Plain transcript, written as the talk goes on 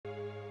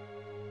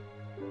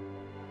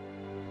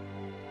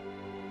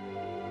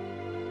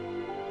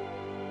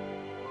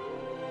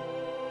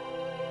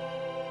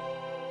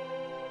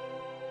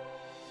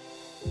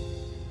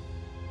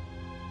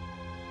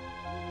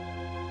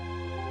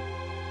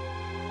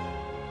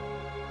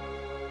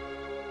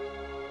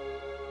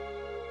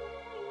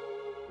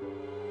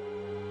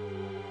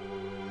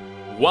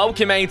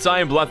Welcome mates, I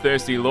am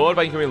BloodThirstyLord,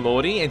 by becoming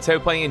Lordy, and today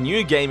we're playing a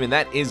new game, and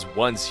that is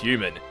Once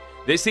Human.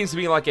 This seems to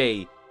be like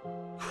a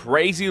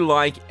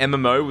crazy-like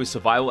MMO with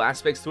survival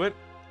aspects to it.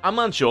 I'm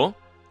unsure.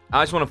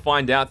 I just want to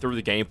find out through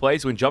the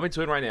gameplay, so we can jump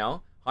into it right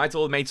now. Hi to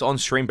all the mates on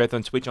stream, both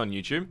on Twitch and on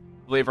YouTube.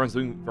 Hopefully everyone's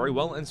doing very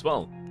well as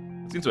well.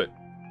 Let's get into it.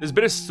 There's a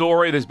bit of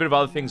story, there's a bit of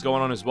other things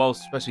going on as well,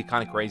 especially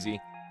kind of crazy.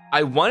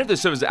 I wonder if the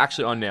servers are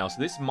actually on now,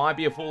 so this might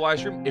be a full live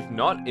stream. If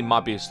not, it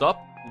might be a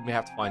stop. We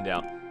have to find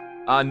out.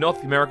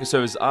 North America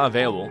servers are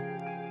available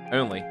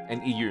only,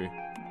 and EU.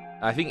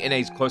 I think NA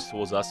is close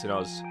towards us,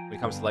 when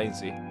it comes to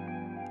latency.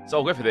 So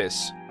I'll go for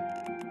this.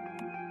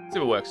 See if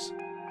it works.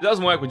 If it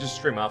doesn't work, we'll just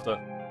stream after.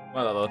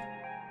 Whatever.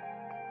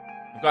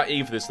 I've got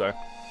E for this though.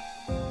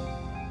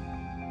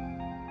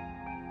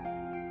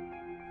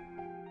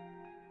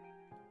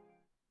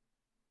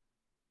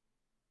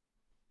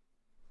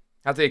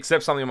 Have to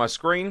accept something on my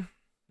screen,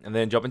 and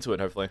then jump into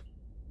it, hopefully.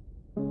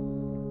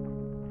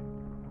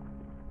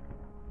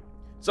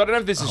 So I don't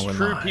know if this is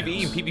true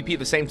PvE and PvP at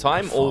the same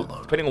time, or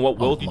depending on what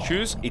world you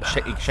choose, it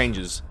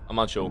changes. I'm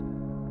not sure.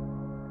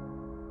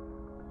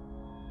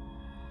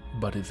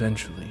 But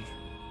eventually,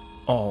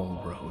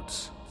 all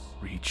roads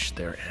reach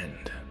their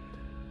end.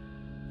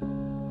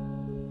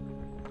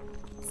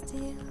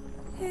 Still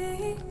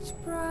each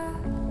breath.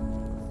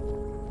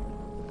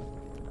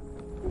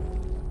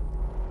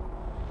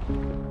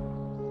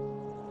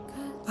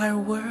 Our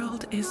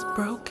world is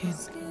broken.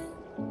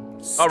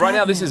 Oh, right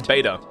now this is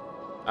beta.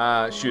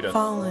 Shooter.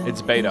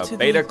 It's beta.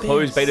 Beta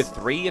closed beta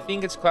 3, I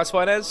think it's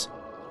classified as.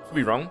 Could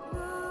be wrong.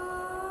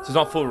 So it's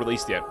not full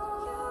released yet.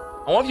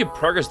 I wonder if your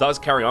progress does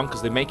carry on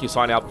because they make you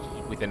sign up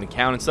with an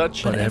account and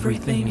such. But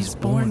everything is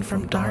born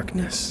from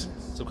darkness.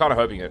 So I'm kind of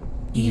hoping it.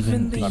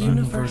 Even the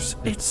universe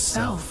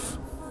itself.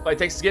 Play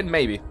Texas again?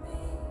 Maybe.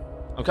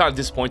 I'm kind of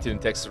disappointed in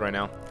Texas right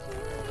now.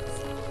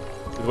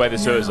 The way the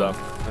servers are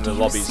and the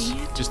lobbies.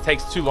 Just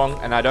takes too long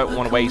and I don't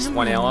want to waste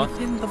 1 hour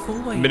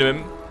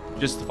minimum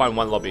just to find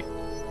one lobby.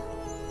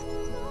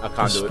 I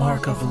can't do it. The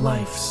spark of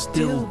life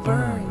still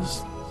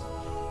burns,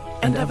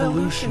 and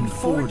evolution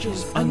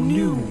forges a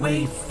new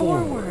way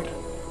forward.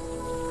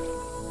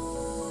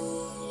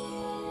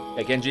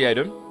 Yeah, Genji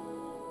Adam.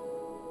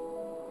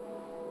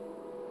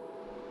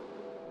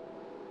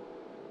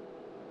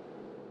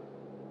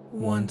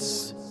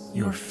 Once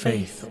your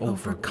faith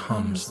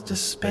overcomes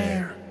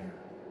despair,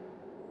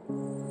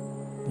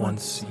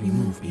 once you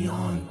move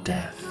beyond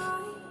death,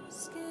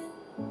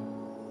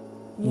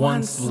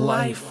 once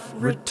life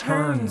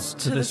returns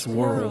to this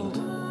world.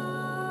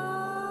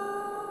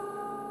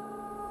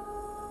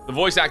 The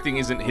voice acting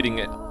isn't hitting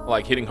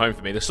home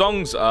for me. The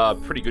songs are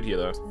pretty good here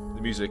though.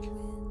 The music.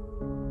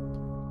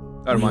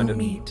 I don't mind it.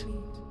 Meet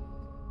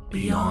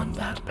beyond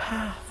that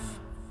path.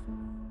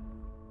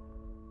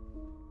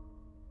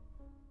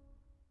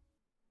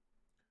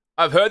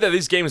 I've heard that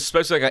this game is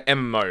supposed to be like an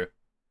MMO.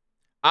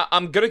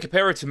 I'm gonna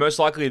compare it to most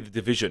likely The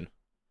Division.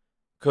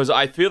 Because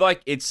I feel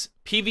like it's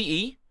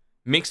PvE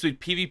mixed with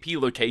PvP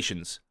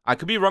locations. I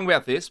could be wrong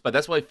about this, but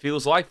that's what it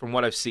feels like from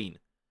what I've seen.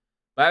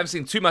 But I haven't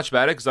seen too much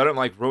about it because I don't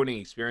like ruining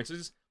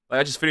experiences. Like,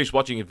 I just finished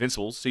watching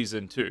Invincible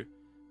Season 2.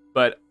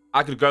 But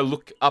I could go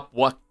look up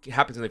what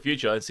happens in the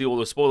future and see all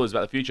the spoilers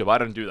about the future, but I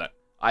don't do that.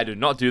 I do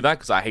not do that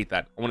because I hate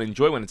that. I want to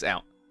enjoy when it's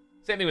out.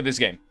 Same thing with this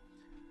game.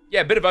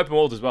 Yeah, a bit of open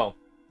world as well.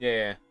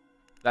 Yeah,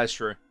 that's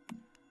true.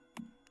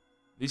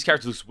 These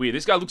characters look weird.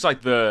 This guy looks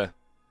like the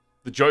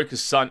Joker's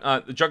son,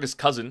 the Joker's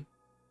cousin.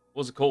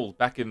 What was it called?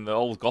 Back in the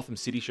old Gotham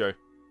City show.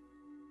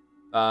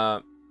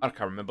 I can't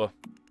remember.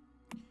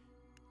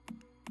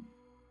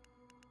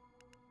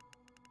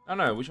 I don't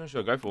know. Which one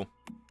should I go for?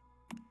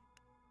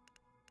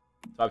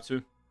 Type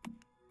 2.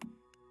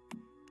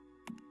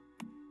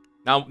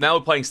 Now we're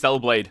playing Stellar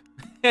Blade.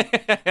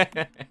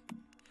 I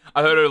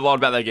heard a lot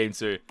about that game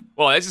too.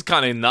 Well, this is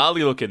kind of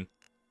gnarly looking.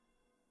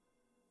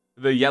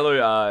 The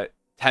yellow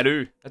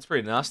tattoo. That's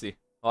pretty nasty.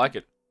 I like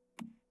it.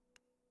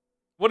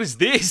 What is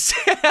this?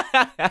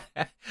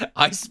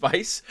 Ice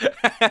Spice?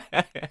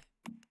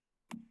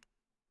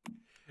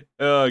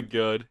 Oh,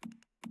 God.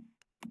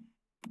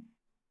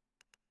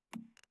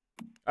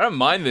 I don't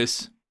mind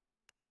this.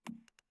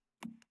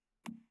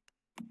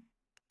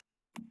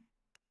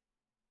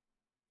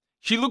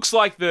 She looks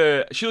like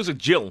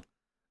Jill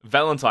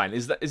Valentine.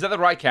 Is that the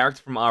right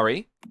character from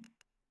RE?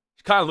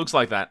 She kind of looks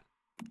like that.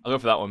 I'll go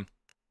for that one.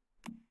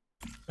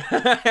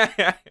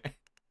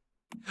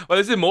 Well,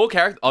 is there more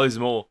character? Oh, there's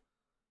more.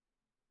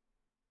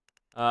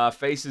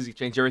 Faces, you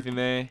change everything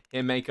there.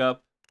 Hair,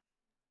 makeup.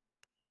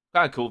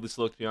 Kind of cool this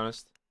look, to be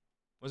honest.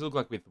 What does it look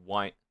like with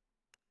white?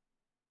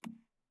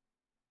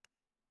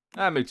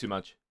 Maybe too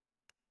much.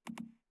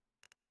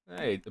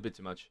 Hey, a bit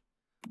too much.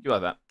 You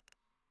like that.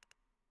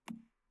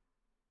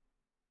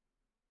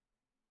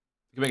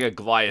 You can make a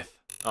Goliath.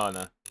 Oh,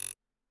 no.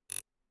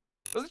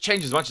 Doesn't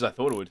change as much as I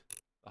thought it would.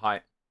 The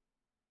height.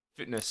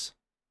 Fitness.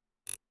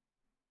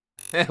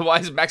 Why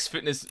is max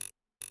fitness...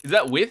 Is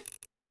that width?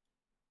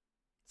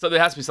 So there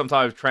has to be some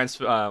type of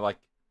transfer, like,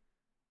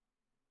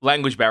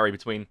 language barrier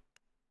between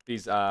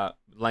these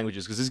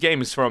languages, because this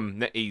game is from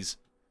NetEase.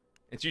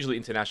 It's usually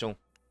international.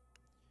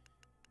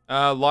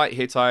 Light,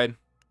 Hittite,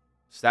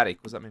 static.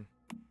 What does that mean?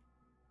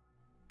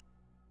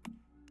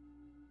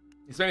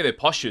 It's maybe their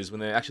postures when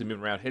they're actually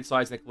moving around. Head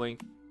size, neck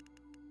length.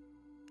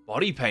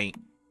 Body paint.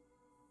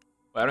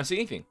 Wait, I don't see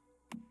anything.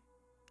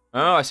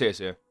 Oh, I see, I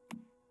see.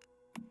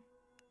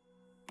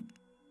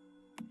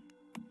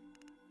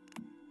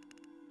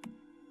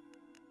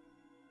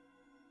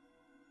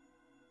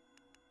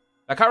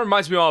 That kind of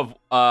reminds me of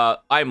I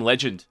Am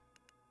Legend.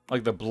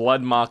 Like the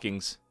blood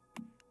markings.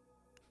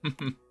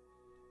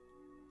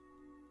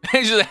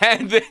 It's just a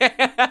hand there.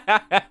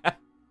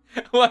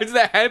 What's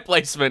the hand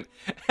placement?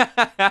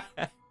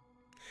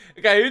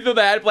 Okay, who thought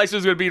the hand placement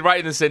was going to be right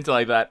in the center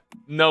like that?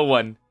 No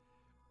one.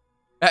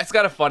 That's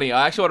kind of funny.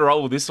 I actually want to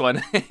roll with this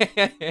one.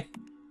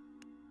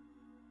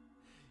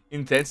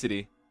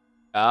 Intensity.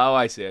 Oh,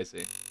 I see, I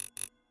see.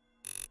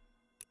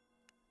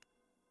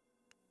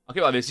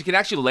 Okay, like this. You can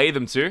actually lay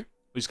them too,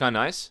 which is kind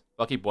of nice.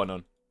 I'll keep one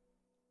on.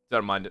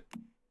 Don't mind it.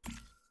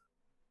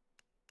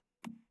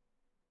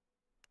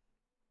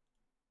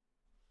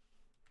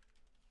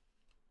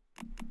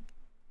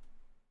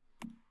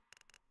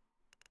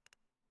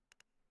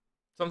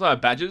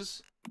 Sometimes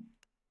badges.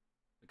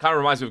 It kind of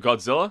reminds me of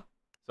Godzilla,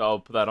 so I'll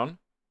put that on.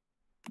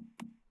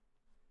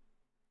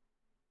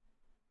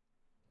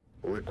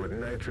 Liquid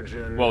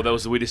nitrogen. Whoa, that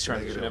was the weirdest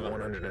transition ever.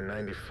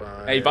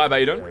 195. Hey, bye, how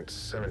you doing?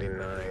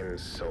 79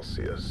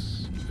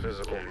 Celsius.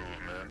 Physical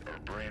movement or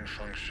brain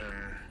function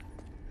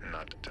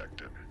not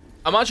detected.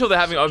 I'm not sure they're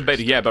having open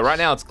beta yet, but right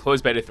now it's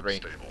closed beta 3.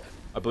 Stable.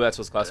 I believe that's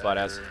what's classified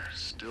as.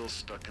 Still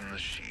stuck in the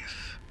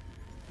sheath.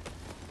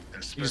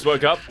 You just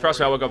woke up? Trust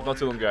me, I woke up not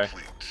too long ago.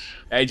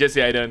 Hey,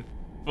 Jesse, how you doing?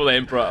 Full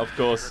Emperor, of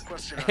course.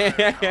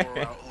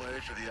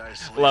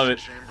 Love it.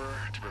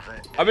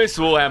 I miss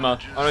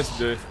Warhammer. I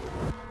honestly do.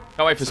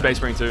 Can't wait for Space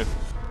Marine 2.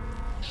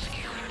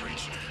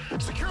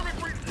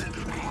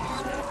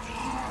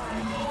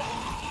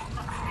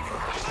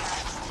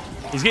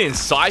 He's getting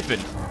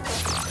siphoned.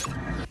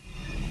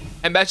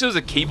 And imagine there's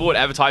a keyboard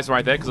advertisement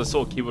right there because I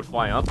saw a keyboard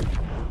flying up.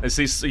 And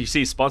you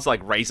see a sponsor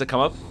like Razer come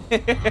up.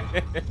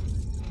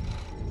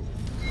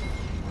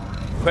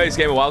 Played this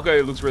game a while ago,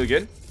 it looks really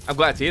good. I'm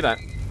glad to hear that.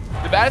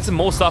 They've added some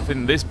more stuff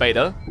in this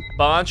beta,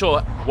 but I'm not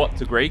sure what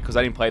degree because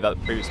I didn't play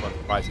that previous one. The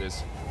price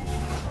is.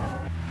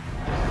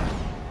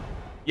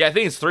 Yeah, I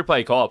think it's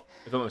 3-player co-op,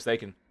 if I'm not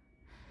mistaken.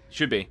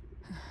 Should be.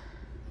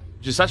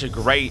 Which is such a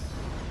great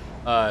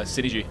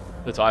synergy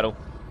for the title.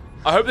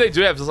 I hope they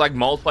do have just like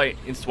multiplayer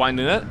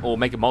intertwined in it, or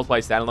make a multiplayer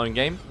standalone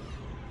game.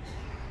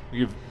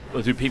 You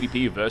do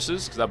PvP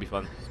versus, because that'd be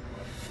fun.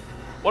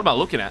 What am I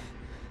looking at?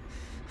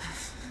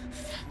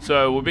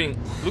 So we're being,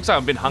 looks like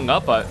I've been hung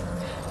up, but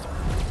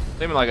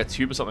maybe like a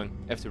tube or something.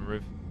 Have to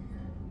remove.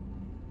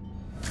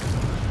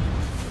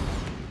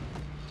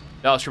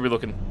 That should be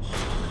looking.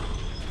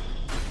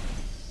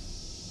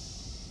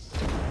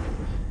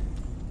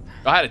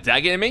 I had a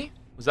dagger in me?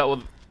 Was that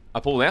what I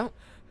pulled out?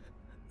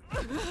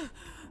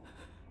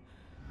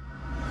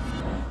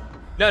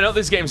 No, not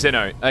this game's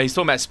Zeno. He's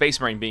talking about Space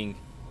Marine being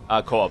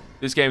co-op.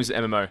 This game's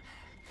MMO.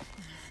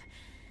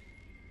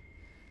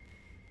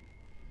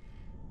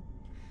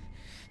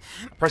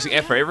 Pressing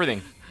F for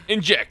everything.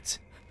 Inject.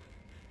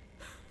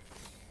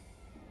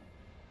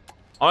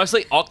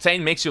 Honestly,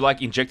 Octane makes you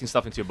like injecting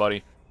stuff into your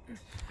body.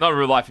 Not in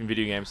real life in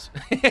video games.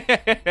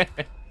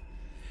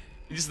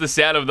 Just the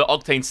sound of the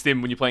Octane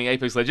stim when you're playing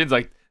Apex Legends,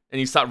 like, and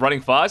you start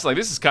running fast, like,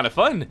 this is kind of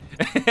fun.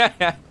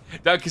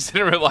 Don't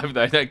consider it real life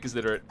though, don't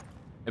consider it.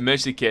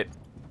 Emergency kit.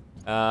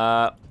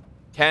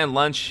 Canned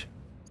lunch.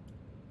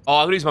 Oh,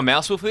 I'm gonna use my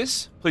mouse wheel for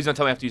this? Please don't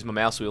tell me I have to use my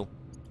mouse wheel.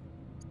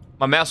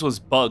 My mouse wheel is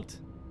bugged.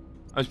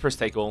 I just press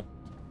take all.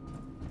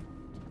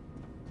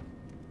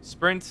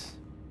 Sprint.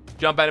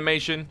 Jump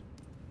animation.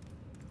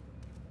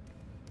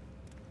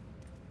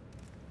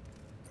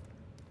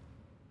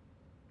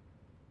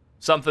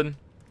 Something.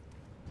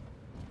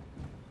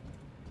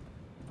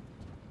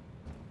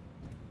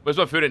 Where's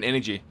my food and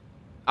energy?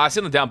 It's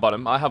in the down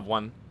bottom. I have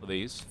one of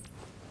these.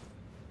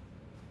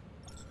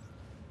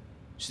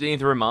 She's eating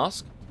through a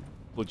mask.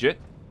 Legit.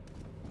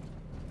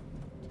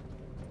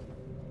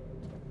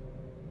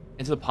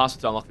 Enter the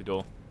password to unlock the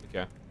door.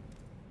 Okay.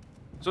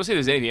 So let's see if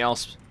there's anything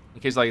else. In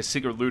case like a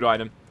secret loot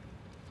item.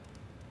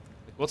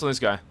 What's on this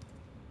guy?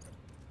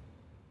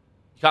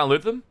 You can't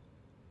loot them?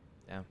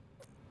 Damn.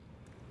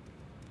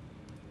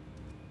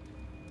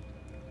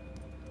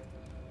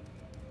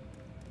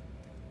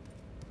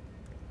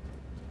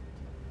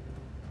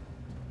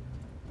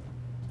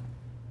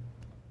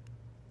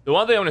 The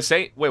one thing I want to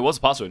say... Wait, what's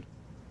the password?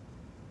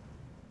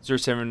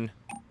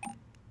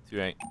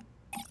 0728.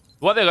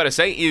 What they gotta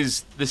say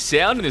is the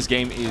sound in this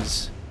game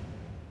is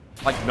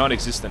like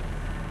non-existent.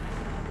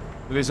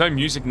 There's no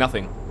music,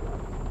 nothing.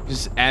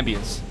 Just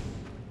ambience.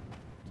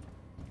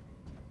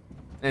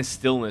 And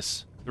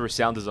stillness through a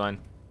sound design.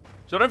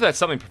 So I don't know if that's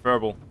something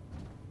preferable.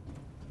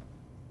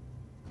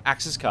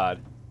 Access card.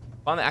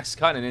 Find the access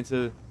card and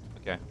enter...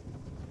 Okay.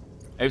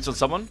 Maybe it's on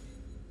someone?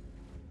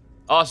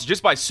 Oh, so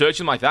just by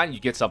searching like that, you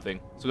get something.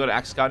 So we got an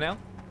access card now.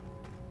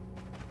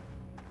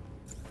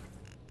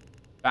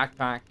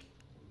 Backpack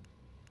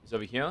is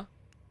over here.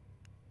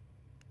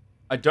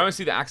 I don't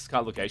see the access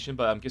card location,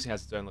 but I'm guessing it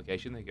has its own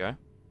location. There you go.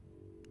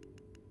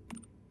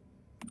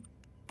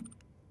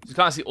 Just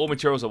can't see all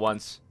materials at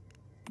once.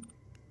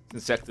 It's in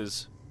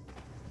sectors.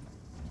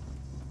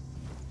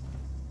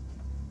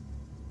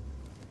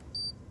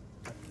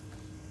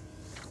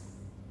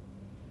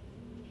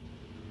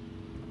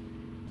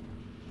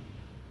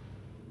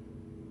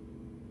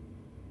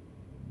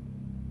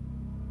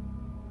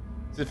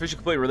 Is it officially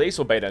complete release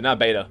or beta? No,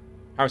 beta.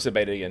 How said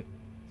beta again?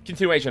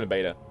 Continuation of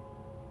beta.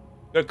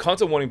 Got a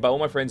content warning, but all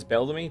my friends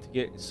bailed on me to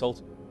get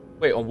assaulted.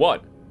 Wait, on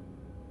what?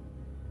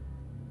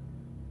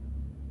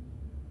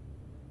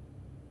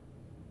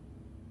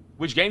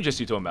 Which game just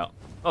you talking about?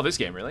 Oh, this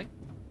game, really?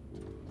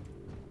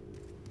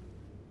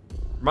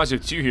 Reminds me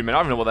of 2 Human. I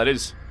don't know what that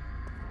is.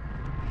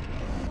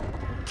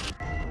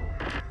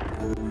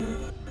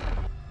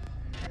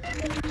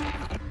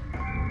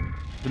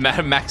 The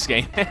Mad Max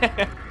game.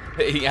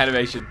 The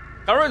animation.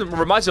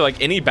 Reminds me of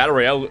like any Battle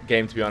Royale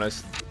game, to be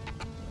honest.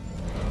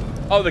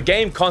 Oh, the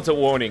game content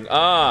warning.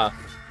 Ah.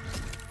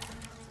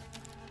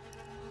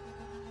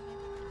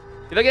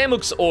 Yeah, that game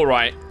looks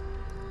alright.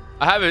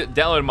 I have it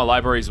downloaded in my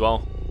library as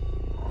well.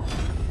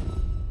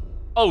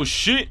 Oh,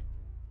 shit.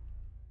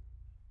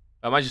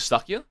 Am I just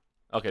stuck here?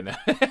 Okay, no.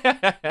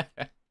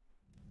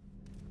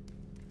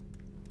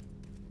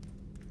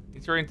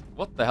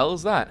 What the hell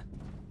is that?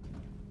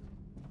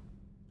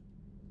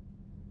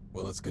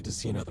 Well, it's good to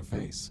see another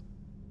face.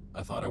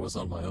 I thought I was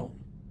on my own.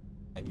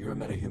 And you're a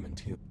metahuman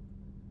too.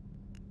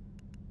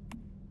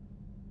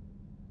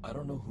 I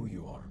don't know who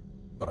you are,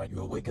 but you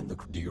awakened the...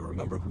 Do you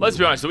remember who... Let's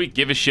be honest, do we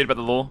give a shit about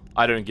the law?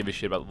 I don't give a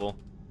shit about the law.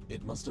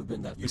 It must have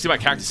been that... You see my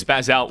character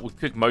spaz out with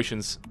quick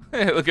motions.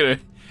 Look at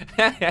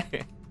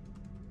it.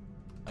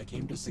 I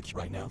came to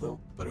secure right now though,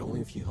 but only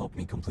if you help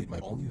me complete my...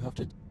 All you have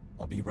to...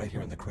 I'll be right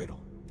here in the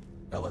cradle.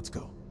 Now let's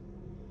go.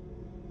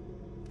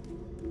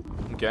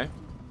 Okay.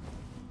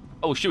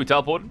 Oh shoot, we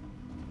teleported.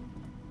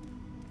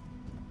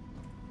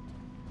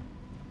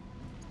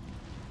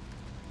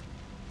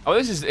 Oh,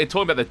 this is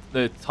talking about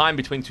the time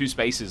between 2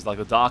 spaces, like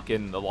the dark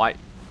and the light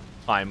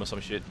time or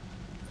some shit.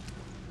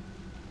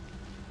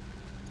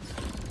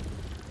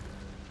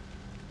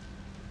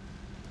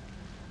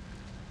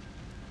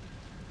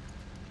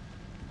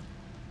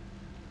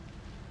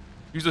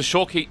 Use the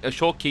short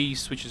key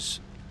switches.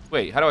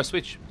 Wait, how do I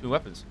switch between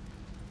weapons?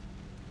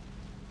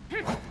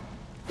 Okay.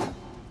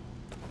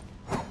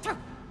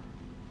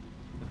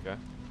 I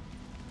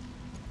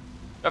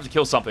have to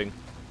kill something.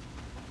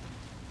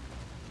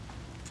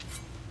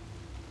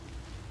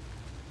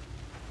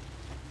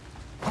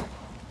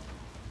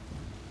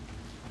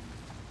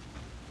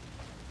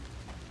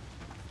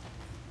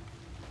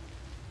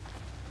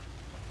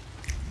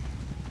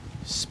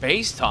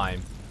 Space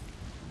time?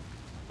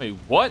 Wait,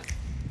 what?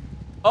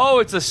 Oh,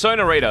 it's a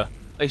sonarator.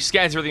 It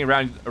scans everything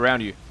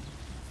around you.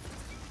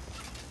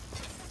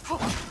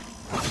 That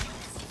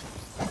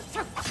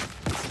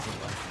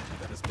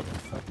has been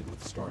infected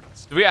with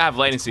Stardust. Do we have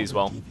latency as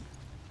well?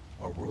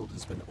 Our world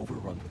has been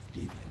overrun with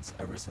deviants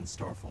ever since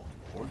Starfall.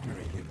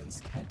 Ordinary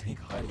humans can't take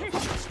high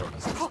levels of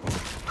Stardust exposure.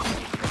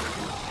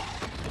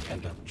 They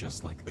end up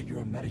just like... But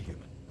you're a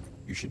metahuman.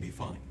 You should be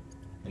fine.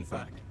 In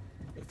fact,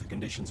 if the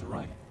conditions are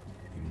right,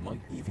 you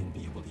might even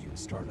be able to use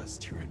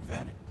Stardust to your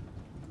advantage.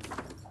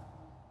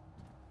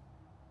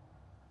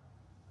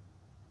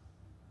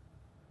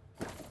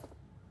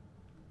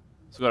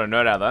 So got a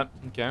note out of that.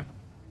 Okay.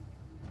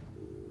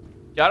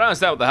 Yeah, I don't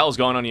understand what the hell's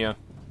going on here.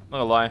 Not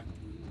gonna lie.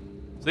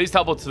 So these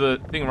teleport to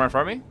the thing right in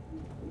front of me?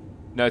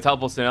 No, it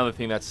teleports to another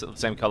thing that's the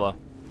same color.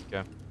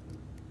 Okay.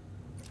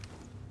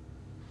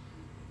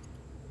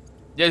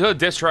 Yeah, it's got a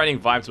Death Stranding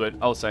vibe to it,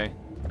 I would say.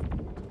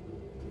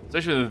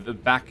 Especially the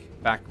back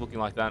looking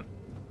like that.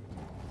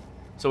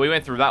 So we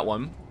went through that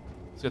one.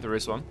 Let's go through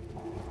this one.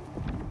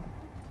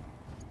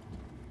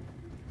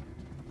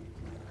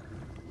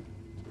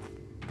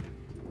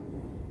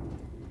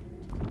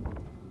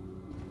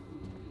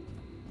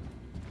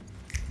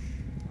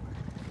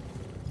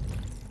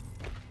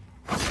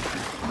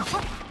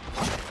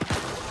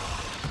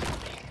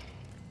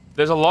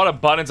 There's a lot of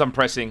buttons I'm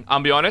pressing.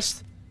 I'll be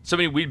honest. So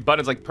many weird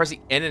buttons like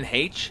pressing N and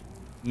H.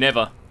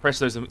 Never press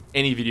those in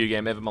any video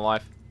game ever in my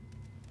life.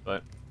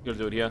 But gotta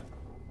do it here.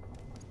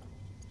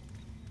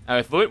 And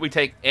with loot, we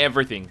take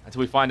everything until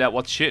we find out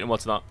what's shit and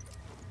what's not.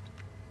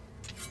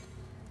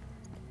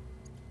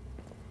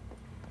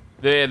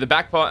 The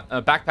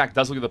backpack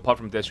does look at the pot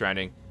from Death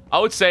Stranding. I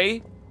would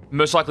say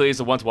most likely it's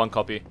a 1-to-1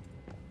 copy.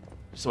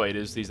 Just the way it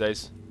is these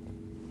days.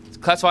 It's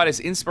classified as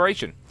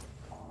inspiration.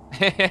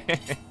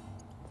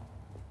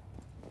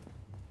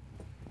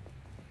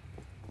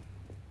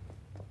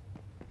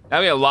 Now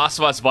we have a Last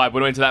of Us vibe.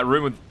 We went into that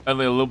room with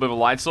only a little bit of a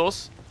light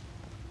source.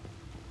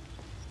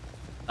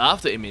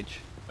 After image.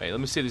 Wait, let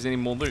me see if there's any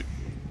more loot.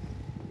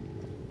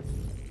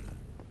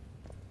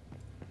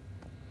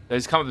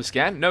 Did he come up with a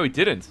scan? No, he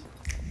didn't.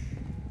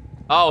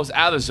 Oh, it's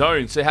out of the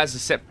zone, so it has a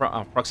set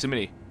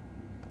proximity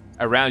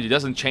around you. It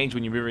doesn't change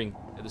when you're moving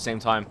at the same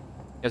time.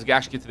 You have to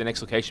actually get to the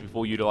next location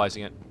before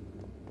utilizing it.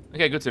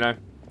 Okay, good to know.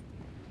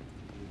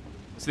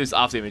 Let's do this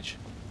after image.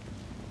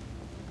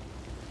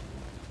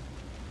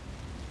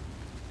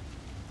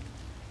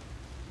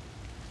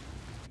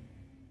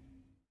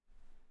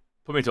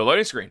 Put me into a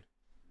loading screen.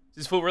 Is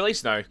this full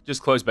release? No,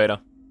 just closed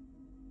beta.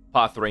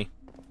 Part 3.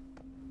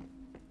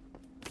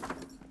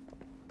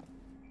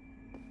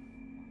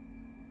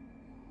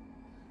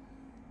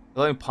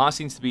 Allowing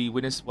passing to be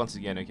witnessed once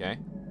again, okay.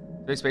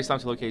 Take space time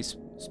to locate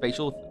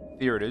spatial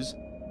theaters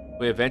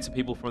where events and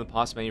people from the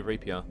past may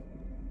reappear.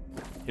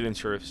 Hidden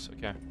truths,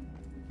 okay.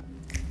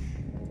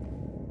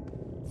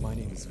 My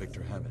name is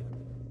Victor Hammond.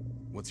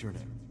 What's your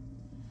name?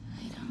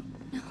 I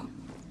don't know.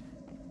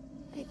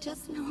 I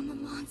just know I'm a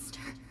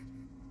monster.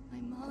 My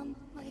mom,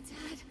 my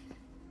dad.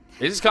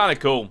 This is kind of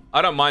cool.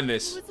 I don't mind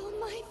this. It was all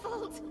my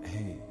fault.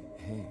 Hey.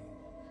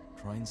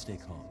 Try and stay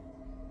calm.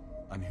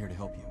 I'm here to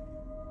help you.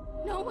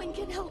 No one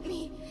can help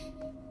me.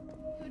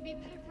 It would be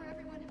better for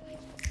everyone if I...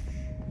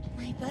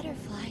 My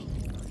butterfly.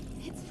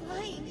 It's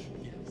flying.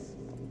 Yes.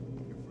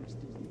 Your first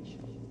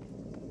deviation.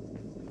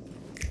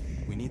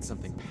 We need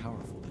something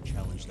powerful to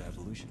challenge the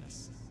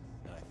evolutionists.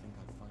 And I think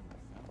I finally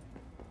found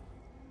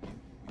it.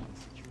 We can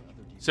secure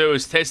other So it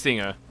was testing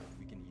her.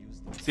 we can use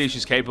them. See if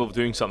she's capable of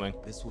doing something.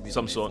 This will be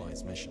Some the sort.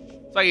 Mayfly's mission.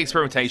 It's like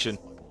experimentation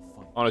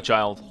on a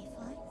child.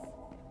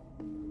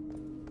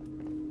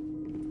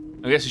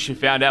 I guess she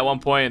found out at one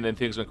point and then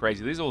things went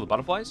crazy. These are all the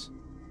butterflies?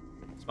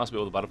 This must be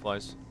all the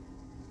butterflies.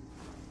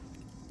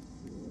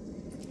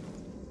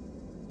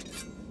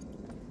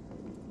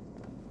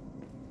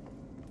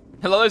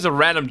 Hello, there's a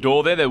random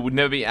door there that would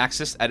never be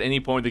accessed at any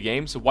point in the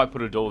game, so why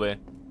put a door there?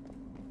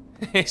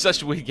 It's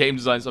such a weird game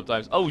design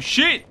sometimes. Oh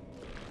shit!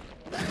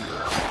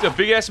 It's a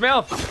big ass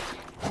mouth!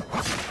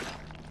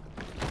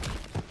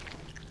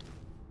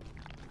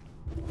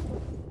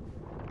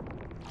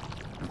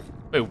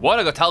 Wait, what?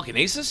 I got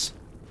telekinesis?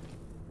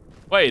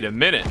 Wait a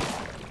minute.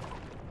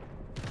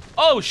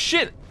 Oh,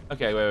 shit!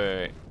 Okay,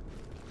 wait.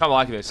 Kinda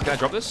liking this. Can I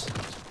drop this?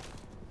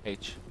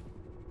 H.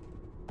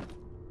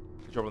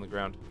 Drop on the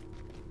ground.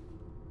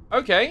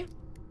 Okay.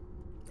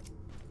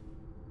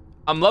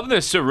 I'm loving the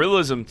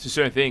surrealism to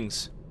certain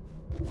things.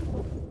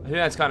 I think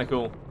that's kind of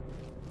cool.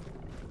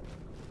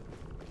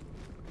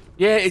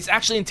 Yeah, it's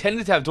actually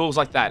intended to have doors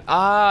like that.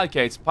 Ah,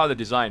 okay, it's part of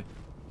the design.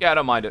 Yeah, I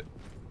don't mind it.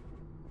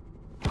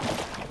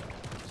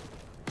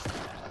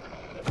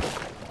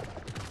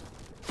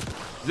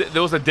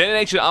 There was a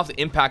detonation after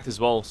impact as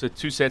well, so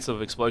 2 sets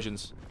of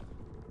explosions.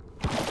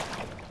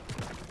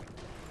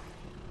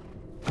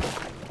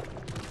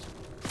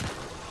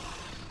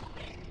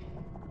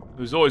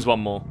 There's always one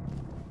more.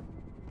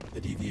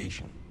 The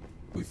deviation.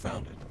 We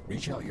found it.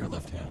 Reach out your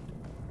left hand.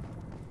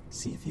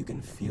 See if you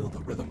can feel the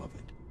rhythm of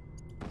it.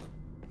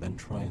 Then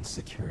try and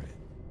secure it.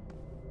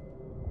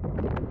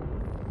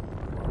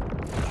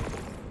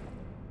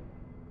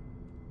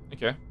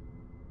 Okay.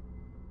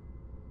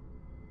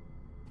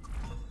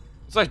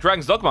 It's like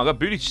Dragon's Dogma. I got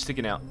booty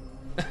sticking out.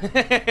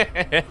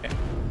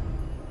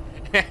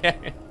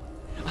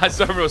 I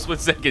saw it for a split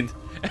second.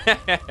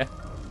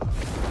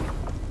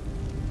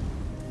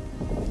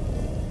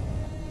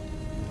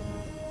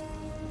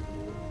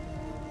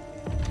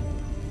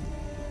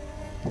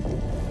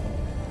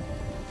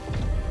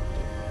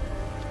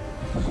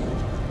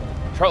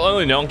 Troll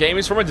only known game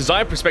is from a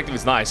design perspective.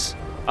 It's nice.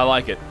 I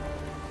like it.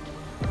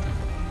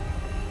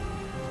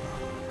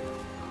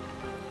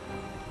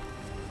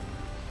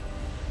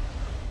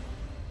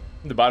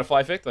 The butterfly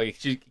effect, like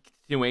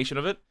continuation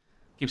of it,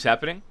 keeps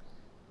happening.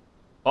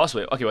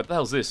 Possibly. Okay, what the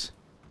hell is this?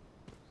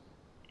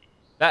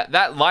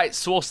 That light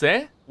source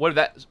there, what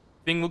that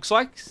thing looks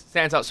like,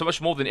 stands out so much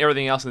more than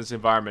everything else in this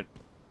environment.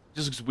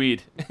 Just looks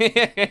weird.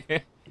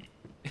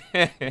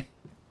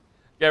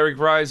 Gary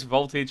Rise,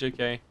 voltage,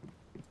 okay.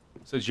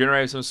 So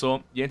generator of some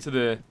sort. You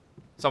enter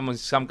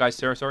some guy's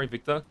territory,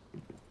 Victor.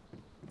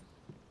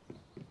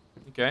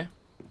 Okay.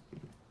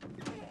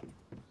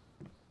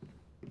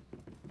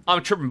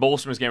 I'm tripping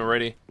balls from this game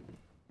already.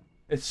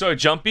 It's so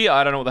jumpy,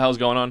 I don't know what the hell's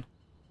going on.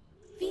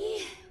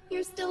 V,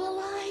 you're still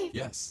alive.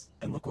 Yes,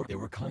 and look what they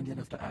were kind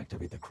enough to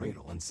activate the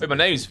cradle and Wait, my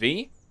name's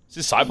V? Is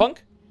this Cyberpunk?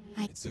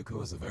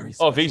 Itsuko is a very Oh,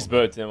 special V's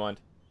bird, never mind.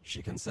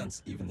 She can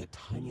sense even the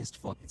tiniest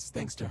flaw. It's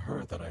thanks to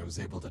her that I was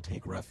able to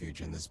take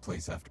refuge in this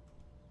place after.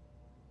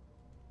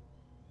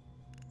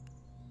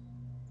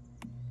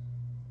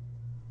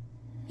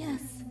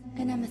 Yes,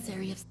 an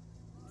emissary of...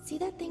 See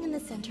that thing in the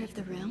center of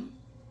the room?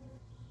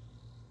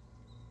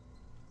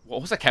 What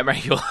was that camera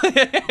angle?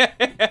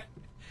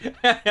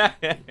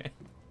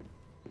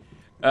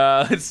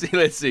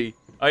 Let's see.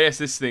 Oh yes,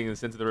 this thing in the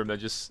center of the room that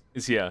just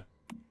is here.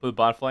 Put the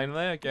butterfly in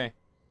there, okay.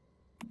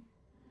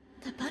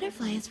 The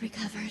butterfly is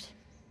recovered.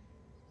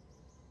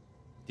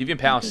 Deviant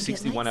power I think it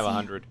 61 out of likes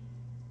you. 100.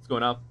 It's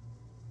going up.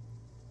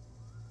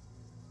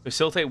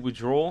 Facilitate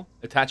withdrawal,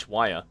 attach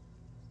wire.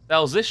 The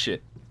hell's this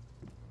shit?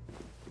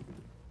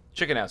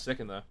 Check it out,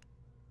 second though.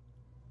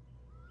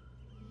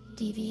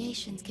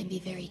 Deviations can be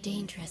very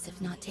dangerous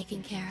if not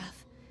taken care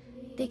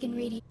of. They can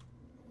radiate...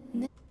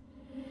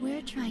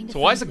 We're trying to So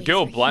why is the find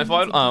girl ways for humans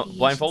and deviations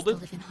blindfolded?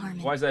 to live in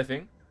harmony. Why is that a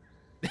thing?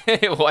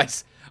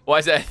 why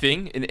is that a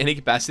thing in any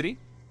capacity?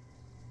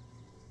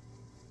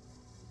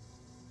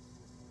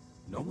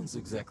 No one's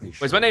exactly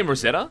sure. Wait, is my name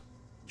Rosetta?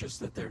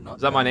 Just that they're not.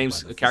 Is that my bound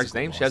name's by the character's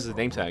physical name? She has laws a of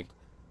name our tag.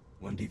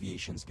 When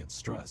deviations get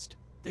stressed,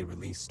 they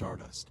release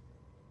stardust.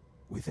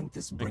 We think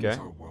this brings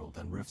our world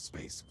and rift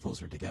space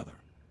closer together.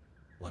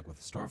 Like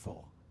with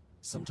Starfall,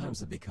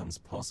 sometimes it becomes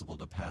possible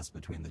to pass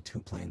between the two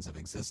planes of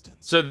existence.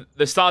 So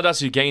the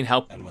stardust you gain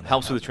helps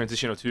with the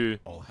transition of two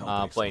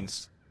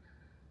planes.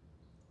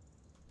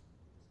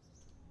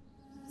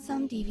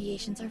 Some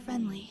deviations are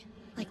friendly,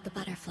 like the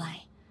butterfly.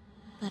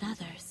 But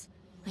others,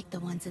 like the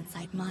ones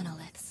inside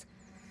monoliths,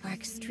 are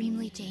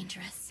extremely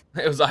dangerous.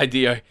 It was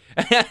IDEO.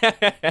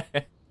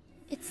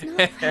 It's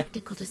not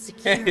practical to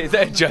secure. Is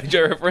that a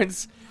JoJo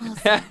reference?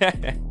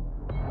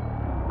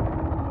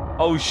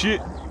 Oh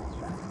shit.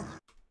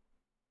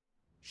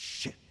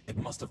 Shit, it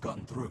must have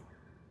gotten through.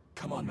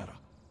 Come on, Meta.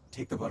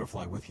 Take the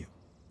butterfly with you.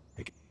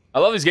 I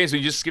love these games where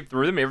you just skip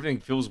through them, everything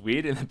feels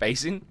weird in the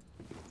pacing.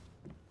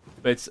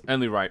 But it's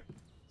only right.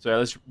 So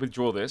let's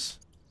withdraw this.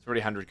 It's already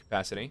 100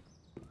 capacity.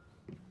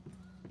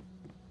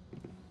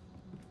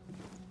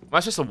 Am I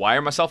supposed to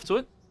wire myself to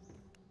it?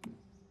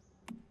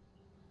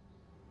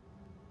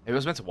 Maybe I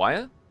was meant to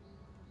wire?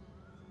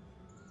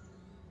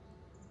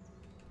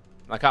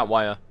 I can't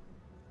wire.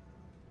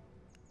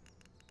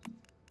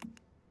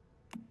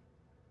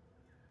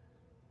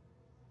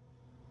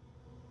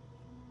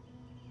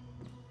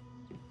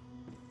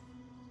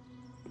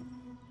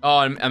 Oh,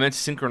 I meant to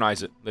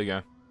synchronize it. There you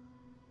go.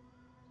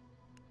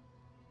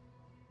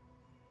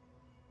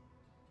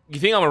 You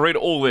think I'm gonna read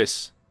all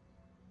this?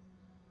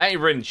 I ain't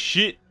reading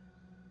shit.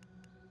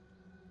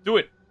 Do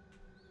it.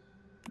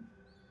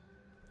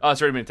 Oh,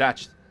 it's already been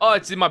attached. Oh,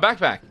 it's in my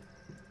backpack.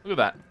 Look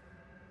at that.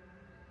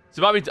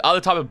 So it might be other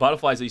type of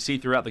butterflies that you see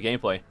throughout the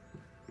gameplay.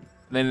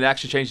 And then it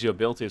actually changes your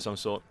ability of some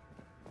sort.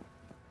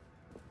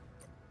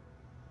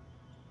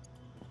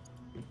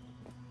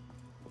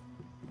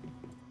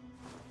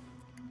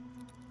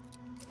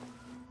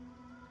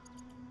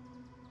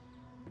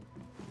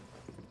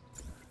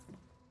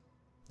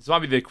 This might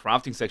be the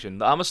crafting section.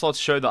 The armor slots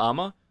show the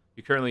armor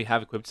you currently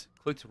have equipped.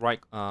 Click to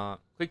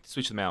click to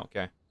switch them out.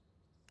 Okay.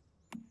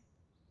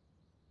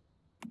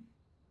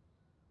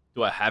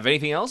 Do I have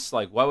anything else?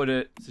 Like, why would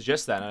it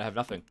suggest that? I have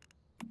nothing.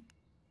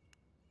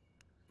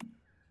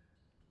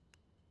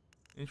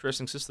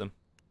 Interesting system.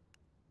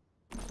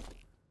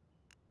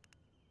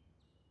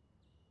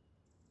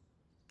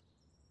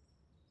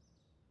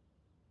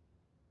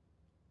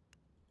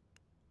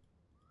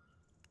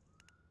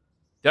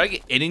 Did I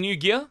get any new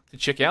gear to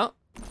check out?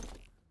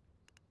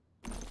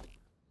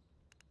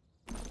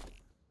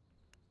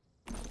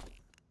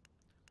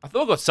 I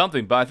thought I got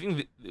something, but I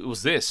think it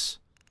was this.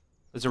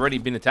 It's already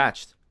been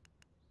attached.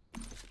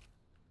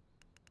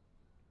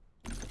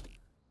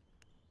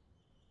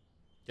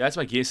 Yeah, that's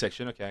my gear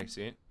section. Okay, I can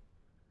see it.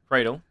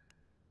 Cradle.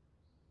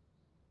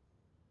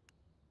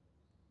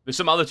 There's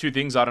some other two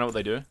things. I don't know what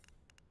they do.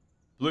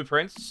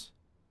 Blueprints.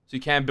 So you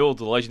can build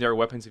the legendary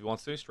weapons if you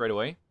want to straight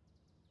away.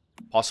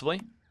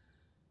 Possibly.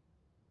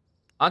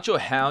 Aren't sure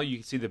how you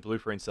can see the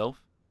blueprint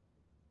itself.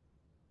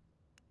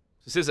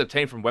 So it says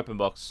obtained from weapon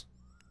box.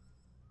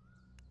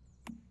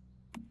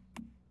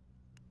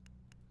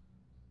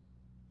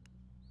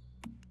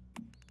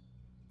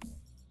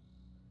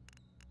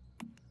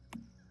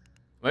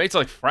 Maybe it's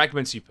like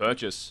fragments you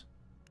purchase.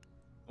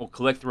 Or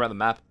collect throughout the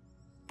map.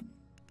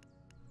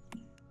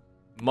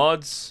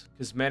 Mods,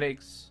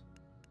 cosmetics.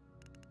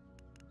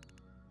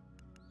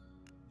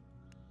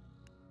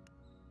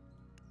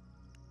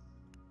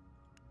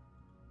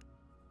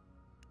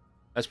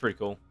 That's pretty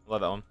cool. I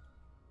love that one.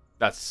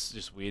 That's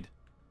just weird.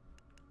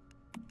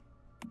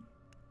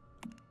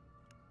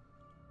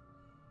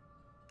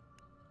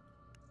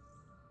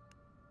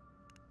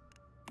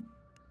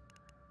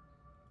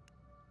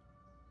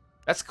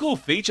 That's a cool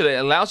feature that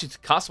allows you to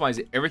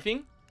customize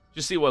everything.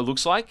 Just see what it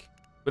looks like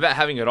without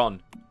having it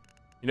on.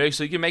 You know,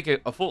 so you can make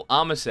a full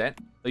armor set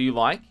that you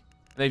like.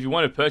 And then if you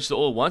want to purchase it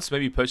all at once,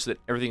 maybe you purchase it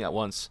everything at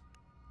once.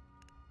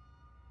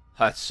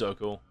 That's so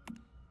cool.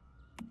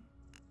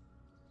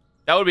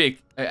 That would be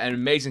an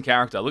amazing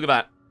character. Look at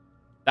that.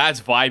 That's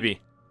vibey.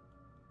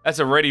 That's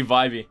already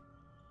vibey.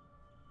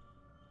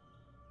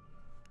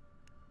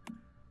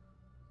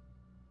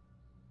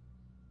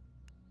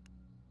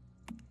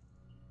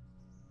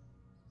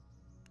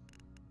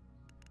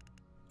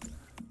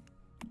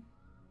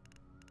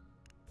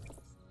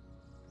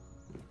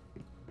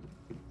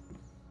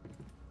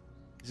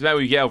 This is where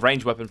we get a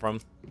ranged weapon from.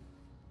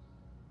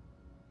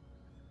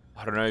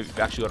 I don't know if we've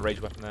actually got a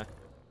ranged weapon there.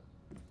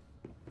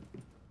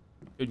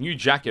 A new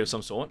jacket of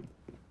some sort.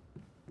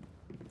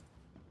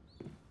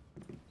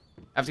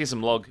 I have to get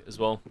some log as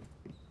well.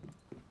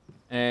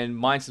 And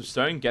mine some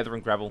stone,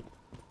 gathering gravel.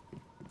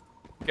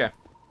 Okay.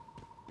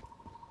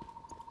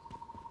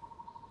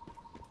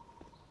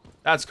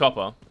 That's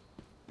copper.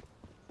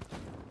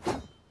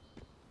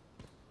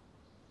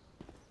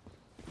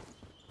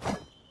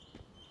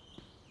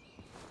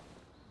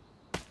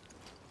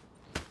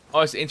 Oh,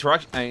 it's the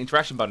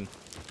interaction button.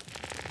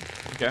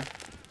 Okay.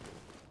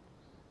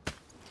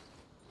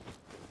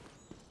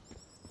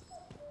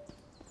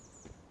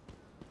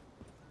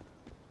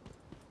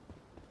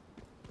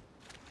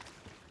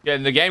 Yeah,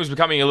 and the game is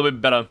becoming a little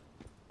bit better.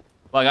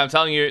 Like, I'm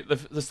telling you,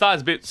 the start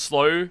is a bit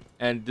slow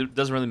and it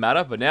doesn't really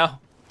matter, but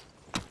now,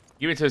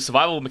 give it to a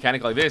survival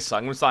mechanic like this,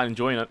 I'm going to start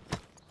enjoying it.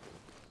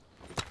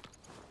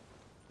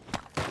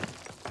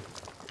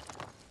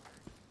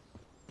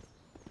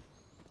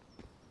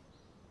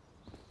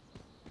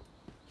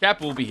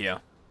 Cap will be here.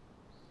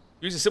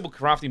 Use a simple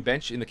crafting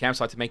bench in the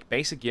campsite to make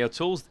basic gear,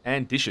 tools,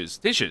 and dishes.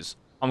 Dishes?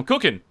 I'm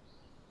cooking.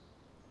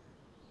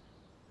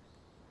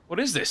 What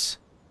is this?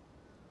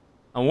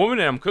 I'm a woman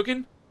and I'm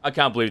cooking? I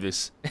can't believe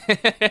this.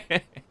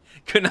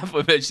 Good enough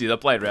for emergencies. I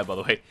played around, by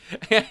the way.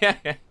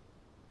 Okay,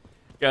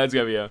 let's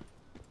go over here.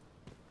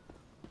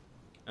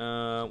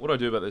 What do I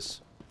do about this?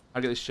 How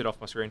do I get this shit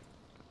off my screen?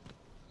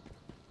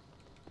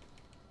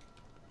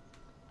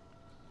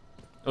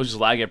 I was just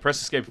lagging. I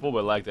pressed escape before, but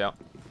I lagged out.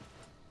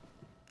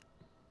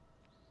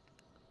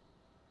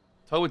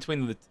 Toggle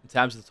between the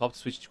tabs at the top to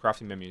switch to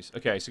crafting menus.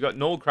 Okay, so you got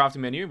normal crafting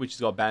menu, which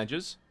has got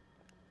bandages.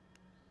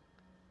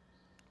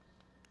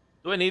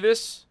 Do I need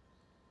this?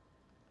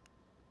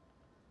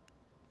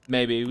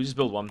 Maybe. We'll just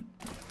build one.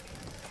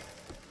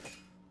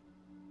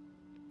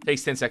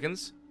 Takes 10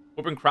 seconds.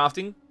 Weapon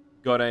crafting.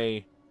 Got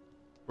a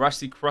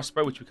rusty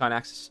crossbow, which we can't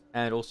access.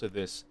 And also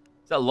this.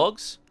 Is that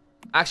logs?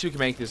 Actually, we can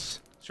make this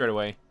straight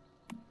away.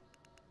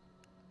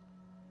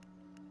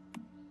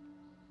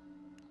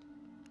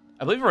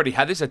 I believe I already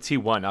had this at tier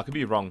 1. I could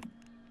be wrong.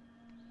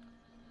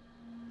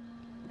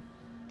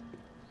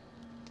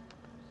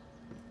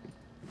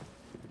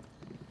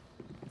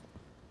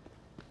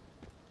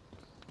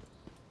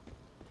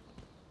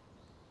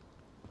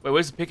 Wait,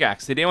 where's the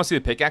pickaxe? Did anyone see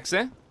the pickaxe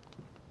there?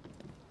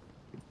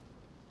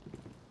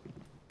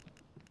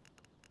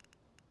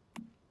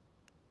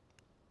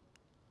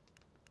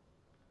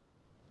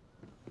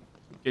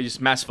 Yeah,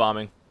 just mass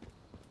farming.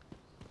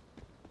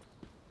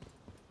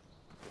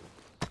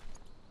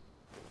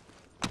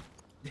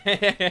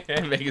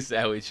 Make a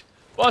sandwich.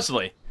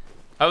 Possibly.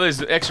 How are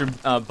those extra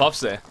buffs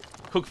there?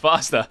 Cook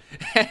faster.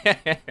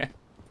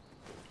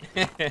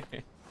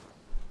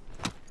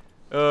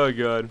 Oh,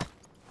 God.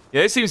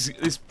 Yeah,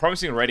 this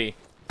promising already.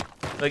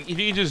 Like, if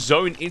you can just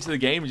zone into the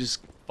game and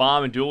just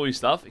farm and do all your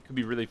stuff, it could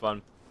be really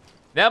fun.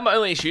 Now, my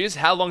only issue is,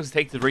 how long does it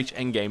take to reach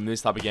endgame in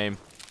this type of game?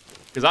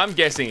 Because I'm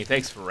guessing it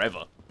takes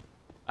forever.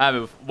 I have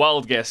a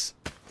wild guess.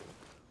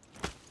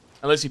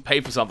 Unless you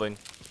pay for something.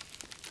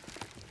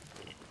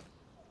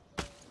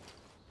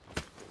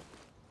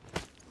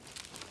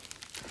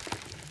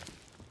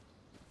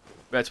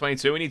 About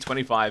 22, we need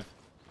 25.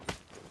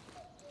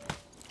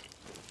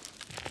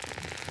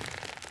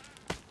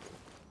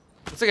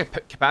 Looks like a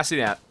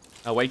capacity now.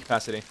 A weight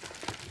capacity.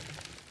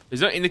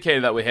 There's no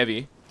indicator that we're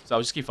heavy, so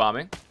I'll just keep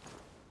farming.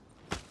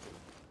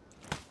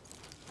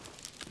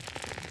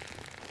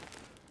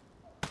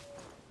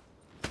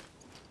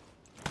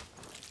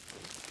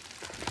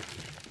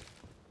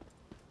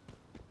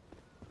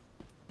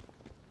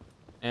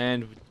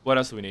 And what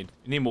else do we need?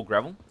 We need more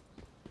gravel.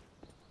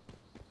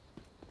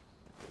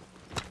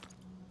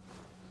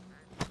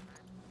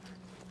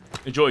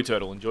 Enjoy,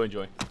 turtle. Enjoy,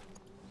 enjoy.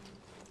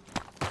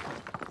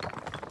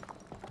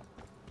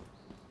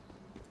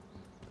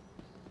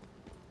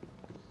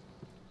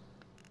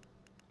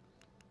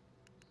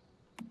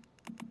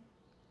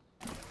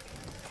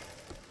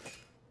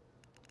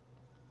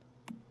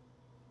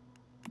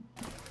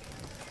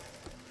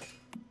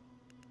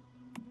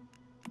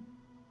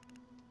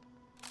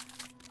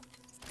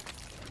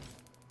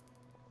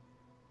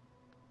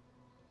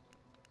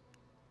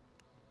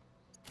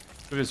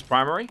 If it's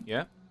primary,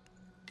 yeah.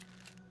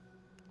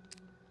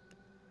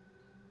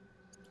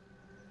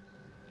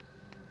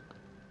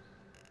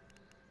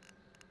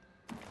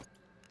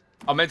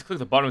 I meant to click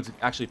the bottom to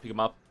actually pick them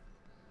up.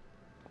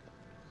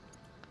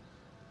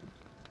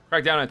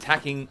 Crack down on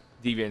attacking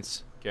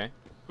deviants. Okay.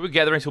 We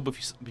gather until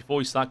before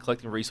we start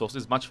collecting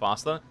resources much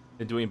faster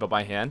than doing it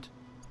by hand.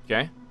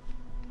 Okay.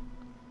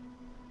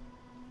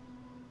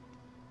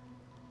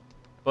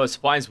 Well,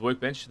 supplies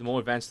workbench, the more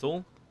advanced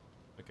tool.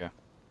 Okay.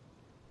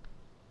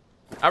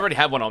 I already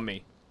have one on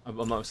me. I'm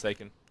not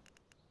mistaken.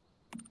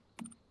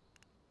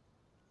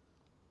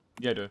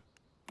 Yeah, I do.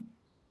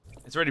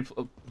 It's already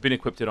been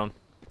equipped on.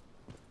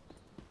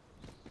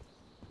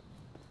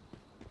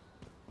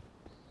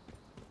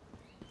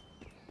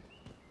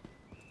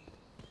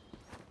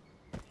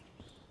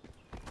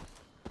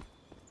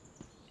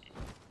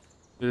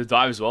 Did it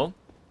dive as well?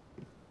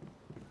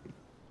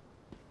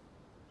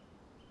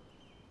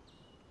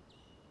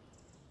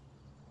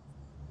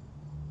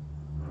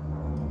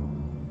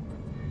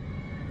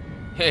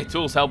 Hey,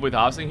 tools help with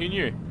harvesting. Who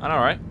knew? I know,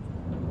 right?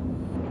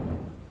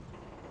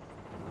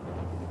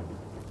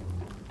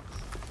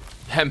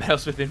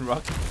 Metals within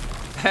rock.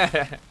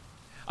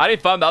 I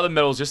didn't farm the other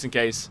metals just in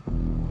case.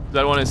 I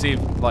don't want to see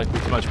like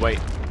too much weight.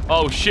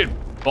 Oh shit!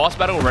 Boss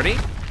battle already?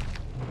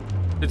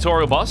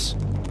 Tutorial boss.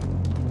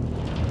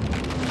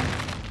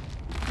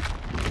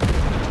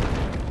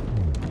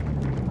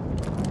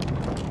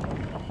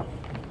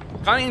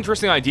 Kind of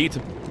interesting idea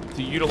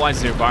to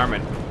utilize the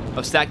environment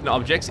of stacking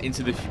objects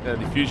into the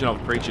fusion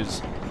of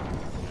creatures,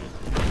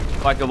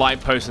 like a light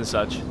post and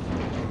such.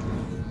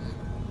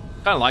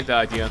 Kind of like that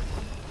idea.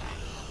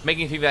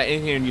 making you think that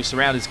anything in your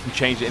surroundings can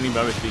change at any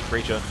moment to be a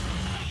creature.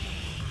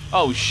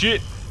 Oh,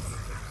 shit.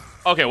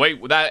 Okay,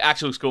 wait. That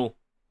actually looks cool.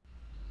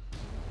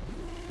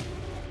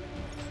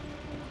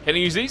 Can I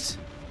use these?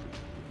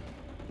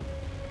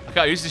 I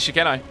can't use this shit,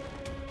 can I?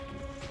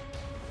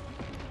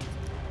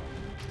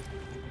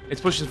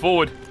 It's pushing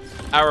forward.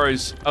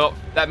 Arrows. Oh,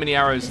 that many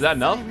arrows. Is that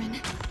enough?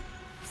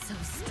 So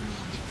strong.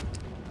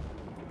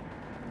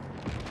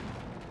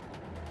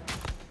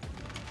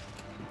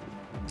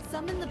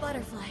 Summon the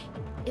butterfly.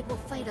 It will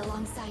fight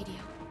alongside you.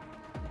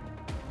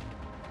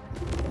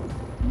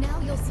 Now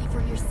you'll see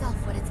for yourself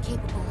what it's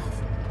capable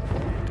of.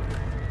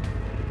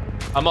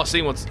 I'm not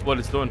seeing what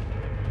it's doing.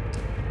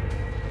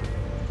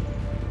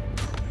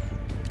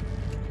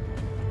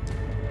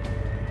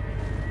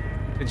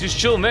 It's just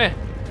chilling there.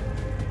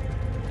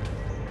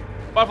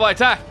 Butterfly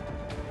attack.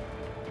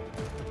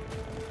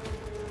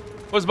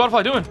 What's the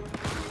butterfly doing?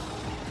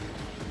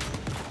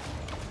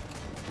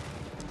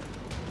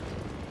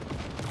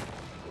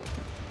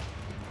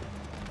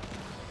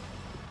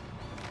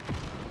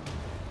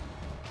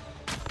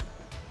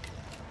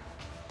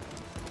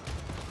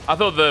 I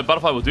thought the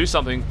butterfly would do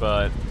something,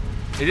 but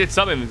it did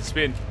something with the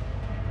spin.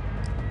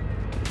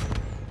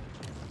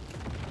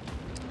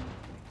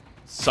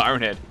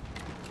 Siren head.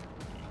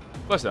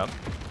 Close enough.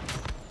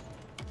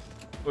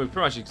 Well, pretty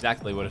much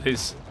exactly what it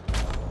is.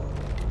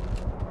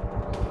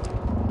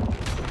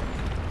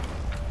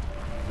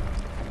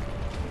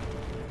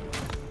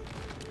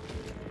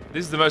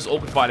 This is the most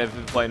awkward fight I've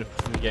ever played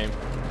in the game.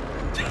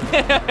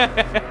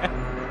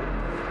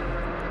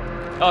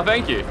 Oh,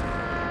 thank you.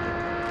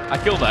 I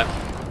killed that.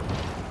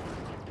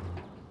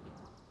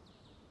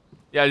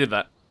 Yeah, I did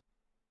that.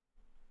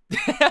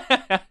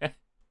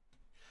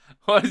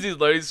 What is his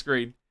loading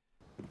screen?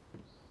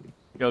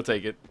 Go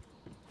take it.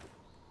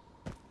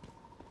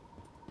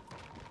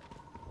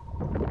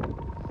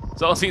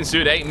 So I'll see in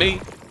suit ain't me.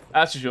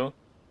 That's for sure.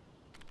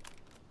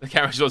 The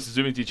camera just wants to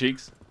zoom into your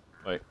cheeks.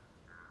 Wait.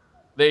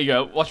 There you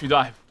go. Watch me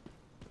dive.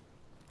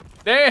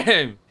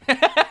 Damn!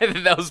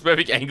 That was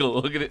perfect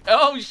angle. Look at it.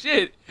 Oh,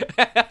 shit!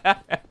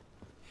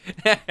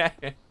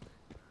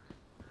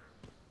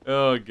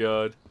 Oh,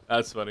 God.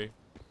 That's funny.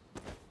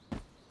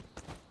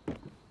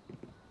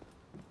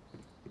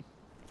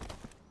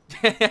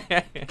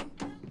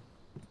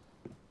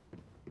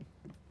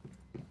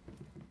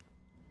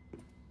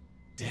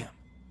 Damn.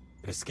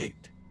 It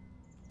escaped.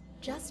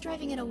 Just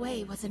driving it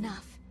away was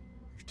enough.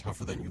 You're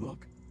tougher than you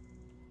look.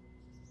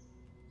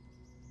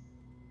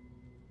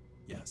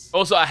 Yes.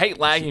 Also, I hate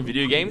lagging in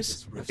video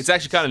games. It's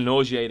actually kind of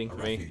nauseating for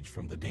me.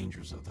 From the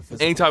dangers of the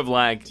physical. Any type of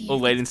lag or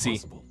latency.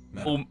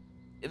 Or,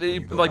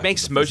 it like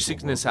makes motion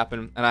sickness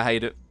happen, and I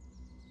hate it.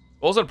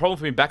 Wasn't a problem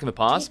for me back in the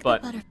past,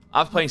 but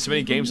after playing so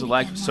many games with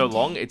lag for so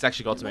long, it's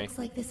actually got to me. Looks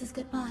like this is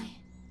goodbye.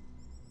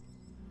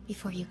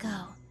 Before you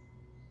go.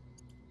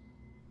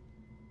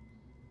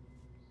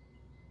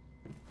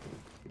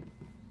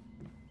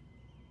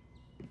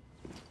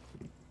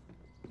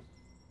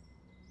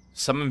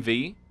 Summon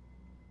V.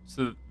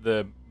 So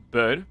the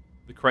bird,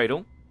 the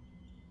cradle,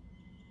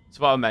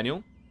 survival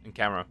manual, and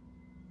camera.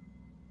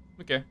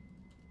 Okay.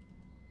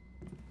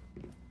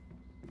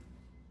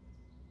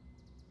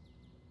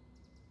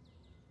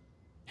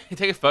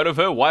 Take a photo of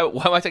her? Why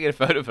am I taking a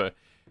photo of her?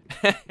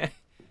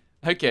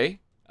 Okay.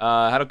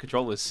 How to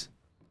control this?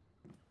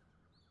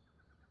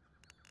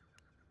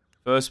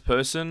 First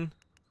person.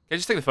 Can I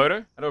just take the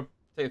photo? How do I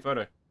take a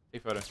photo?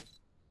 Take a photo.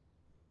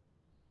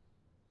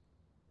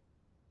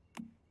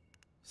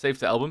 Save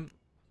the album.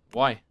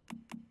 Why?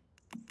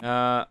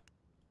 Done?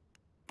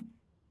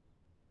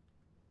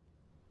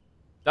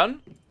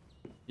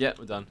 Yeah,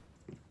 we're done.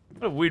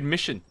 What a weird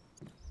mission.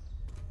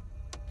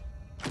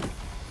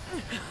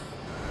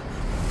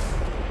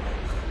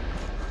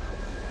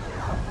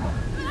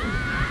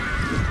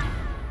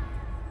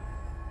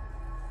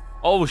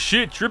 Oh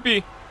shit,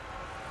 trippy.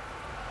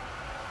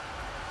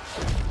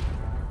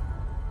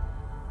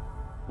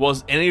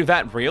 Was any of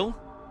that real?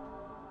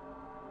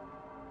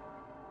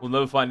 We'll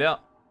never find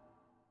out.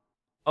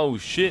 Oh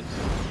shit.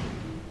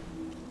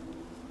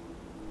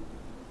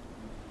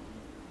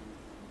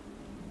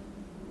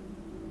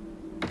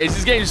 Is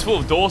this game just full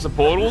of doors and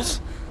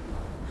portals?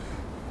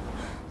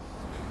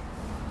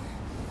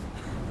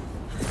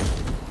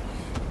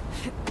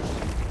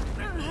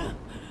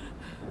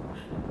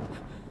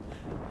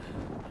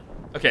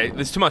 Okay,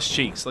 there's too much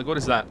cheeks. Like, what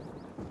is that?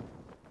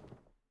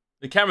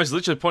 The camera's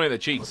literally pointing at the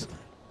cheeks.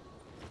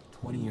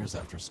 20 years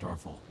after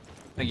Starfall.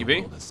 Thank you, the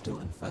B. world is still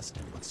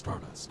infested with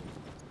stardust.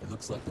 It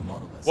looks like the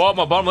monoliths. Well,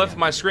 my bottom left of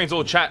my screen's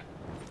all chat.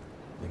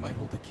 They might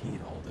hold the key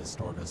to all this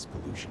stardust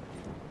pollution.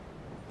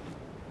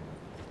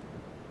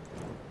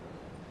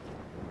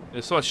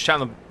 There's so much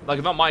chat,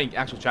 like not my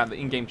actual chat, the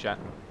in-game chat.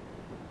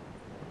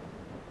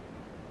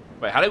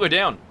 Wait, how do I go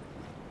down?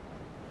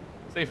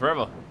 Stay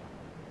forever.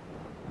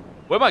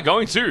 Where am I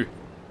going to?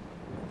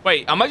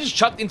 Wait, am I just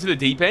chucked into the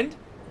deep end?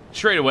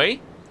 Straight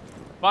away?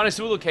 Find a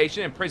suitable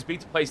location and press B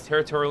to place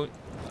territory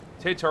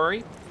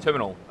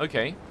terminal.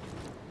 Okay.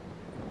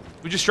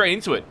 We're just straight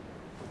into it.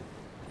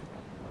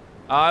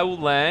 I will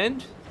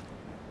land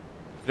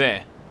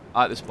There.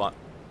 I like this spot.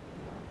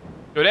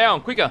 Go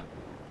down, quicker.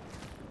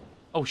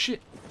 Oh,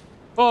 shit.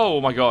 Oh,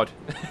 my God.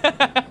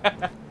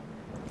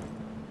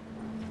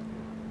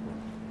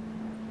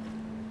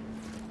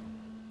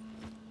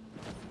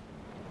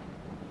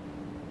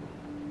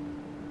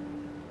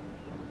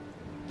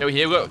 Yeah,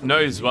 here we got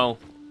nose as well.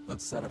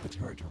 Let's set up a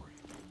territory.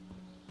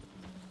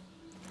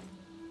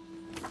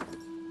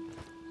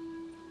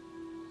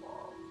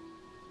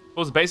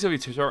 Well, the base of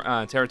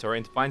your territory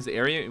and defines the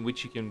area in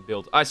which you can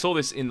build. I saw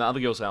this in the other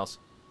girl's house.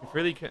 You're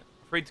free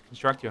to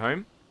construct your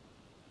home.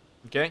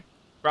 Okay.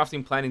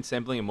 Crafting, planning,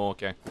 sampling, and more.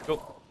 Okay,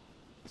 cool.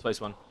 Let's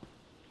place one.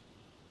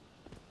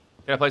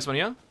 Can I place one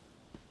here?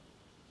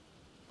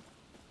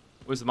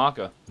 Where's the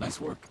marker? Nice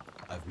work.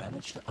 I've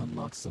managed to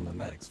unlock some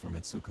memetics from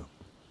Mitsuko.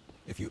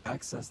 If you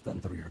access them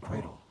through your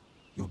cradle,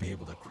 you'll be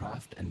able to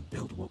craft and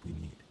build what we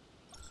need.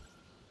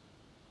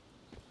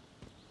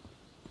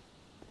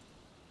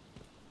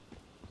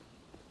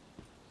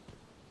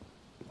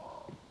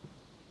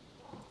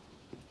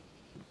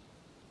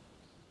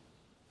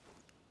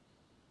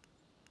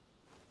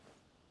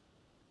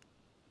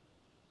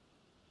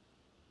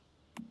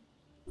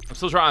 I'm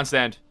still trying to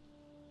understand.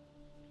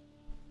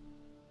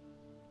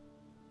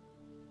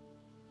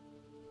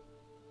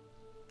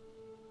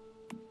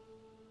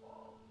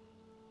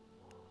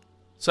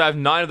 So I have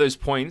 9 of those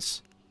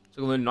points. So I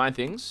can learn 9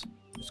 things.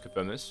 Just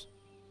confirm this.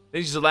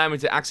 These just allow me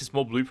to access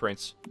more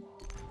blueprints.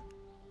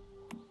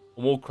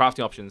 Or more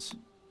crafting options.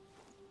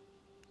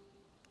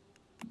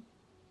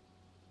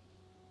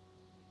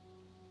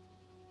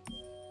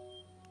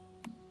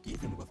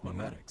 Even with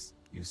memetics,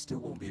 you still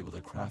won't be able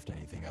to craft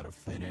anything out of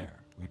thin air.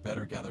 We'd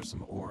better gather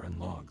some ore and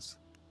logs.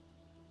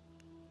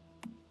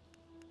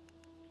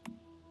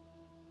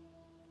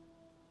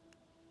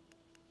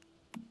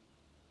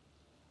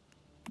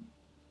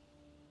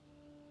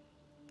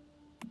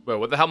 Wait,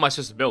 what the hell am I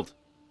supposed to build?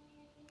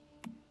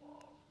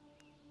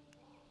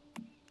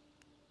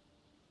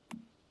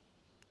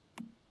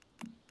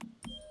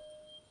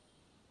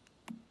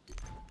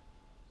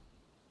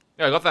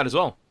 Yeah, I got that as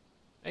well.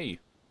 Hey.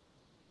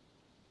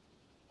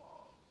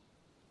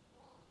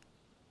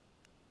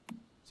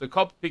 So,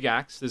 copper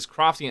pickaxe, there's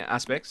crafting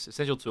aspects,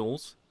 essential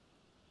tools.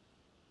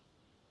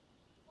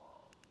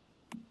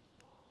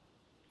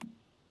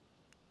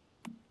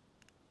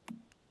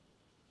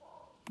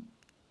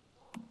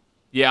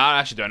 Yeah, I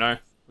actually don't know.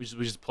 We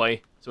just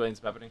play. That's what ends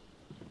up happening.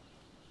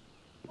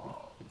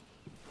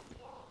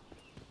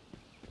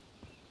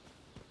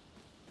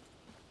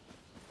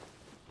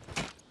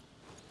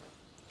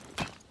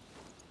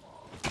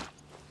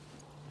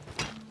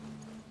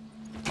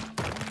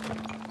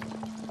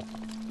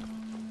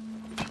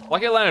 I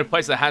like it landed in a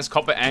place that has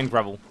copper and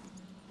gravel.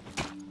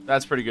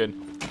 That's pretty good.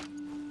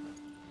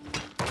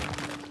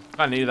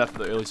 Kinda needed that for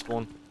the early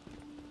spawn.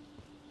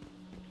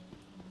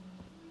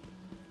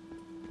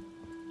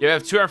 Yeah, we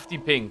have 250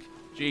 ping.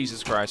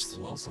 Jesus Christ.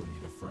 We'll also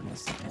need a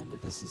furnace and a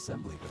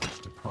disassembly bench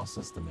to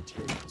process the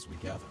materials we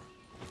gather.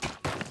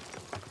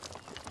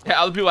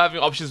 Yeah, other people are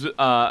having options,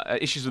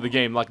 issues with the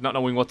game, like not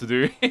knowing what to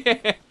do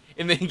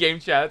in the in-game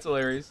chat. It's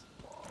hilarious.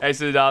 Hey,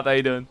 Siddharth, how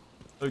you doing?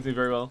 Hope you're doing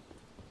very well.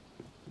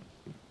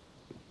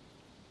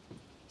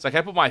 So I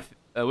can put my,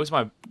 where's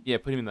my, yeah,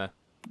 put him in there.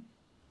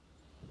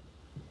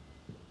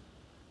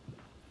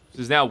 So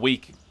he's now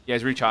weak. Yeah,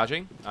 he's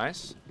recharging.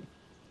 Nice.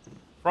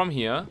 From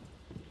here.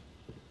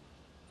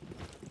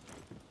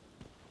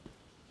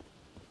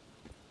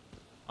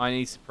 I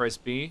need to press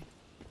B.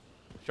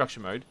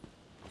 Structure mode.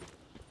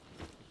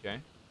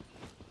 Okay.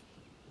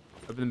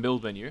 Open the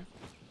build menu.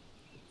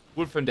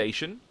 Wood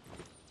foundation.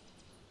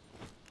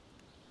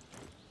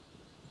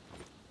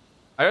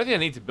 I don't think I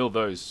need to build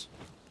those.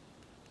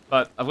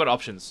 But I've got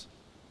options.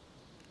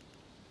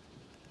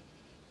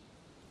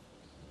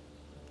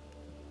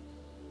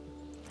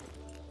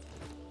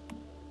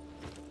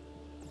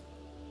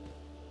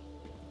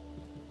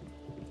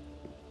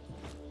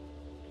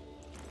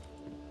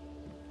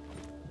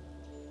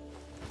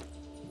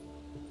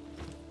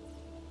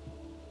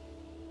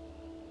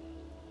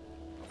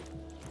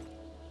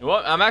 You know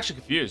what? I'm actually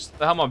confused. What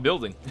the hell am I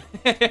building?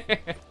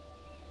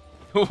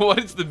 What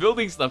is the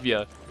building stuff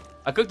here?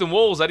 I cooked the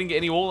walls. I didn't get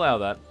any wall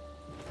out of that.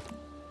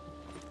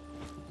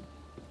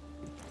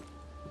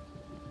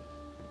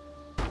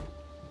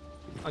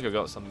 I think I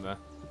got something there.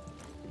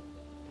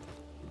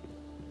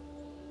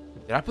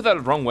 Did I put that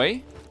the wrong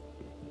way?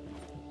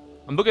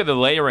 I'm looking at the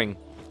layering.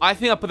 I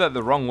think I put that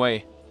the wrong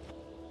way.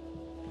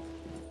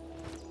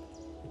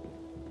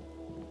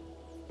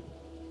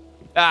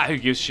 Ah, who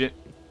gives shit?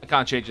 I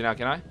can't change it now,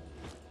 can I?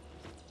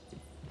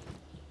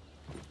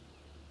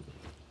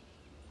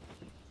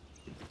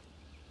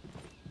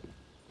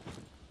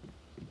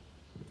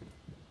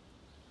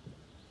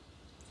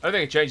 I don't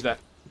think I changed that.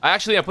 I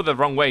put that the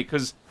wrong way,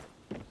 because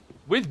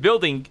with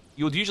building,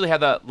 you'll usually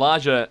have that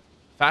larger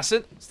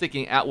facet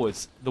sticking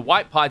outwards. The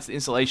white part's the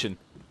insulation.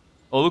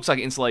 Or it looks like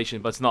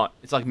insulation, but it's not.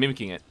 It's like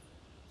mimicking it.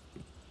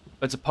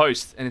 But it's a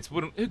post, and it's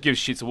wooden. Who gives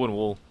shit? It's a wooden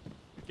wall.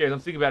 Okay, I'm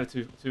thinking about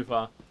it too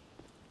far.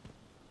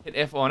 Hit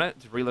F on it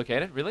to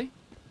relocate it, really?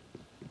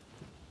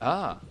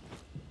 Ah.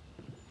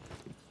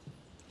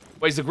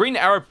 Wait, is the green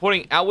arrow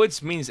pointing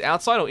outwards means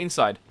outside or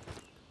inside?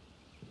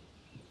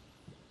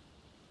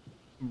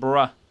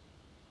 Bruh.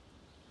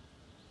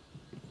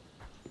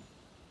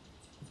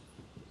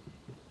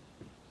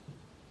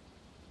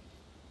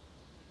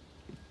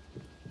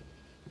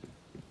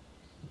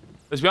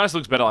 Let's be honest, it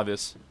looks better like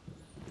this.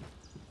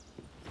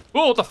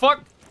 Oh, what the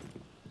fuck?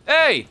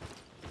 Hey!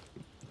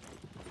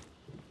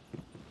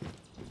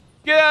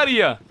 Get out of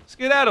here!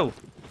 Skedaddle!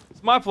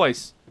 It's my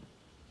place.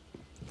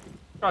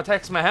 Trying to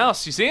attack my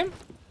house. You see him?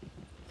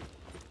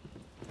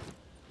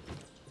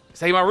 He's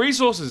taking my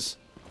resources.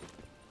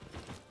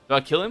 Do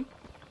I kill him?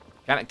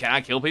 Can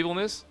I kill people in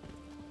this?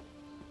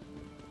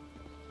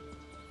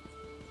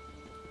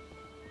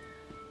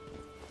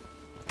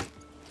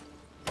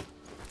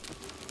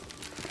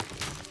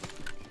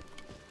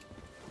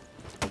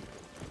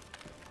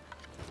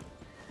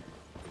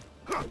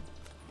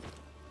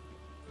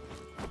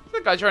 Is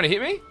that guy trying to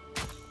hit me?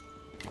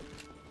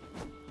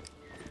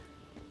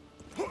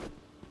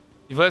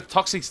 You've left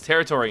Toxic's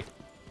territory.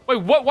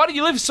 Wait, what? Why do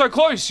you live so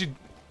close, you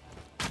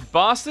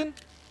bastard?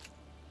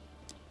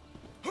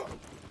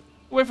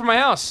 Away from my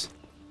house.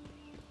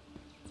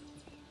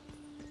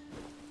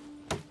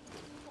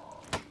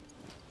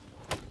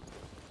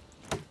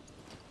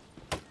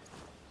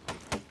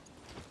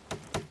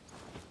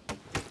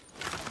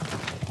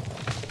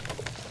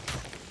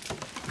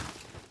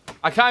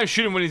 I can't even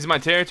shoot him when he's in my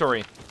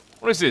territory.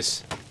 What is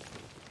this?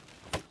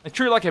 I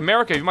treat it like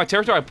America. If you're in my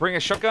territory, I bring a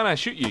shotgun and I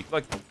shoot you.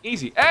 Like,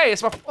 easy. Hey,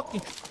 it's my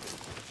fucking...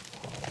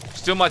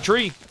 Steal my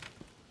tree.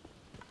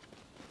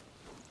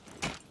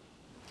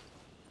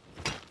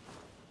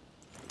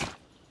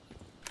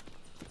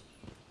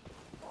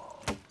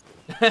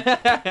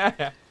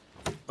 Oh,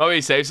 are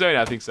you safe zone?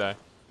 I think so.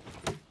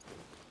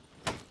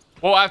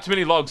 Well, I have too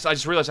many logs. I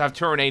just realized I have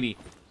 280.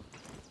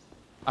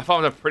 I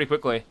farmed up pretty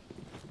quickly.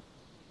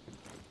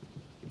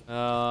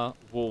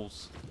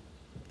 Wolves.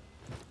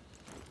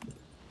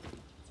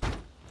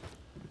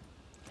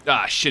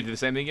 Ah, shit, did the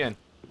same thing again.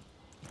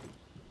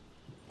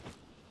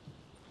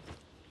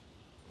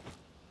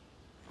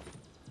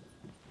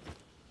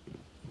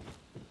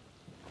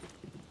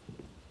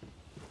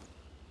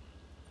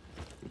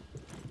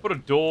 Put a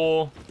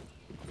door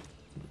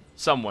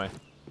somewhere.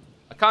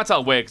 I can't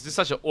tell where, because it's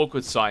such an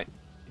awkward site.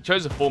 It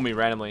chose it for me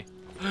randomly.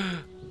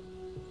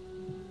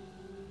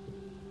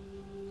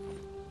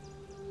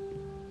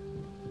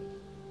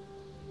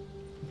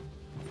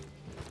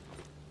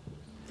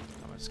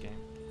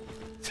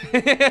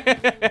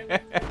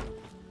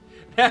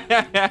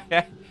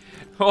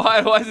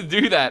 Why does it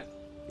do that?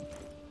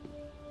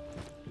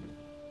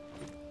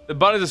 The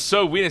buttons are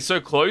so weird and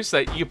so close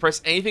that you can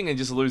press anything and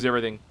just lose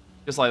everything.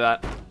 Just like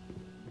that.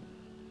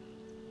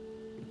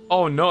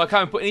 Oh no, I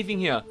can't even put anything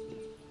here.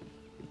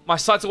 My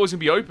site's always gonna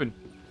be open.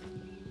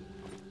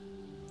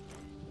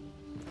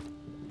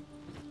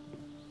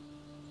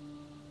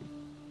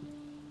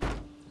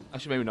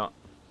 Actually, maybe not.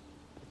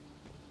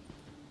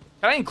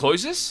 Can I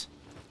enclose this?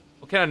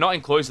 Or can I not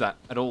enclose that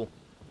at all?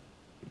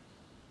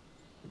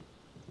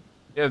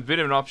 Yeah, a bit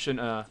of an option,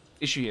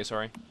 issue here,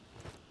 sorry.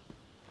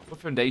 What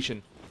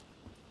foundation?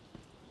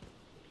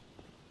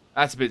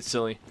 That's a bit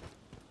silly.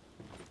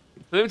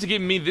 For them to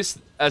give me this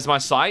as my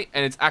site,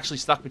 and it's actually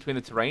stuck between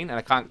the terrain, and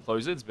I can't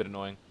close it, it's a bit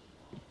annoying.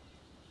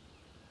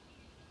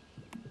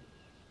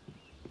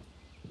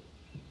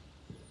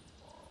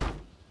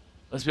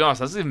 Let's be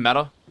honest, does it even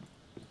matter?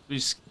 We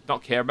just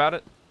not care about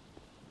it?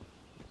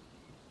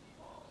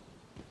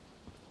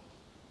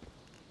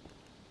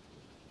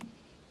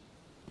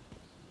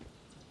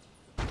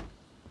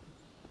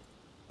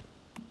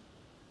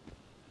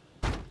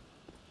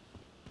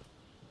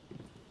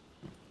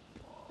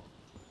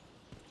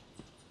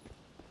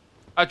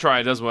 I try,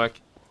 it does work.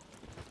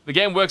 The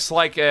game works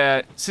like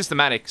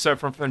systematic, so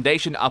from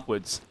foundation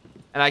upwards.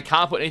 And I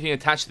can't put anything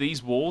attached to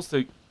these walls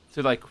to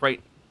like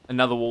create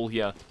another wall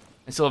here.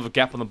 And still have a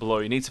gap on the below.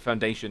 It needs a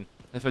foundation.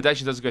 And the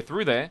foundation doesn't go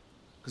through there,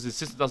 because the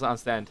system doesn't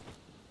understand.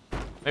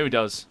 Maybe it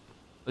does.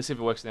 Let's see if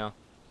it works now.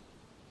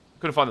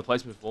 Couldn't find the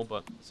placement before,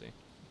 but let's see.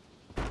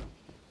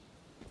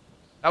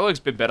 That works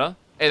a bit better.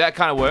 Hey, that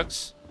kind of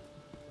works.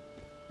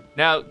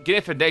 Now, getting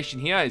a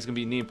foundation here is going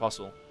to be near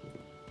impossible.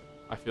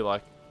 I feel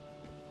like.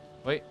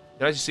 Wait,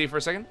 did I just see it for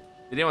a second?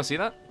 Did anyone see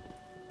that?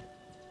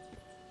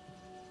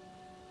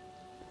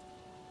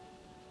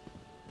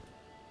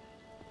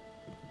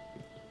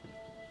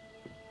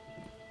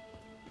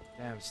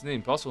 Damn, it's near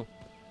impossible.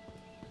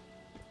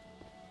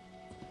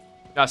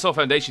 No, I saw a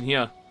foundation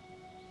here.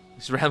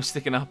 This round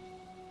sticking up.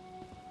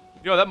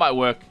 You know, that might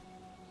work.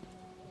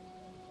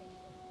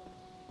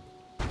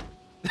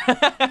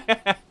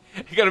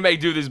 You gotta make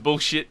do this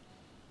bullshit.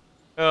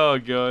 Oh,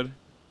 God.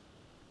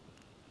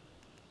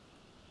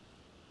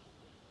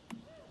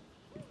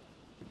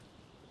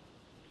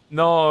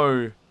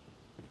 No.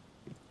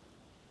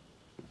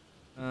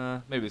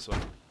 Maybe this one.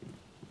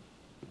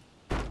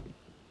 I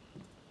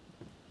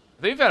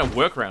think we found a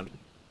workaround.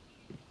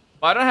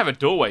 But I don't have a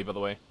doorway, by the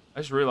way. I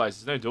just realized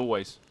there's no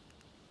doorways.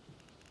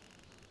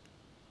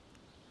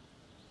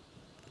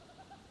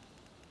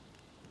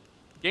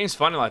 Game's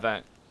funny like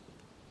that.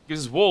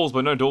 Gives us walls,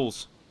 but no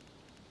doors.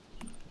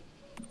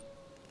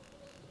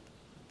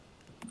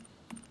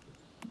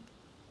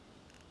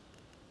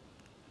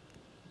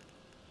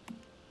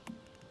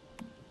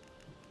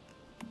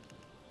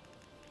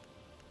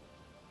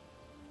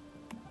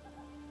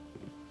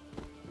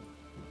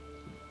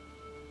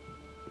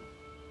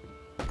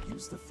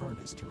 Use the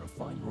furnace to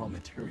refine raw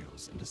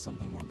materials into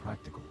something more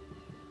practical.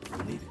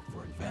 We'll need it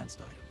for advanced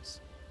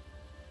items.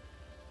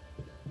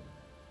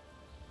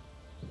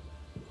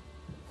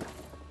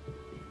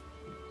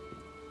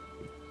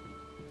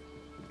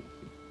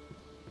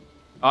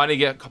 Oh, I need to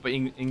get a couple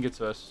ingots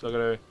first, so I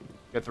gotta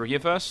go through here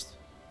first.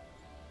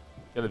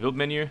 Get the build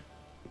menu.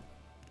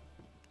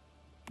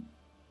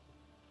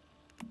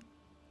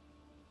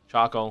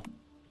 Charcoal.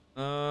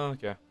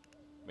 Okay.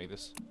 Make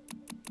this.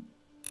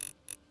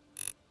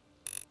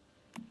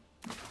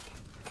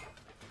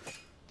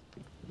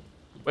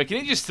 Wait, can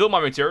you just steal my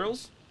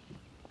materials?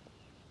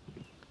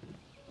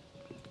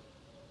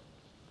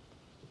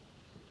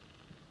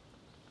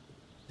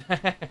 Whoa,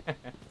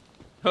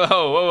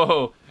 whoa,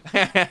 whoa.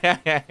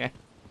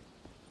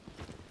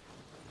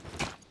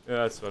 Yeah,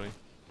 that's funny.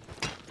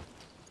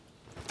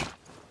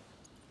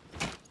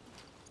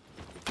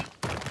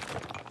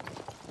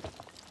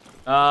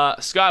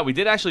 Sky, we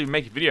did actually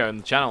make a video on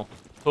the channel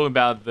talking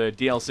about the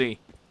DLC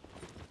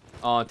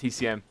on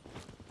TCM.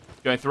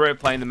 Going through it,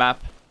 playing the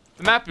map.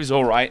 The map is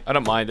alright, I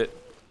don't mind it.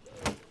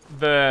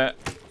 The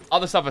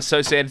other stuff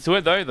associated to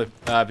it, though, the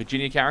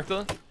Virginia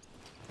character,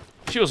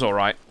 she was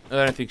alright.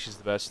 I don't think she's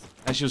the best.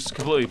 And she was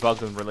completely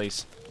bugged on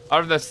release. I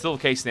don't know if that's still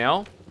the case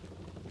now,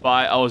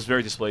 but I was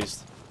very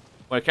displeased.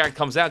 When a character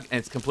comes out and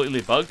it's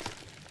completely bugged,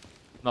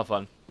 not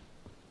fun.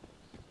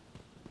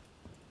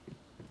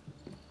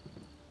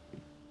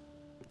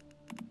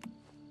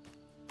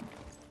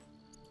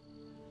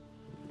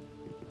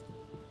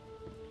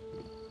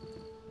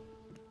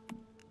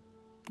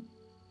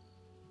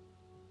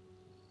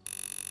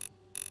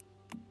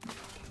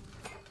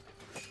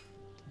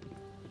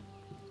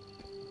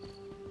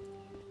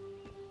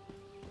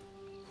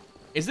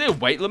 Is there a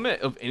weight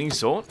limit of any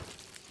sort?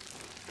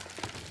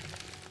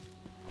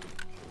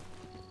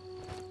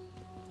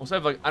 Also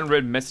have like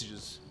unread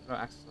messages. I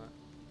don't access that.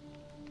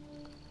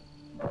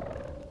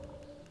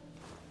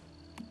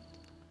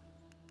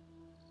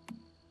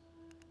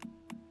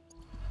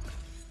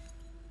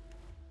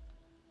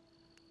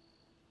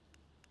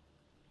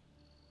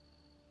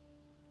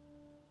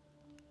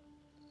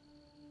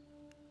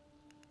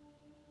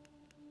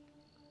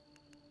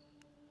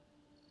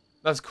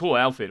 That's a cool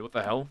outfit. What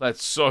the hell?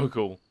 That's so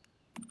cool.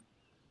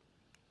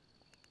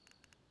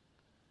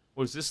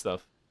 What is this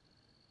stuff?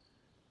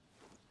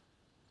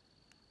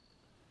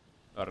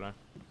 I don't know.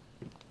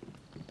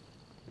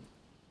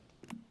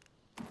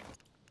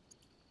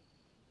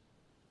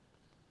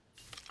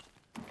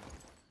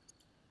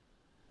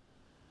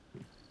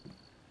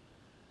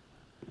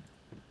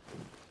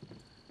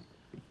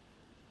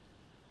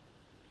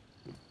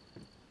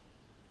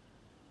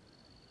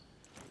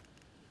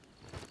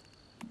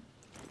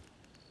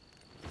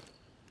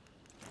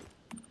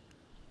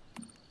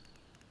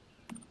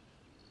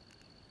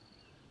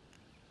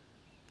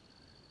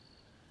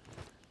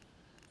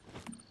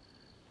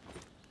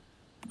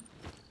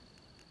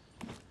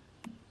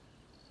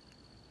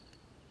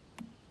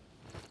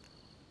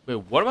 Wait,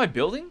 what am I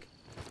building?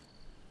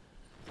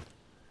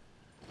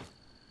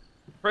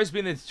 Press B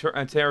in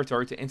the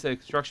territory to enter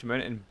construction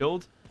mode and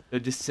build the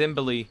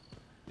disassembly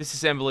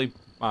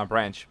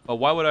branch. But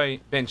why would I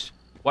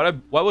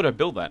why would I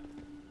build that?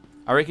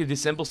 I reckon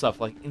disassemble stuff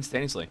like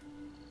instantaneously.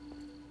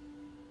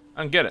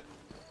 I don't get it.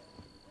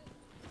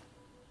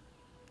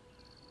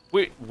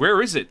 Wait,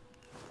 where is it?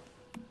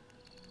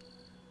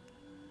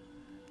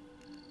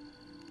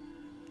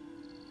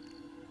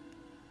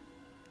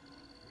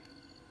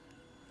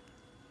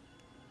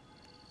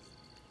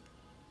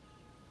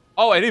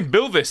 Oh, I didn't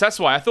build this. That's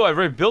why. I thought I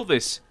already built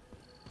this.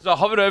 So I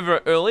hovered over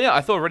it earlier.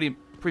 I thought I already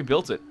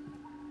pre-built it.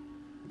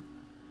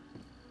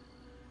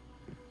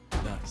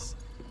 Nice.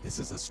 This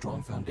is a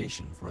strong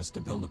foundation for us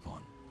to build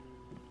upon.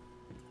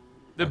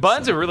 The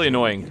buttons are really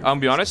annoying. I'll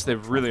be honest, they're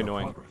really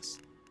annoying.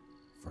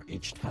 For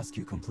each task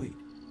you complete,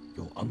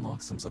 you'll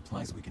unlock some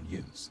supplies we can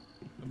use.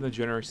 The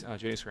journey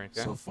screen,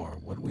 okay? So far,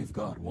 what we've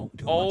got won't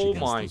do much Oh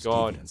against my those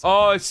god. deviants.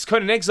 Oh, it's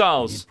Conan We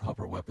Exiles. need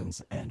proper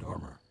weapons and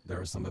armor. There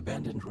are some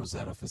abandoned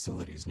Rosetta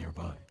facilities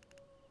nearby.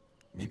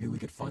 Maybe we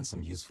could find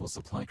some useful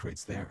supply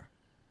crates there.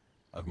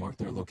 I've marked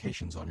their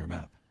locations on your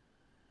map.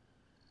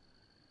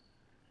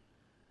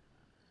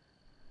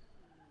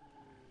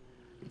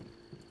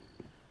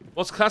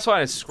 What's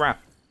classified as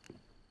scrap?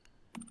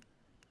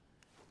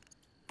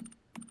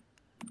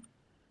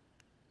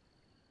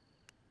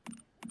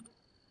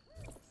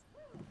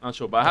 Not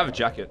sure, but I have a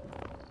jacket.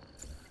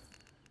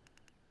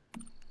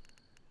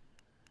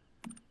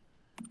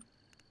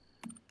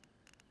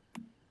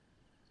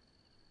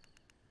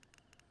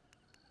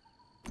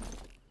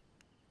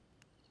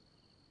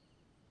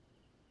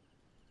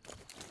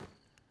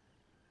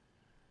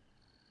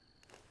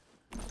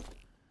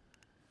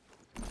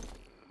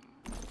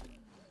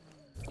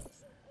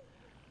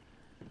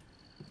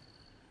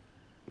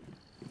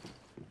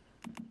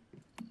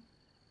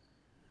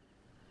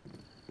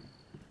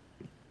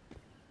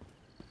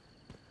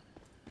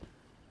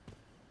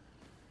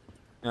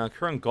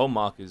 Current goal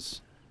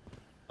markers.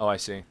 Oh, I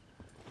see.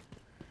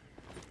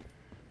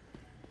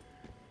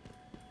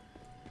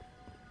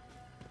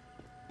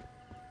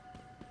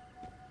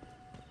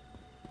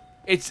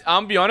 It's,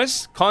 I'll be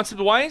honest,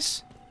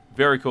 concept-wise,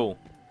 very cool.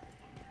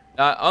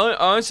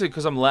 Honestly,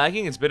 because I'm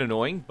lagging, it's a bit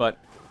annoying, but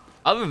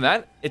other than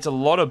that, it's a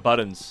lot of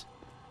buttons.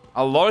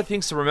 A lot of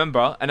things to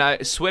remember, and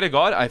I swear to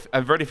God, I've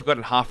already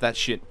forgotten half that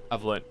shit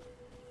I've learned.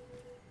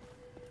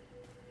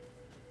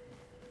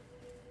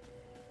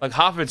 Like,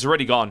 half of it's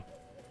already gone.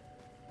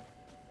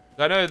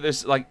 I know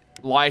there's, like,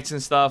 lights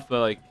and stuff, but,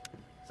 like,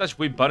 such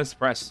weird buttons to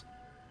press.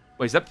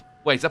 Wait, is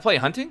that play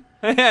hunting?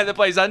 Yeah, that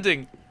play's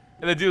hunting.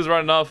 And the dude's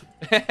running off.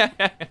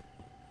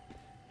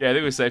 Yeah, I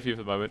think we're safe here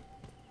for the moment.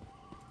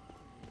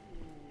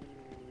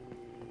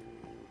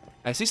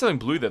 I see something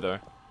blue there, though.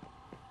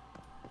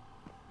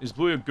 Is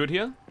blue good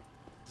here?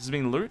 Does it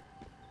mean loot?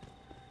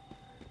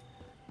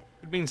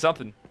 Could mean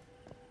something.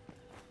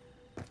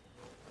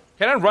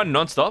 Can I run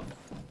non-stop?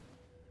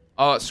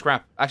 Oh, it's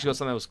scrap. Actually got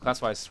something that was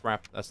classified as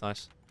scrap. That's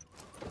nice.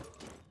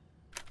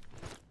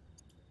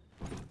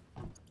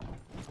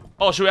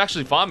 Oh, should we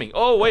actually farming?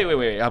 Oh, wait.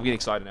 I'm getting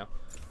excited now.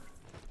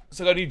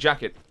 So I got a new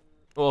jacket.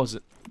 What was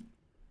it?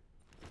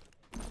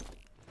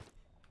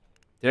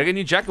 Did I get a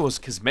new jacket? It was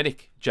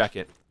cosmetic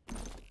jacket.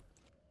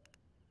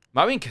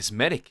 Might mean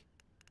cosmetic.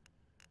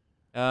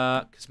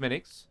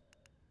 Cosmetics.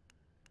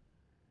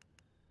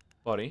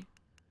 Body.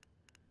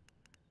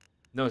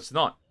 No, it's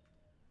not.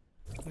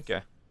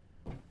 Okay.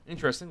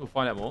 Interesting. We'll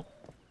find out more.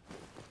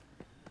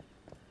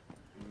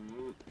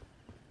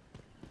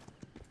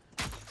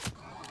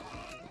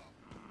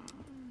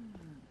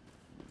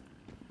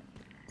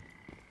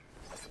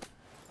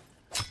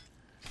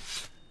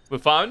 We're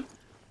fine.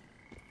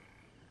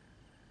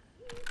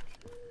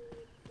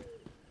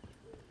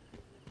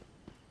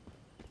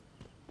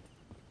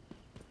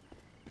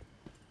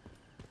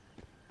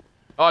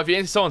 Oh, if you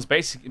enter someone's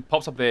base, it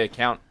pops up their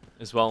account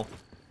as well.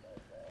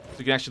 So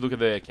you can actually look at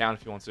their account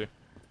if you want to.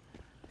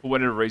 For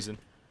whatever reason.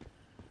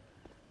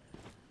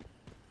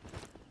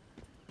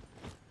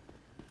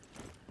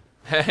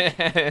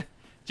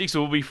 Jigsaw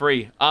will be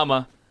free.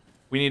 Armor.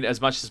 We need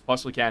as much as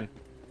possibly can.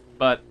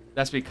 But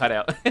that's be cut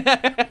out.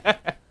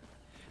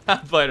 I'll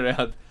play it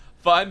around.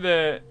 Find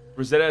the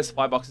Rosetta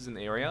supply boxes in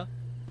the area.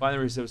 Find the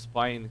reserve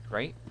supply in the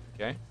crate.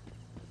 Okay.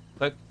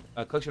 Collect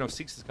a collection of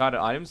 6 discarded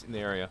items in the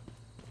area.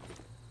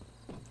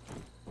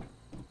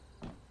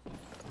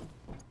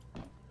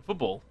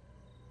 Football.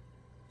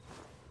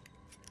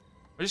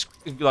 We're just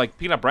like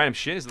picking up random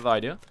shit. Is that the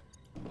idea?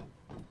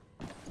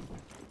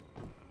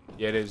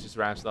 Yeah, it is just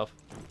random stuff.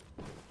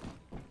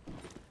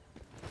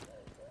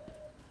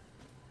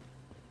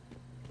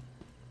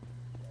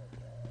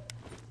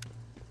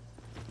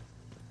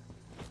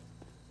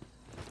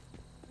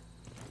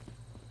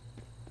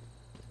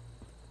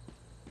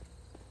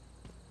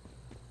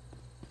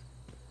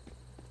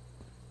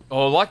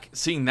 Oh, I like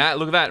seeing that.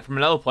 Look at that. From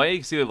another player, you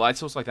can see the light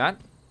source like that.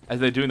 As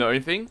they're doing their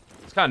own thing.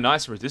 It's kind of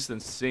nice from a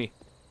distance to see.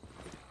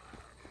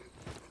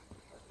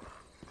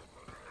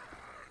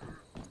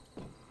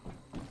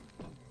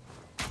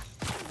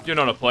 You're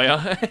not a player.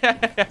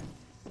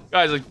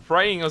 Guys, like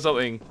praying or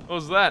something. What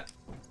was that?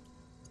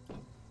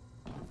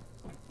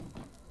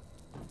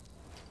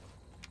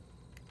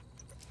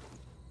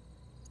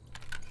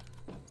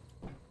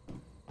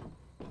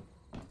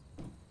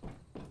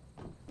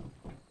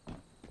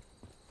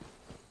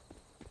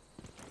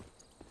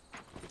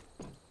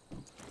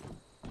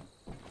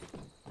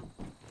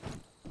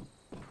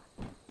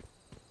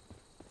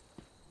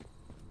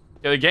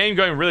 Yeah, the game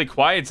going really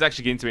quiet. It's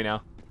actually getting to me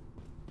now.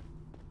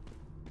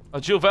 Oh,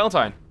 Jill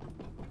Valentine.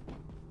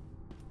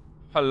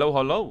 Hello,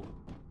 hello.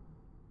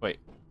 Wait.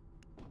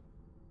 What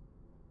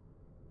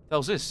the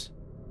hell's this?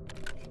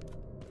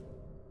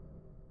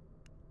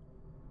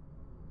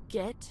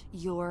 Get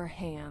your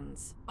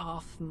hands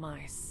off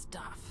my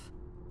stuff.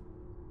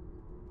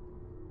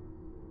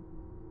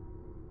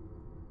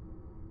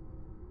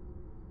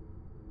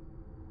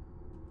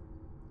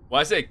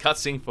 Why is there a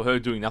cutscene for her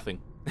doing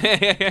nothing?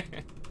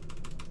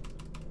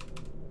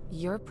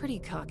 You're pretty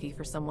cocky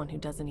for someone who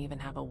doesn't even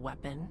have a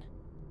weapon.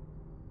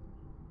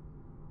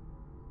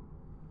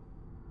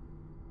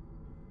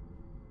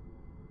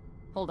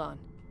 Hold on.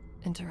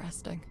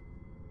 Interesting.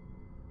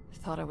 I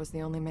thought I was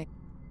the only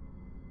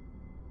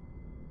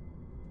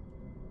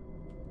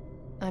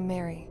I'm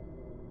Mary.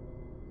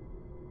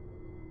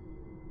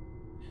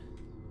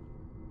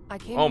 I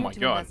came here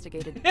to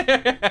investigate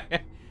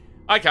it.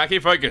 I can't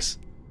keep focus.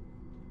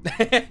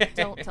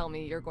 Don't tell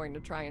me you're going to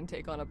try and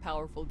take on a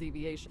powerful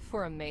deviation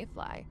for a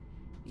mayfly.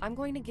 I'm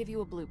going to give you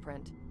a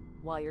blueprint.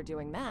 While you're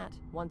doing that,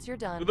 once you're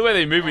done... The way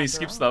they move when you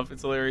skip stuff,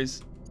 it's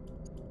hilarious.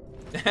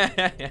 So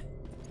there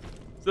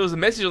was a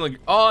message on the...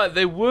 Oh,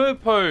 they were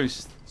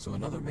post. So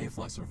another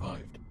mayfly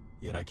survived,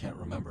 yet I can't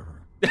remember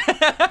her.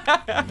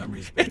 My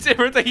memory's It's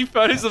everyone taking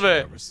photos of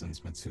it. Ever since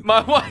Mitsuko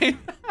My wife.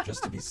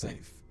 Just to be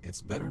safe,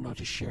 it's better not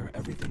to share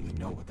everything we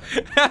know with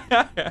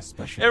everyone.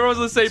 Especially everyone's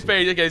on the same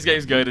page. Okay, this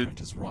game's goated.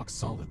 Blueprint is rock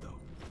solid though.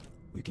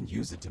 We can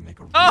use it to make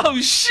a Oh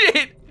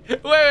shit!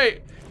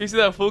 Wait. You see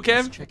that full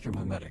cam? Just check your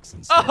memetics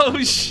and Oh,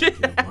 shit.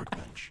 your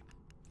workbench.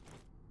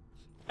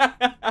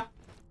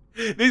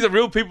 These are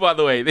real people, by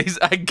the way. These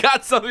I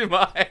got something in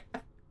my.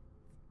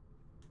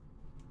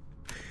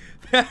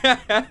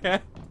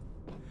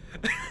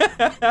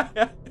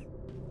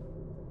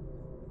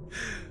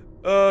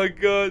 Oh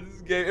god,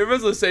 this game.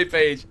 Everyone's on the same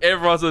page.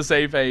 Everyone's on the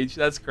same page.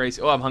 That's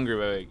crazy. Oh, I'm hungry.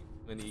 Wait.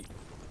 Let me eat.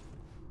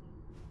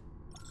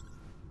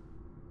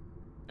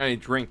 I need a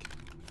drink. Do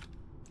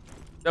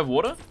you have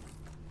water?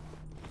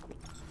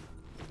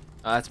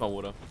 Ah, that's my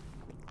water.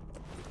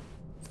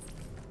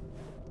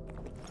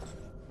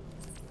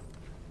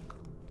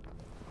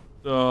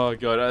 Oh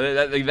god,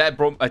 that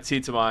brought a tear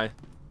to my eye.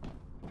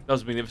 That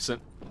was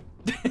magnificent.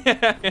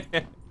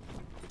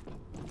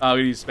 Oh,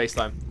 we use space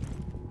time.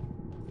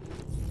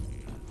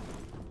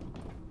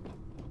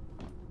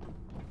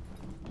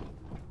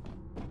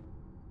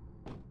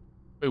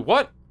 Wait,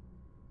 what?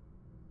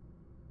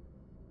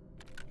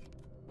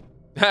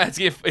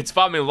 It's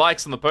farming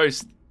likes on the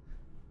post.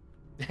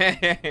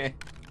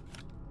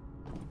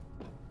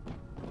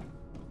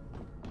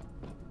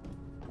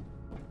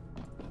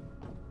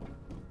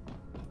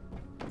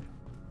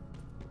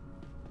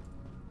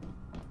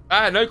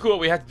 Ah, no clue what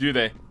we had to do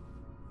there.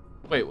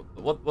 Wait,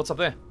 what's up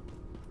there?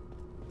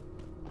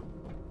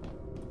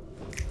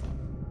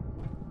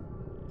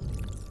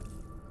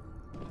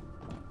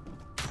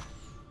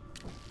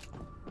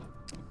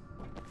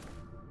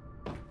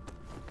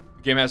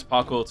 The game has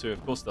parkour too,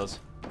 of course it does.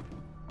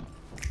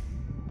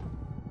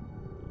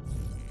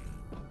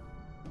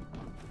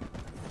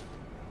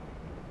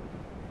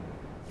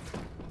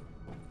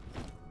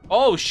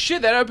 Oh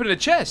shit, that opened a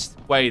chest.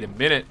 Wait a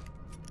minute.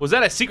 Was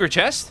that a secret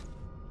chest?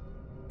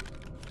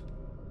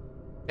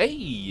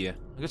 Hey, I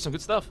got some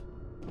good stuff.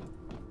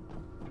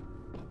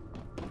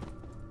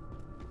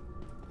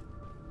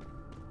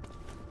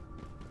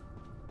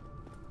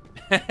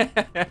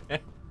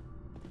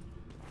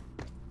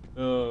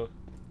 Oh.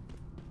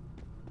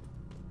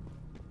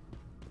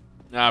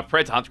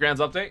 Predator Hunter Grounds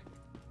update?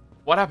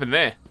 What happened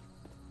there?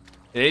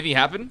 Did anything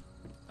happen?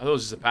 I thought it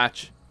was just a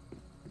patch.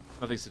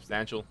 Nothing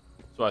substantial.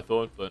 That's what I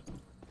thought, but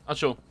not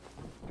sure.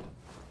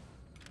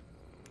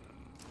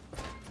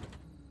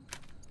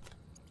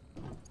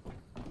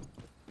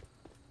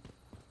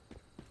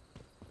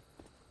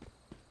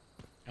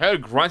 I heard a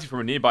grunting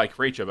from a nearby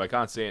creature, but I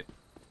can't see it.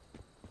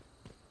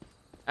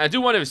 And I do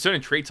wonder if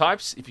certain tree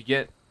types, if you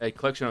get a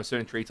collection of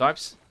certain tree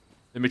types,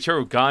 the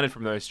material garnered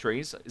from those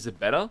trees, is it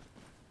better?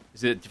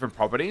 Is it different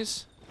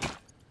properties? So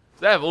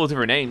they have all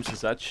different names and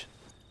such.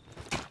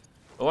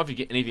 But what if you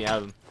get anything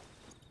out of them?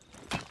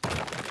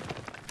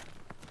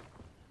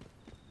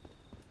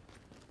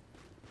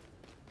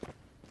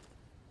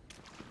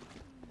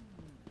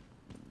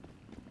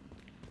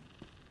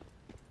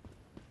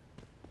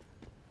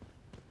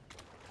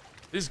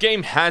 This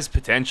game has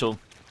potential.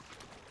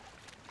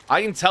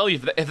 I can tell you,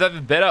 if they have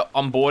a better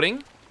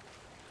onboarding,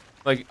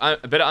 like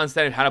a better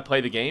understanding of how to play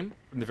the game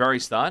from the very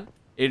start,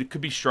 it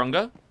could be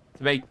stronger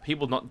to make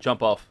people not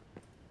jump off.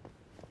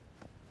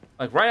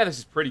 Like right now, this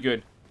is pretty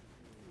good.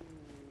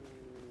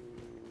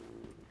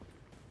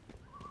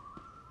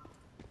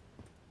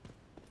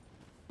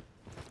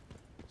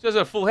 So there's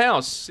a full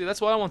house. See, that's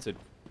what I wanted.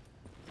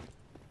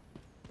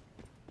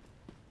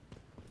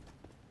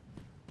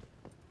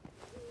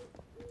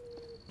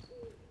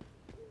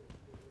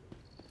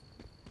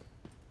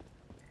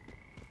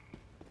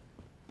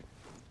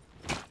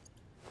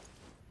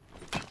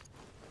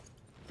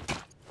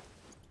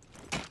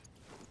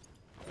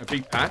 A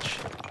big patch.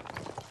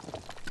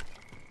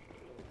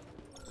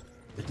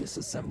 The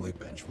disassembly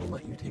bench will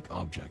let you take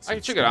objects. I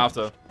can check it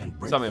after. And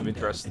break Something of them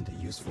down interest. into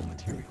useful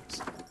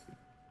materials.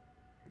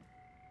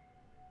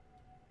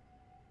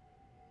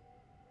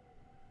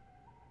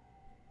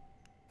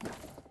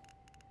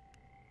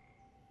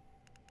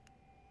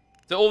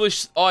 So all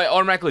this, oh, it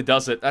automatically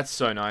does it. That's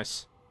so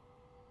nice.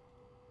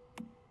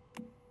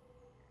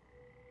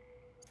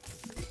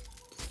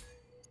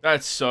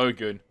 That's so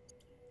good.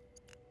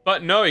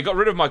 But no, it got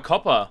rid of my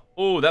copper.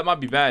 Oh, that might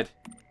be bad.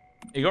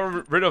 It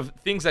got rid of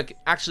things that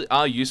actually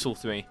are useful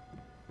to me.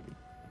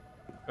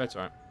 That's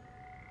alright.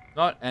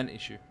 Not an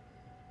issue.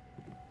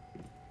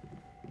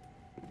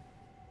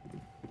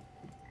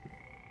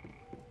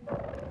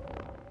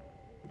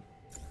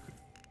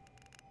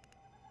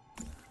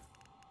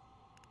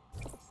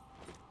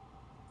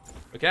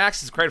 We can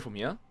access the crate from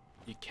here.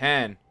 You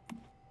can.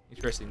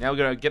 Interesting. Now we're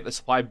gonna get the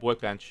supply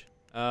workbench.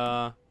 Is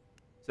that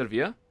over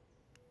here?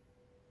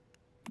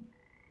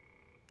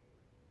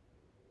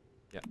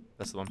 Yeah,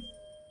 that's the one.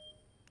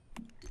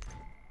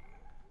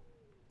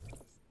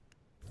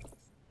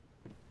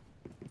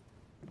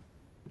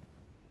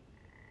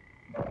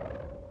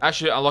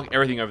 Actually, unlock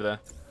everything over there.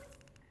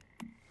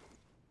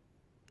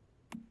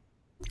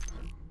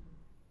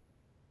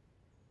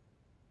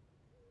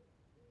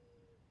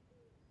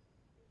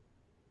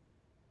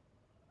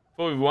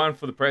 One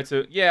for the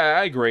Predator. Yeah,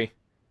 I agree.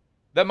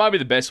 That might be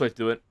the best way to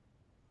do it.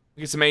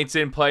 Get some mates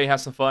in, play,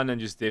 have some fun,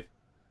 and just dip.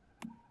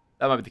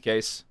 That might be the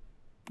case.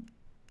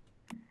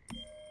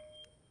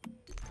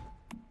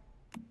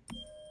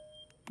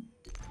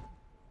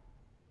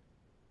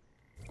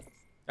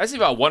 That's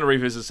if I want to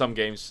revisit some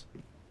games.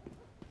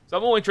 So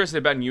I'm more interested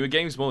about newer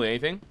games more than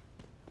anything.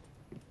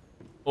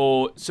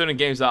 Or certain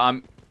games that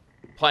I'm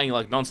playing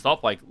like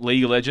non-stop, like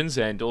League of Legends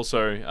and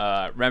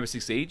also Rainbow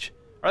Six Siege.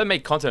 I'd rather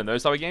make content in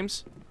those type of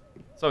games.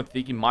 So I'm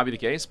thinking might be the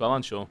case, but I'm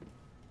unsure.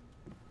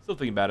 Still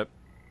thinking about it.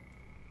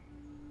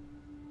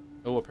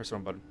 Oh, I pressed the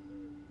wrong button.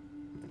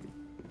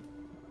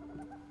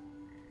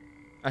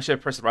 Actually, I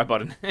pressed the right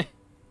button. Let's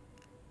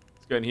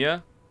go in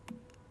here.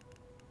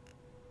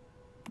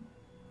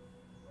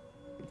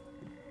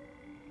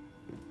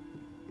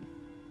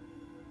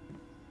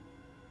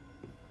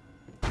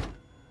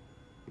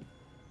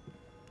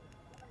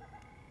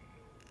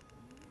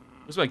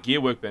 Where's my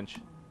gear workbench?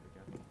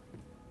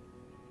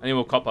 I need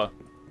more copper.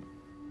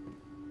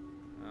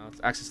 Let's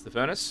access the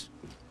furnace.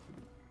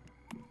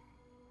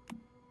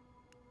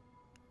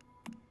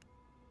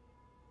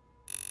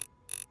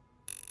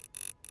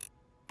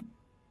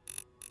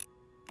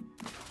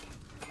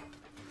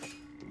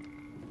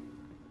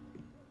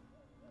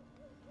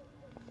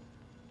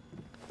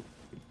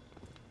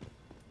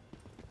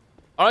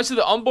 Honestly,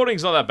 the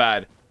onboarding's not that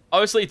bad.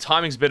 Obviously,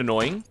 timing's a bit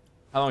annoying.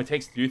 How long it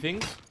takes to do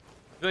things.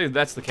 I feel like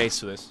that's the case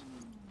for this.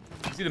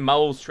 You see the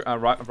Marvel's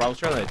Rivals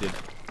trailer?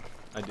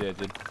 I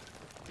did.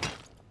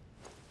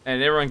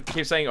 And everyone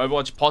keeps saying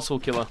Overwatch possible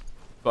killer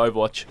for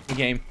Overwatch the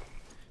game.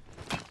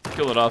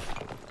 Kill it off.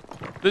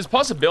 There's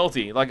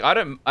possibility. Like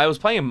I was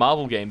playing a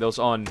Marvel game that was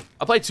on.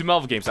 I played 2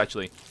 Marvel games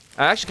actually.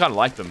 I actually kind of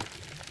liked them.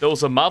 There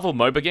was a Marvel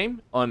MOBA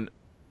game on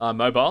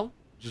mobile,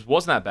 which just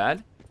wasn't that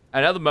bad.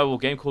 Another mobile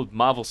game called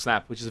Marvel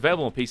Snap, which is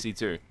available on PC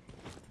too.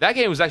 That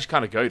game was actually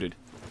kind of goated.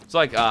 It's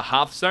like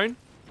Hearthstone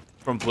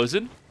from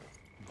Blizzard,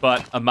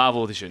 but a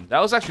Marvel edition. That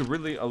was actually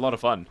really a lot of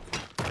fun.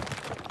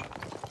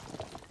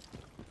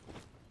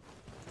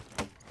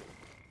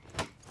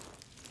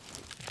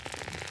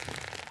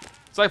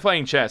 It's like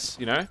playing chess,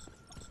 you know?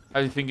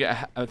 I think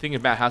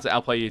about how to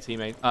outplay your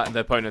teammate, the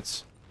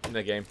opponents in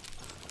the game.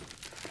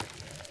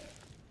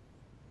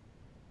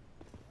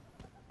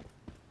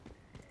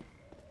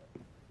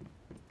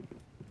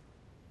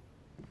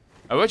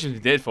 Overwatch has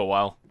been dead for a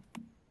while.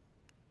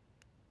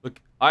 Look,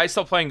 I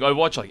stopped playing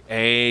Overwatch like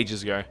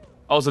ages ago.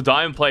 I was a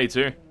diamond player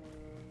too.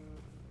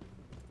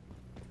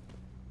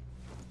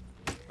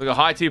 Like a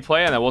high tier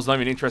player, and I wasn't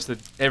even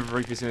interested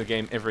every single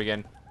game ever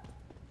again.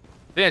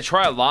 Then I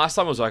tried it last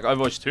time. It was like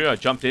Overwatch 2. I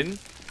jumped in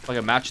like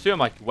a match 2. I'm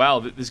like, wow,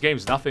 this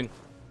game's nothing.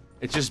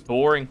 It's just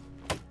boring.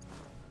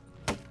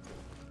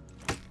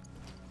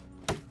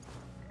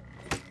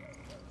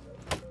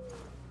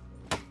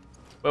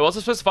 Wait, was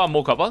I supposed to farm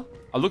more copper?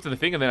 I looked at the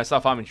thing and then I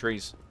started farming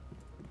trees.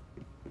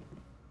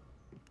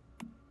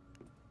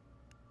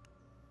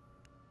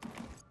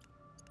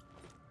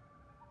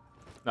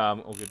 Nah, I'm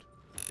all good.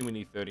 I think we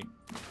need 30.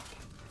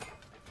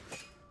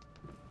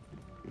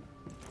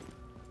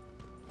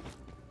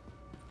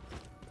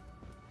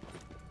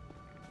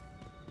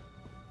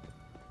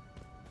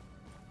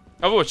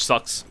 Overwatch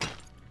sucks.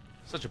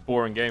 Such a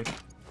boring game.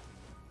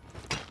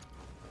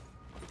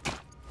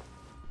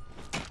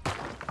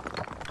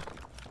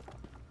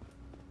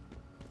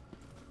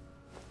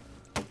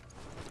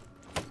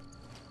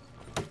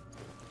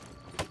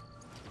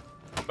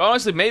 But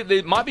honestly, maybe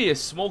there might be a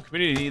small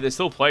community that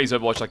still plays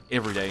Overwatch like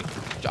every day.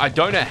 I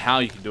don't know how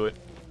you can do it.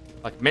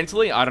 Like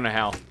mentally, I don't know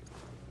how.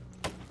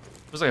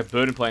 Feels like a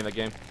burden playing that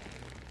game.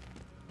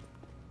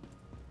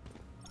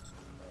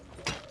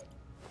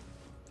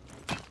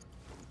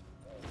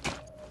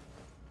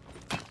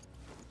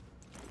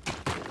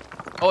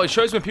 Oh, it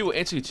shows when people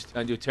enter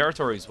your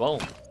territory as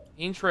well.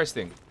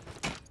 Interesting.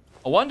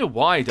 I wonder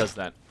why it does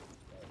that.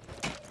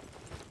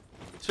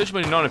 Especially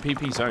when you're not in a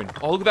PP zone.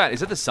 Oh, look at that.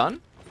 Is that the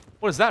sun?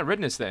 What is that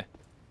redness there?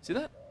 See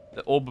that?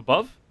 The orb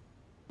above?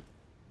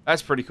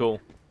 That's pretty cool.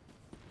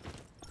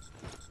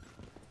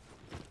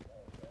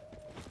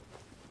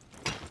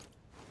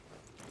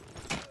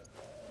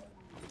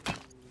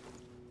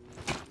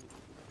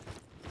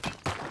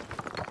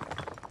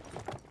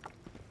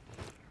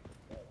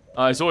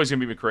 It's always going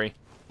to be McCree.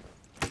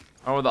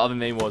 I don't know what the other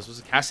name was. Was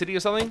it Cassidy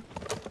or something?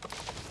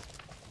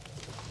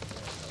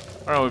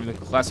 I don't know if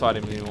we classified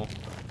him anymore.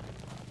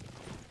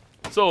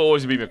 It's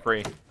always going to be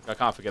McCree. I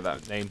can't forget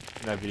that name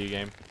in that video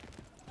game.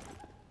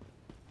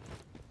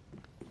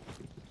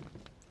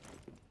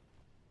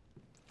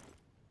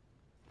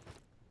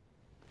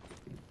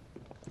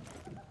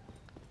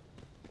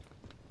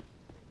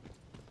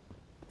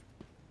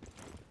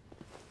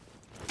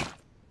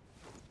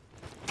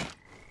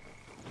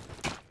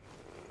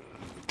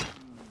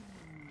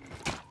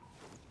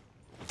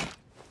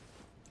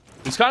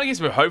 This kind of gets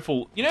me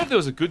hopeful. You know, if there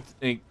was a good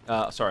thing...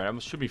 sorry, I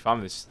should be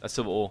farming this. That's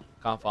silver ore.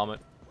 Can't farm it.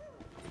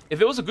 If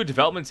there was a good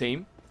development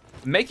team,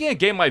 making a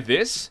game like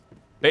this,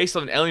 based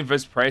on an Alien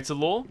vs Predator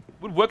lore,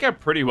 would work out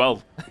pretty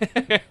well.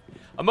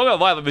 I'm not gonna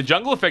lie, like, the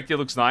jungle effect here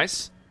looks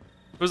nice.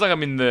 Feels like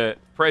I'm in the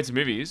Predator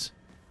movies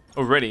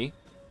already.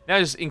 Now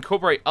just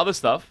incorporate other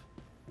stuff.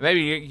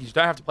 Maybe you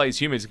don't have to play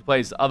as humans, you can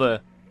play as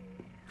other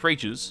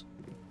creatures.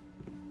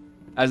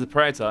 As the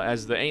Predator,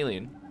 as the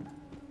Alien.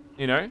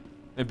 You know?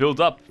 And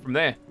build up from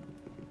there.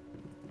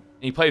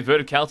 And you play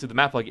verticality of the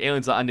map like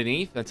aliens are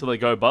underneath until they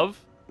go above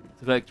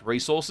to collect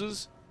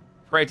resources.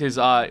 Predators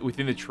are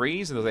within the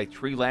trees, and there's like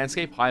tree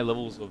landscape, high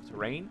levels of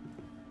terrain.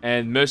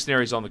 And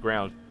mercenaries on the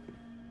ground.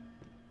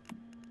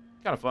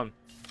 Kind of fun.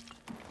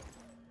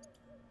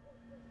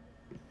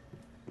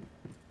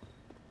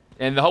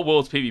 And the whole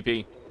world's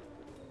PvP.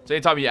 So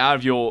anytime you're out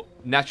of your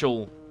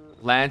natural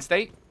land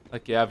state,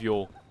 like you have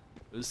your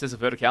sense of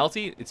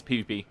verticality, it's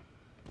PvP.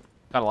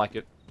 Kind of like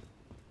it.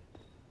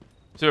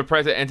 So if a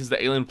predator enters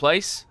the alien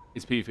place,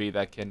 it's PvP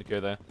that can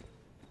go there.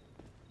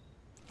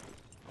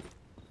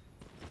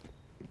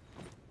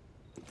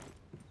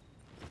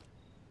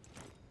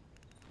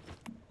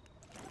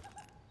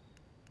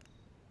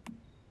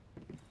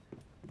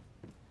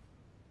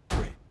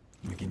 Great.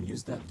 You can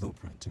use that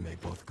blueprint to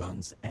make both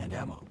guns and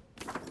ammo.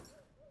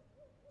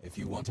 If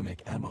you want to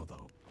make ammo,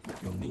 though,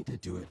 you'll need to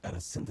do it at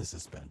a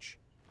synthesis bench.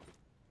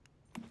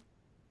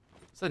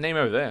 What's the name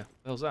over there?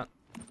 What the hell's that?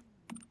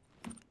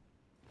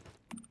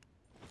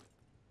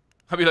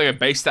 I'll be like a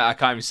base stat I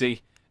can't even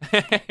see.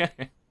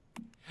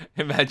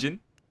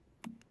 Imagine.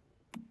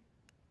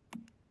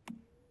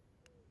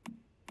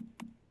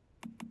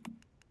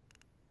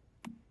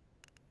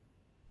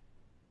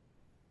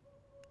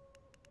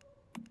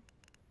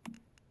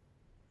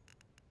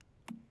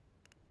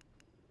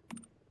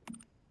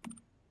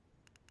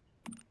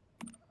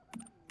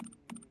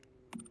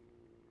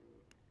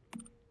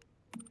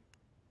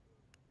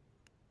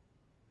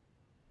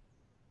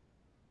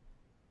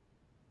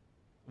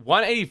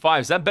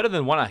 $185, is that better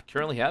than one I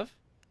currently have?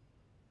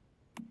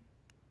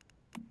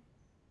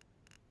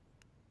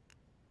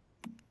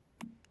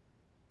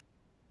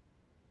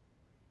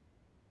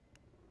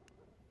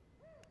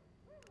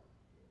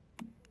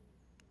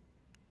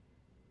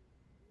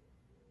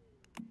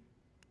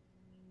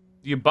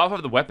 You can buff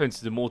up the weapons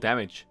to do more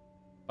damage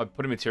by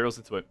putting materials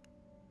into it.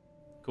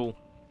 Cool.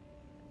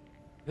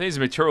 I think it's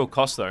a material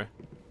cost though.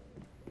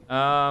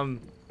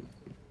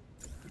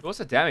 What's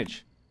the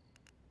damage?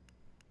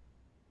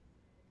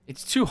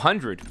 It's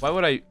 200. Why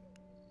would I...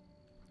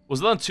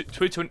 Was it on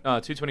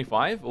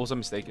 225? Or was I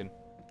mistaken?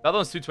 The other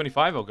one's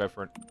 225, I'll go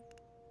for it.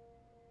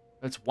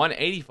 That's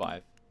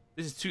 185.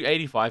 This is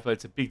 285, but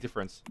it's a big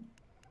difference.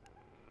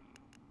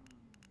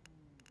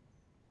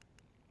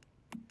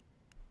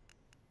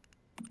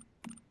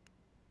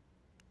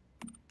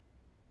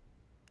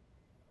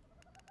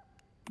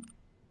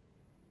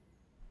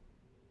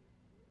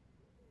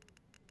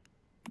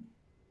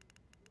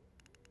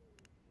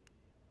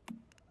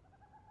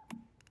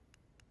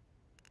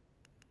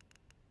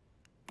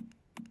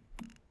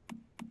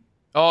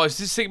 Oh, it's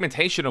this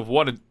segmentation of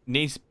what it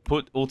needs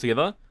put all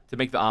together to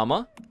make the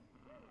armor.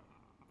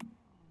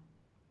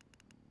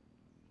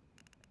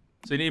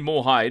 So you need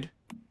more hide.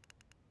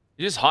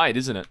 You just hide,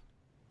 isn't it?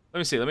 Let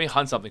me see. Let me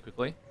hunt something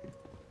quickly.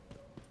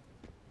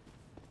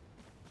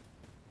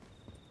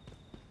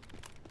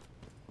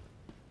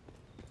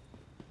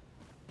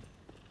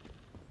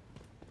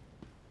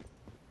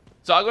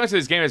 So I got into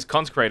this game as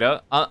content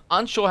creator.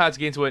 Unsure how to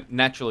get into it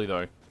naturally,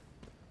 though.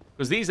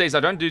 Because these days, I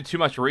don't do too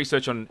much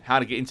research on how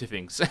to get into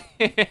things.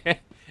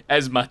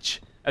 As much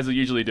as I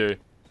usually do.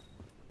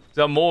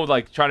 So I'm more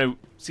like trying to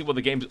see what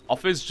the game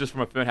offers just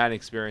from a third-hand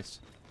experience.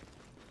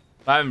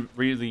 But I haven't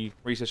really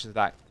researched into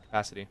that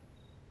capacity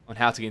on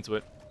how to get into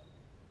it.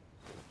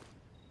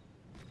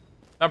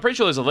 I'm pretty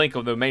sure there's a link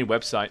on the main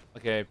website.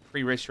 Like a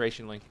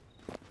pre-registration link.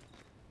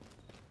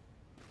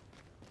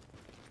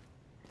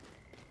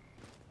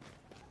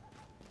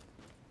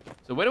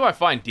 So where do I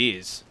find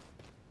deers?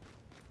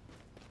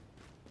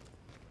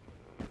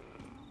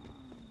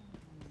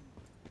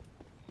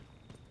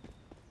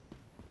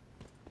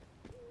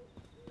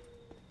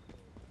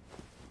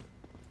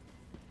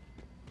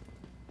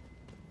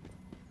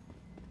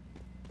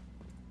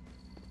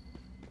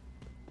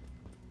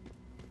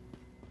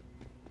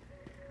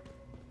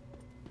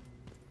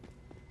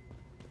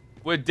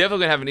 We're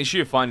definitely gonna have an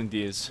issue of finding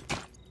deers.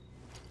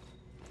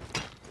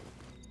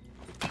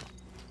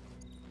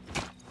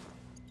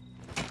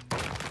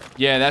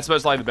 Yeah, that's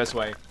most likely the best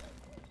way.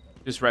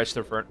 Just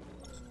register for it.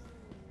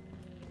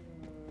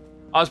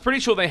 I was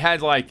pretty sure they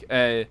had like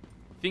a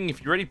thing,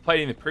 if you already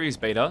played in the previous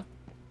beta,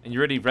 and you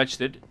already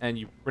registered, and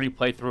you already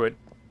played through it,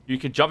 you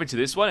could jump into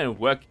this one and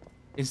work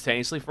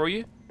instantaneously for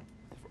you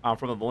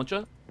from the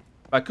launcher.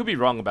 But I could be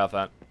wrong about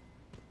that.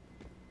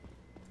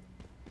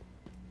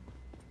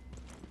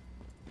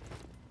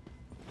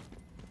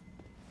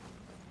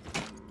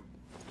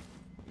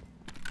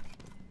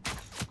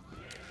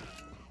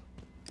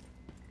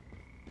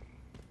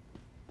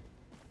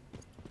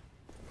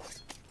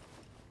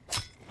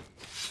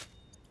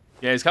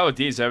 Yeah, there's a couple of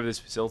deers over this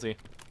facility.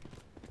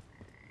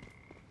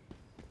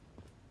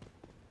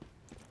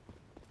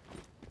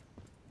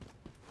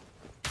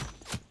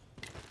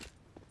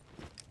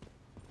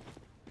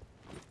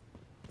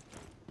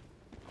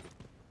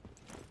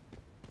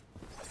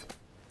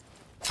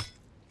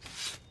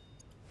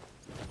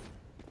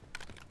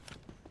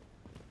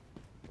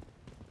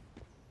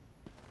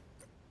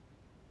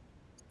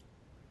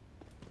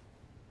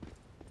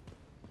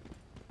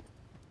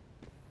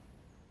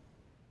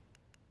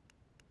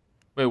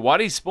 Wait, why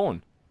did he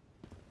spawn?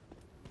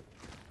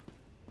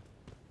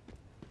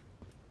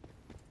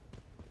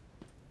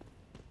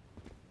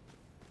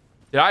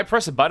 Did I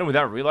press a button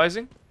without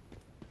realizing?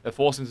 That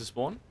forced him to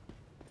spawn?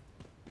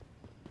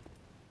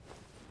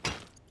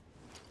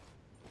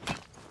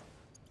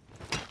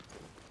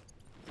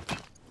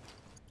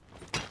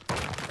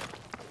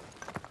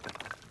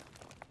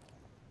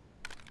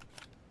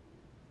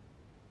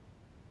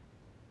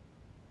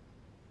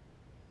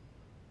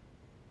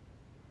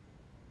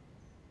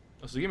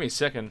 So give me a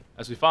second.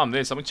 As we farm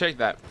this, I'm gonna check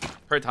that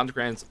Predator Hunter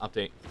Grants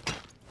update.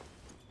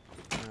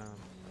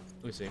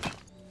 Let me see.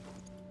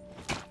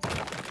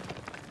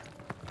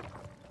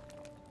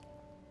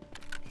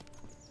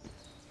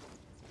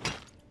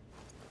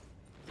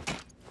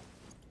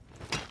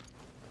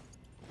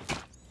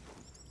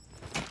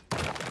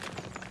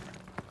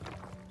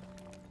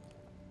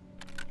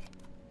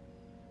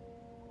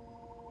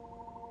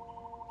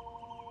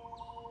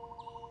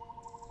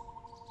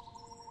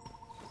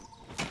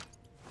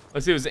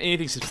 Let's see if there's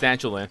anything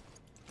substantial there.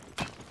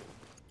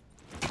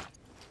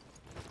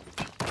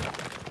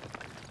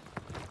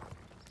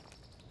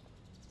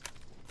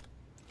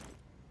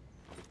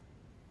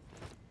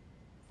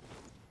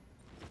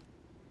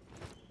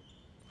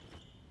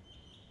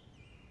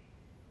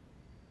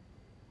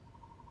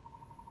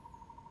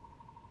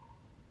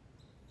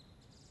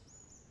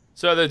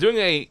 So they're doing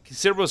a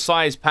considerable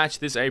size patch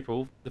this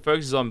April. The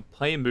focus is on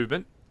player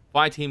movement,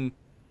 fireteam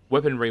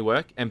weapon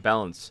rework, and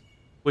balance.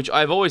 Which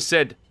I've always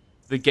said,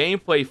 the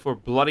gameplay for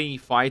bloody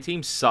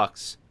fireteam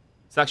sucks.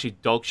 It's actually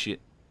dog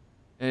shit.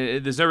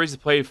 And there's no reason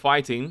to play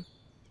fireteam,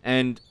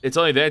 and it's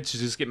only there to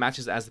just get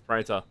matches as the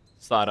Predator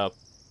start up.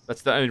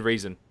 That's the only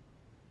reason.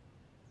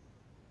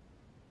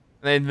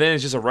 And then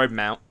it's just a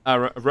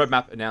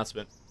roadmap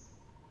announcement,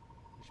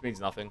 which means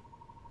nothing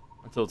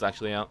until it's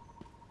actually out.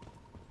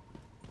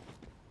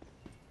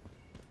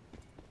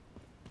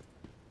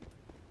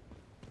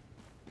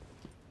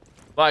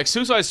 Like,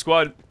 Suicide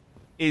Squad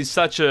is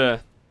such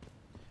a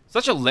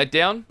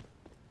letdown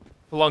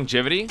for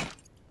longevity.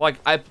 Like,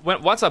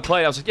 once I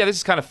played, I was like, yeah, this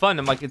is kind of fun.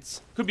 I'm like,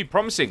 could be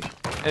promising.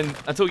 And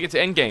until we get to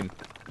endgame.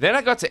 Then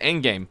I got to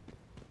endgame.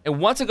 And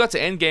once I got to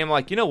endgame, I'm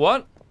like, you know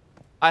what?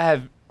 I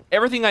have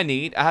everything I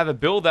need. I have a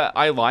build that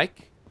I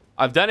like.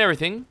 I've done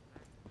everything.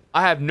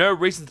 I have no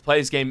reason to play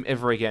this game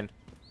ever again.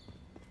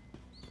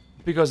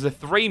 Because the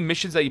 3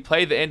 missions that you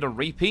play that end on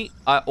repeat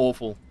are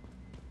awful.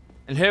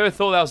 And whoever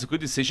thought that was a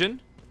good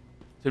decision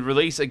to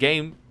release a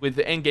game with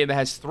the end game that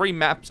has 3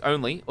 maps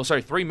only, or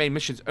sorry, 3 main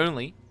missions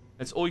only,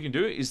 that's all you can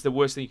do, is the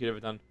worst thing you could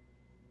ever done.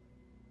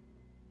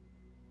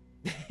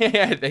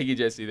 Thank you,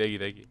 Jesse. Thank you,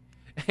 thank you.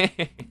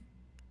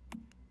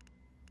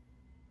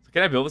 So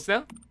can I build this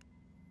now?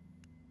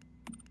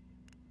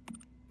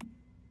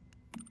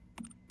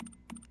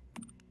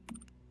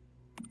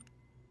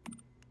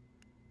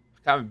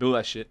 I can't even build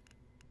that shit.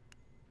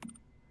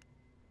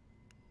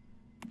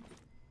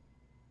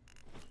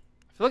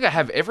 I feel like I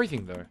have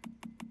everything, though.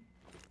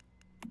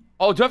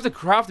 Oh, do I have to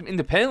craft them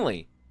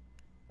independently?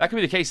 That could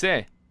be the case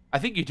there. I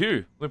think you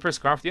do. Let me press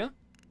craft here.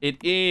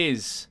 It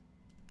is...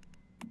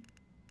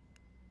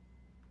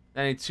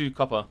 I need 2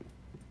 copper.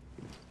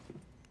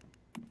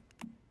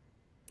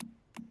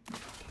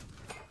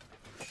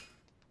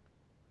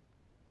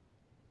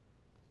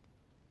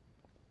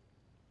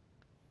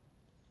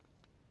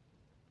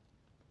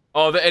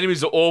 Oh, the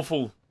enemies are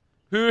awful.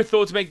 Who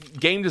thought to make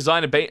game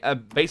design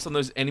based on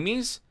those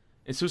enemies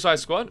in Suicide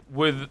Squad?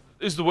 This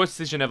is the worst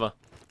decision ever.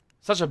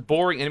 Such a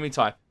boring enemy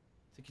type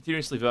to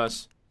continuously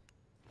verse.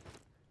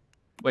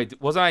 Wait,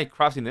 wasn't I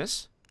crafting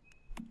this?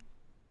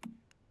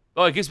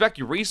 Oh, it gives back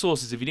your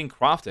resources if you didn't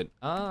craft it.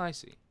 Ah, I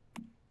see.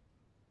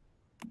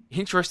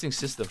 Interesting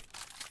system.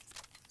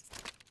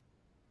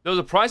 There was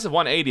a price of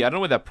 180. I don't know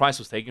where that price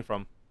was taken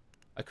from.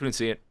 I couldn't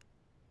see it.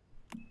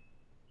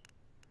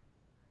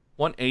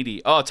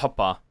 180. Oh, top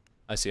bar.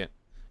 I see it.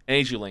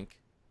 Energy link.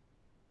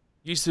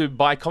 Used to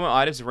buy common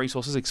items and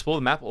resources, explore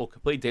the map, or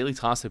complete daily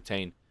tasks to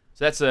obtain.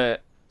 So that's a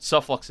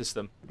softlock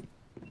system.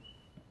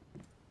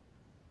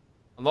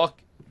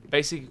 Unlock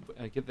basic.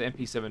 Get the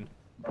MP7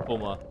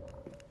 formula.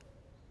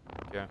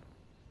 Okay.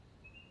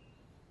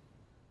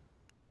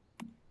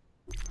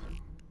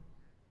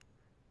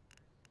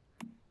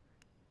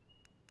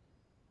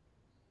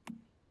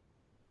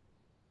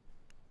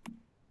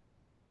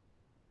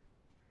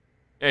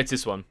 Yeah, it's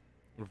this one.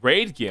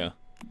 Raid gear.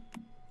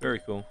 Very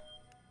cool.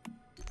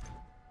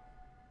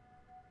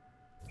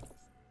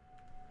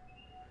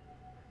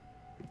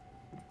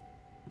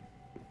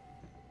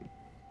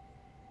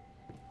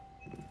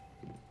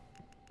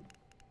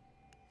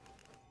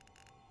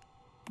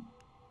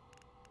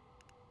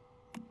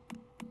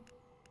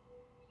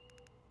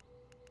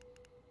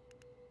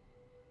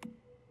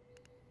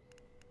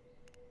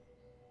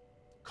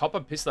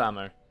 Copper pistol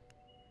ammo.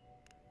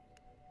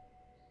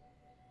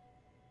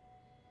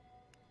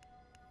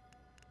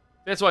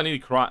 That's why I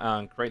need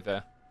to create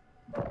there.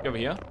 Go over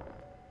here.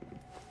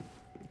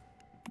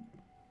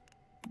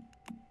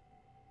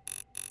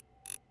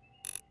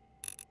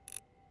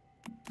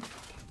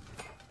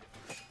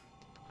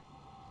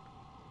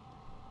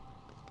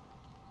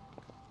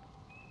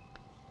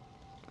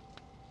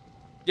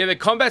 Yeah, the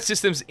combat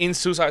systems in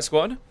Suicide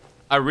Squad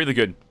are really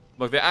good.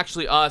 Like, they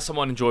actually are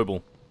somewhat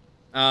enjoyable.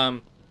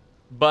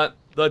 But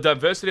the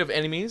diversity of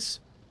enemies,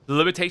 the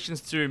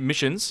limitations to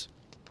missions,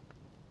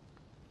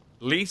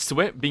 leads to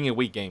it being a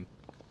weak game.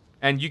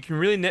 And you can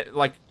really,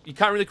 you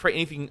can't really create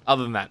anything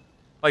other than that.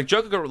 Like,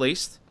 Joker got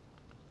released.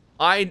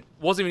 I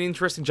wasn't even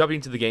interested in jumping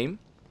into the game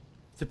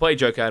to play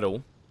Joker at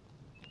all.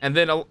 And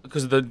then,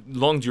 because of the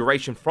long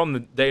duration from the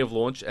day of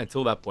launch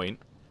until that point.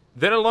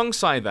 Then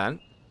alongside that,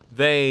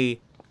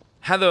 they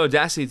had the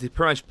audacity to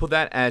pretty much put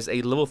that as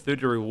a level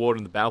 30 reward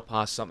in the battle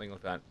pass, something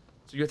like that.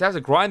 So you have to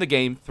grind the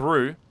game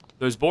through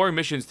those boring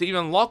missions to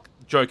even unlock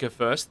Joker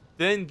first,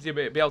 then to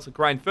be able to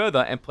grind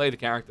further and play the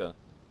character.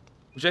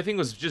 Which I think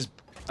was just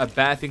a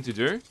bad thing to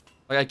do.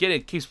 Like, I get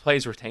it keeps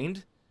players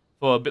retained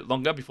for a bit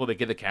longer before they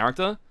get the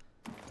character.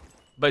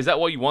 But is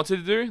that what you wanted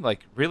to do?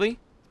 Like, really? To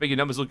make your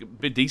numbers look a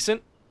bit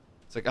decent?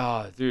 It's like,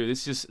 oh, dude,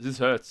 this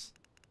hurts.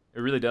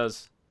 It really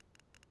does.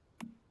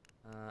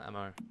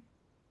 Ammo.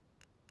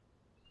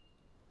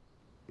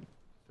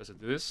 First I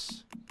do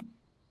this.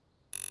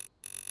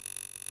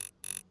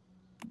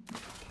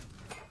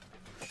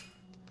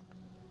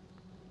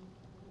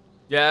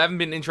 Yeah, I haven't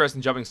been interested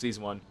in jumping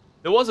Season 1.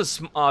 There was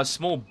a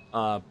small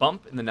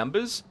bump in the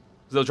numbers.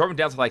 Because they were dropping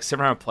down to like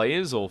 700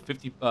 players or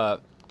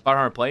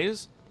 500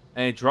 players.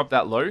 And it dropped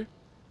that low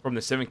from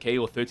the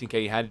 7k or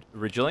 13k you had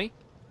originally.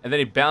 And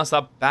then it bounced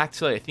up back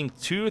to, I think,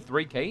 2 or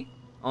 3k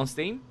on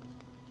Steam.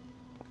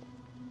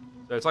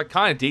 So it's like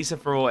kind of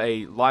decent for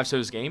a live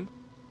service game.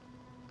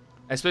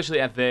 Especially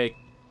at their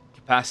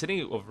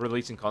capacity of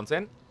releasing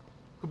content.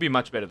 Could be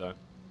much better though.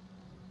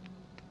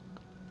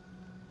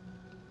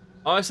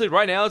 Honestly,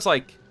 right now it's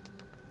like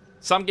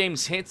some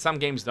games hit, some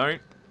games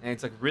don't. And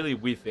it's like a really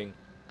weird thing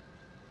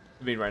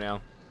to me right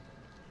now.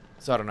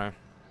 So I don't know. I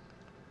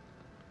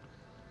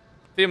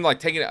think I'm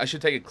like I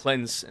should take a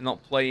cleanse and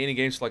not play any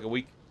games for like a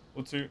week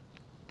or two.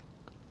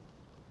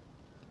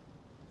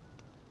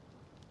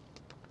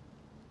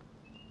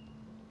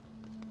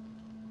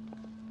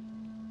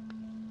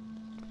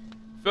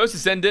 First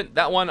Descendant,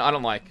 that one I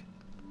don't like.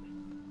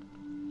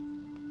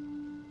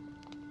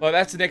 Well,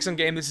 that's the Nexon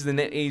game. This is the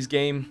NetEase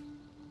game.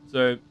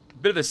 So, a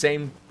bit of the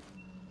same,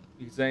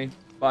 you could say.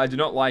 But I do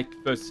not like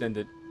First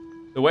Descendant.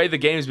 The way the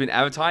game has been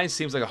advertised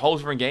seems like a whole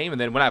different game.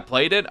 And then when I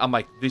played it, I'm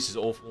like, this is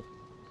awful.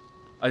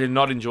 I did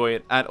not enjoy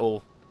it at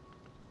all.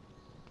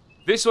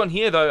 This one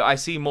here, though, I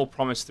see more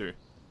promise to.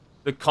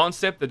 The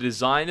concept, the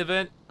design of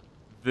it,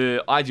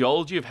 the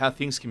ideology of how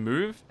things can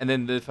move, and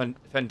then the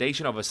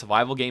foundation of a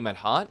survival game at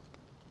heart,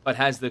 but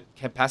has the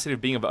capacity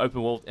of being an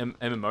open world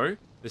MMO at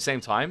the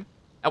same time.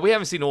 And we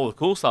haven't seen all the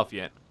cool stuff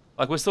yet.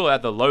 Like, we're still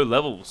at the low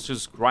levels,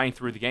 just grinding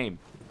through the game.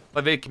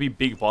 Like, there could be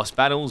big boss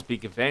battles,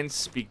 big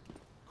events, big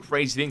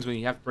crazy things when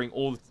you have to bring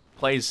all the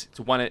players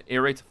to one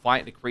area to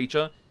fight the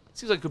creature. It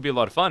seems like it could be a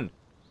lot of fun.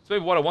 It's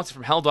maybe what I wanted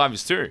from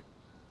Helldivers too,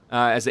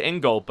 as an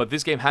end goal, but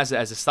this game has it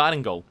as a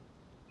starting goal.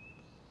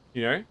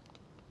 You know?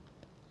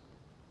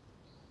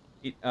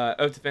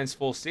 Earth Defense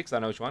Force 6, I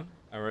know which one.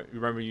 I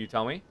remember you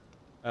tell me.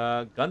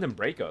 Gundam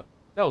Breaker. What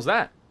the hell was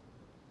that?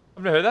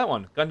 I've never heard that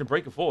one. Gundam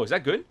Breaker 4. Is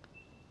that good?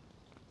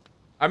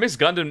 I miss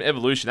Gundam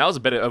Evolution. That was a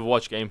better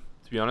Overwatch game,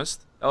 to be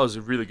honest. That was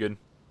really good.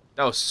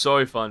 That was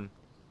so fun.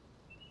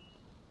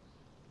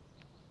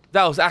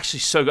 That was actually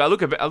so good.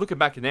 I look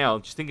back now,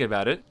 just thinking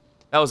about it.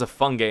 That was a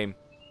fun game.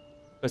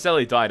 But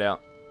sadly, it died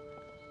out.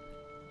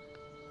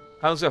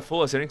 Kind of looks like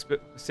Fallout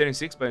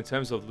 76, but in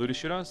terms of looter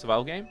shooter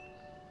survival game.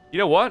 You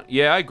know what?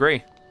 Yeah, I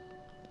agree.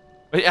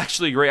 I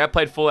actually agree. I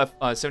played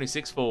Fallout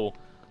 76 for,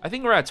 I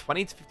think, around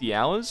 20 to 50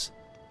 hours.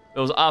 It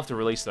was after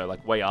release, though,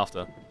 like way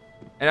after.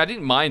 And I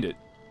didn't mind it.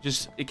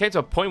 Just, it came to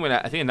a point when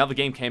I think another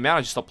game came out,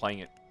 I just stopped playing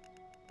it.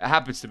 It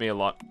happens to me a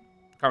lot.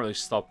 I can't really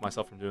stop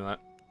myself from doing that.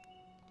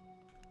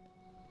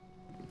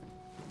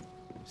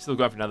 Still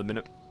going for another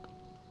minute.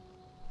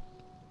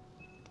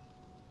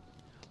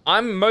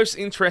 I'm most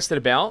interested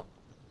about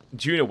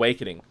Dune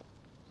Awakening.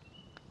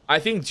 I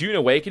think Dune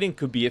Awakening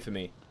could be it for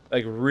me.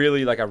 Like,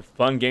 really, like a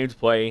fun game to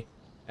play.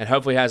 And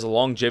hopefully has a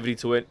longevity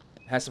to it.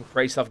 Has some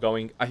crazy stuff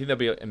going. I think that'd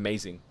be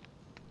amazing.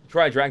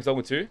 Try Dragon's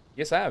Dogma 2?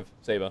 Yes, I have,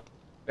 Saber.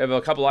 We have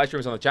a couple live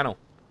streams on the channel.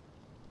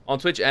 On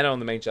Twitch and on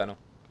the main channel.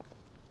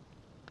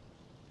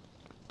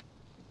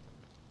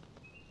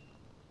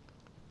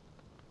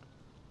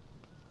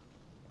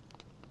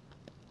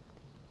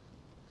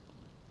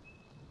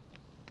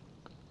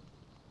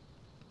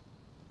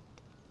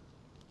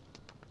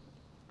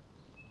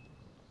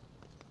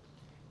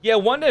 Yeah,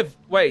 wonder if...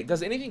 Wait,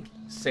 does anything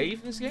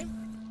save in this game?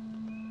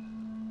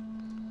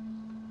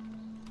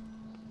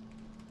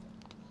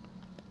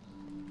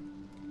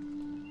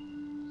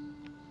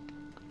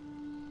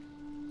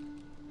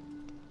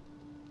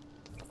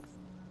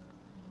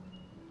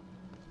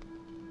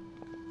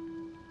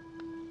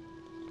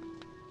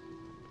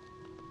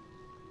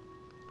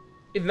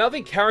 If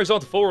nothing carries on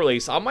to full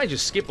release, I might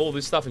just skip all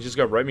this stuff and just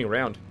go roaming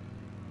around.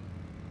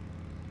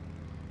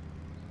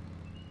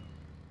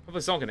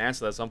 Hopefully someone can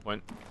answer that at some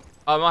point.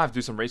 I might have to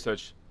do some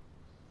research.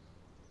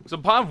 So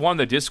I'm part of one of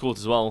their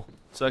Discords as well.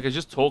 So I could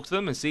just talk to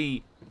them and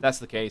see if that's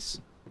the case.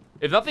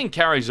 If nothing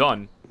carries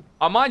on,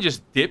 I might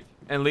just dip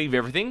and leave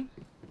everything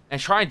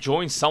and try and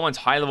join someone's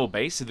high-level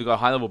base if they've got a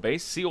high-level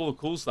base, see all the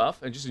cool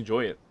stuff, and just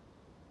enjoy it.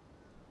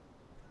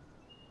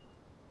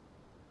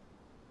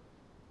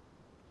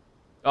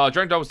 Oh,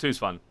 Drunk Doubles 2 is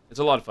fun. It's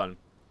a lot of fun.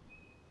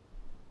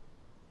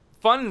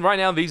 Fun right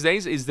now these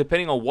days is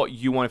depending on what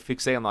you want to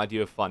fixate on the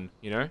idea of fun,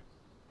 you know?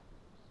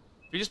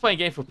 If you're just playing a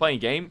game for playing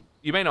a game,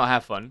 you may not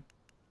have fun.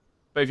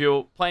 But if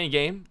you're playing a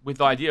game with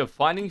the idea of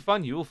finding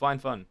fun, you will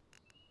find fun.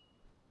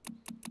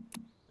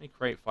 Let me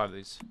create 5 of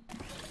these.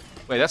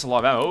 Wait, that's a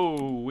lot of ammo.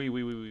 Oh,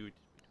 wait.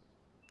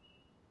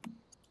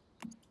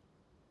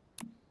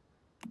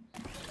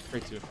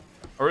 Create 2.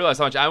 I realized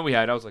how much ammo we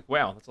had. I was like,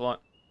 wow, that's a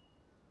lot.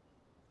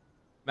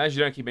 Imagine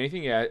you don't keep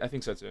anything? Yeah, I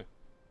think so too.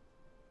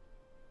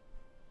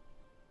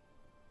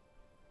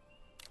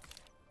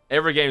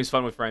 Every game is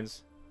fun with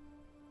friends.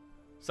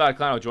 Start a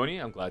clan, I'll join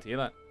you. I'm glad to hear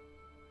that.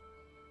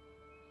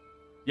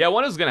 Yeah, I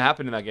wonder what's going to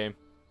happen in that game.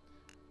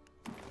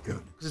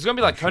 Good. Because it's going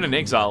to be like Conan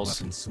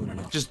Exiles. Soon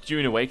enough. Just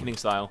Dune Awakening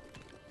style.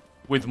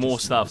 With more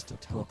stuff.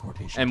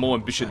 And more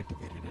ambition.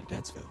 Activated at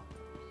Deadsville.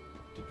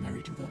 Did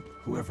Mary do that?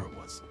 Whoever it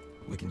was.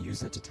 We can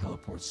use it to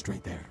teleport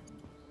straight there.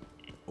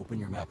 Open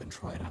your map and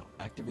try it out.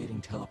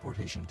 Activating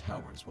teleportation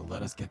towers will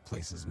let us get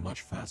places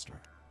much faster.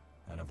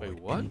 And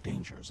avoid any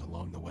dangers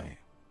along the way.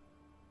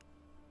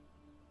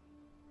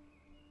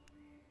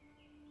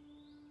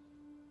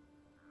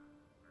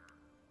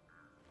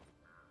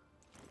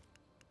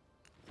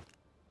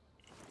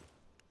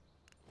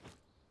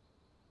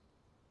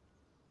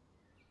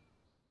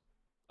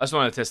 I just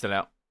wanted to test it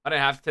out. I don't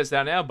have to test it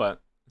out now, but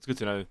it's good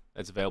to know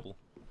it's available.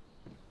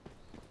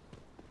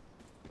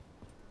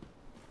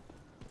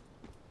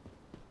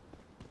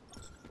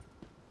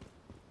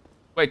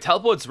 Wait,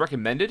 teleport's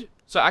recommended?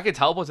 So I can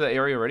teleport to that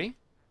area already?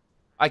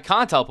 I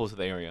can't teleport to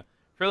the area.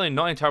 Fairly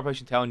not in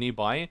teleportation tower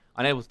nearby.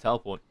 Unable to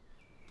teleport.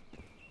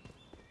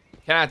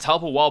 Can I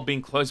teleport while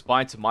being close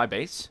by to my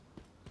base?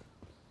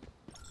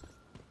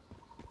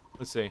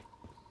 Let's see.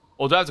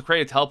 Or do I have to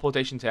create a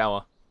teleportation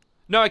tower?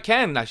 No, I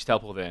can actually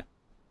teleport there.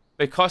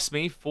 But it costs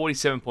me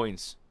 47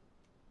 points.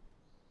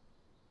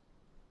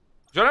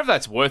 I don't know if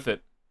that's worth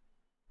it.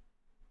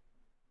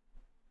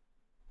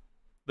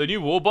 The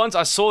new war bonds,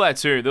 I saw that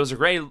too. There was a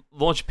great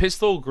launch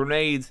pistol,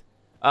 grenade,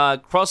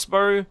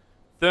 crossbow,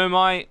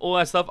 thermite, all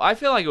that stuff. I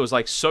feel like it was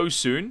like so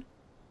soon.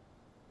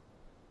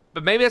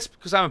 But maybe that's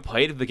because I haven't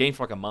played the game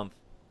for like a month.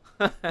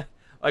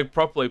 Like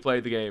properly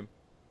played the game.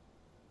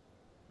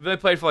 I've only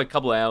played for like a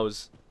couple of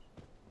hours.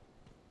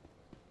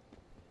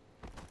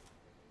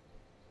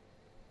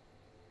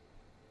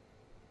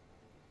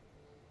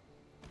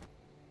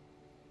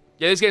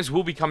 Yeah, these games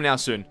will be coming out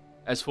soon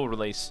as full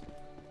release.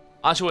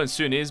 I'm not sure when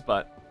soon is,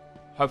 but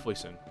hopefully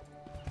soon.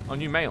 On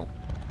new mail.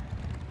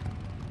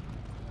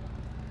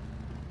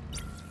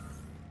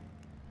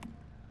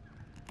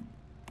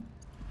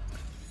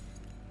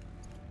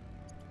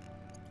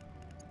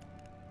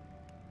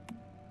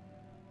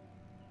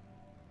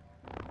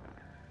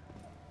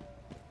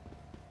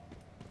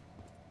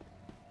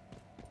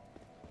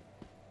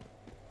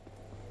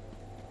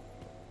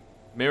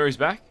 Mary's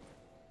back.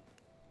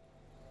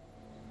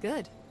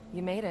 Good.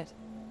 You made it.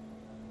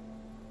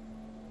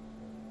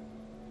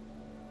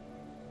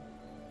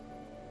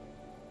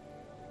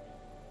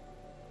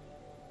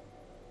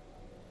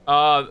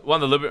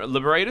 One of the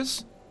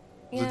Liberators?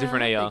 It's Yeah, a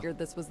different I AR. figured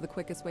this was the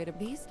quickest way to...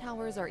 These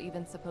towers are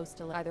even supposed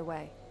to... Either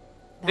way.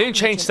 They didn't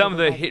change much some of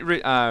the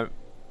overhead-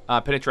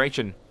 hit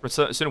penetration for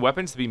certain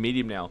weapons to be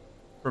medium now.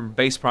 From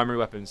base primary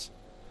weapons.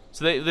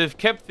 So they've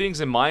kept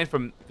things in mind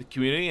from the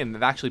community and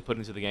they've actually put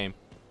into the game.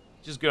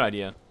 Which is a good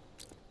idea.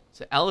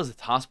 So L is the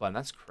task button.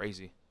 That's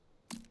crazy.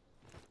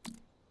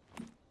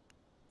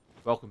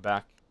 Welcome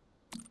back.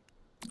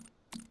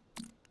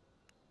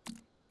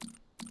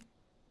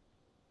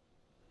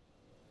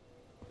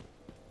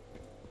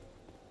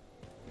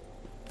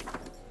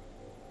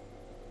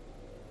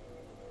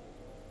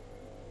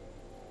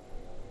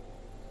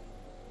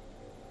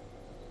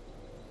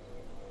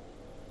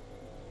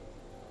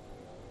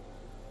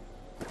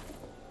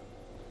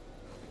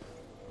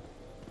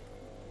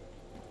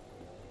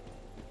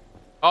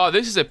 Oh,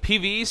 this is a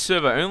PvE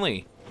server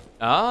only.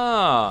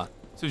 Ah.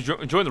 So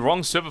you joined the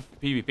wrong server for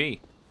PvP.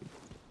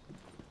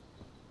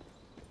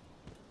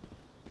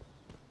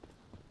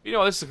 You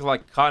know, this is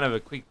like kind of a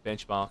quick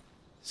benchmark.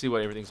 See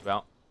what everything's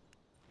about.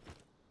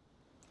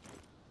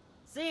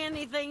 See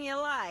anything you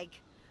like?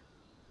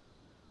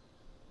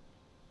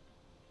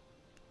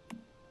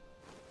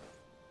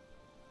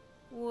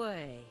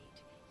 Wait,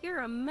 you're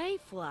a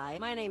mayfly.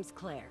 My name's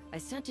Claire. I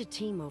sent a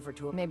team over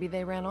to a... Maybe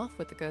they ran off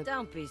with the goods.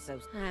 Don't be so...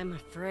 I'm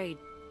afraid.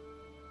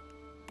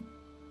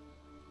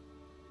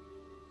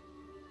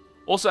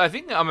 Also, I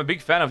think I'm a big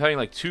fan of having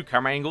like 2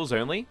 camera angles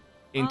only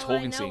in All I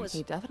talking know scenes.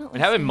 He definitely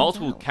And having stands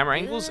multiple out. camera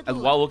angles Good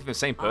while luck. looking at the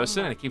same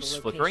person and it keeps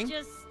Location. flickering,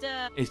 Just,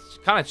 it's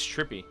kind of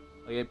trippy.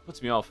 Like, it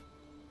puts me off.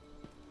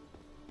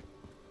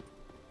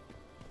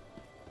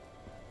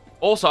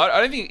 Also, I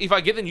don't think if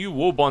I get the new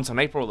war bonds on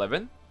April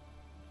 11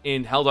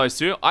 in Helldivers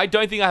 2, I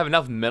don't think I have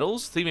enough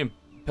medals to even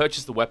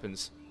purchase the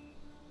weapons.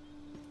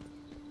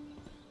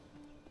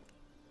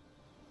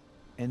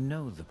 and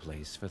know the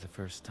place for the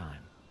first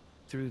time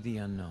through the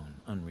unknown,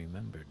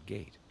 unremembered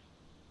gate.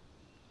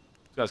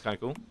 This guy's kind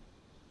of cool.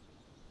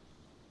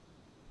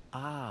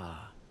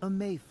 Ah, a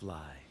mayfly.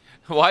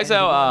 Why is And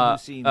our one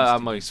who seems to I'm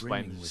be gonna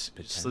explain. brimming with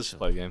Let's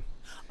play a game.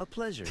 A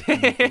pleasure to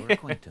make your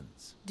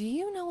acquaintance. Do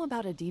you know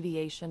about a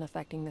deviation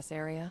affecting this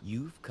area?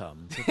 You've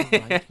come to the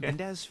right.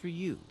 And as for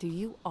you, Do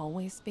you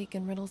always speak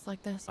in riddles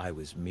like this? I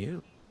was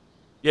merely...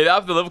 Yeah,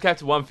 up the level cap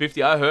to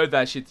 150. I heard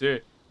that shit too.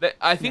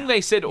 I think Now,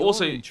 they said you're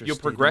also your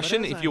interested,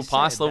 progression, but as if you I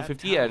pass said, level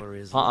that 50 at tower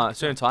is a locked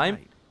certain up time,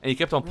 tight. and you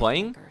kept on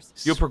playing,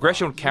 Riftmakers. your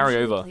progression would carry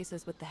Usually over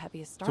places with the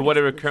heaviest to starting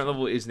whatever your solution. current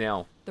level is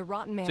now. The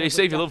rotten man So you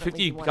say if you're level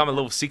 50, you become a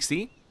level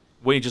 60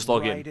 when you just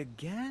log Right in.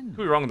 again.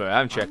 Could be wrong though, I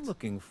haven't I'm checked.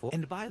 looking for...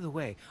 And by the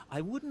way,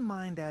 I wouldn't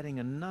mind adding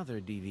another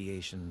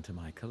deviation to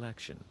my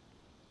collection.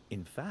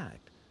 In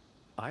fact,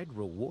 I'd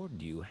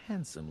reward you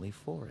handsomely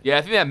for it. Yeah,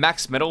 I think that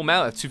max metal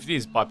amount at 250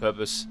 is by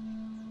purpose.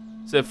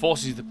 So it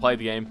forces you to play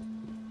the game.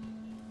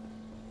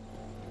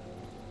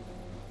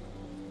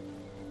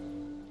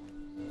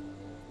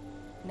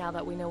 Now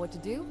that we know what to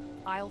do,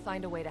 I'll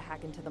find a way to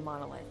hack into the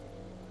monolith.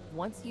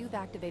 Once you've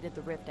activated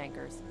the rift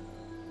anchors,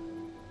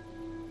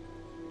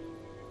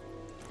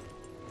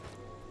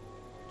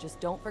 just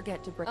don't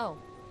forget to bring... Oh,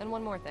 and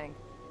one more thing.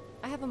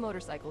 I have a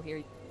motorcycle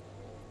here.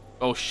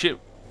 Oh shit,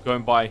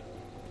 going by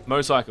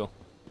motorcycle.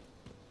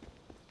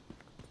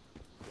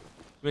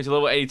 Went to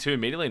level 82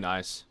 immediately,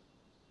 nice.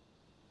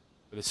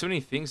 But there's so many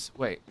things,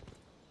 wait.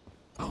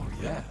 Oh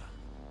yeah.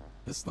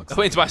 This looks I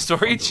went into my like a fun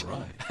storage?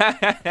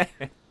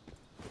 ride.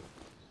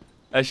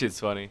 That shit's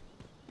funny.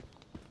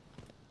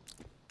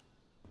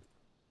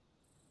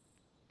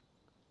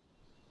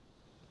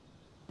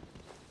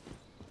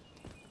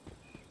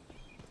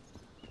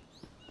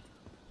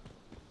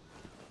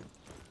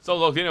 So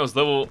logged in, it was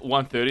level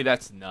 130,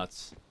 that's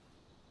nuts.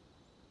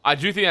 I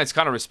do think that's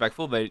kind of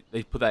respectful, they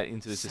put that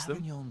into the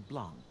system. Sauvignon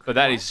Blanc. But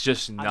that is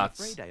just I'm nuts.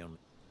 afraid I only...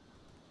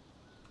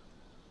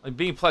 Like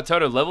being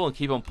plateaued at level and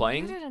keep on You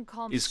playing didn't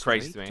call me is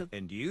crazy to me.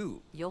 And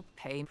you... You'll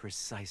pay.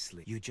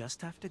 Precisely. You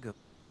just have to go...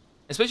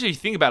 Especially if you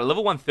think about it,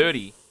 level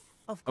 130,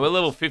 Of we're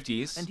level course.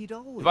 50s. And he'd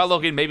always... If I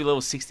log in, maybe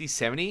level 60,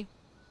 70,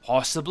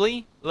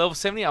 possibly level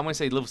 70. I'm gonna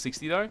say level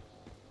 60 though.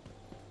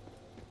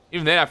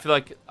 Even then, I feel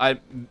like I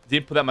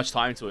didn't put that much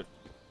time into it.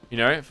 You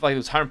know, I feel like it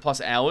was 100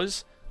 plus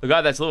hours. The guy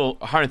that's level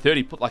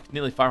 130 put like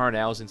nearly 500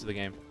 hours into the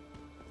game.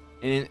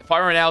 And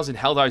 500 hours in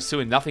Helldivers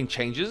 2 and nothing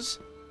changes.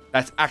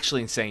 That's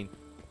actually insane.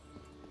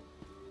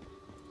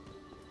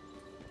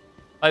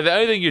 Like the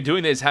only thing you're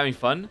doing there is having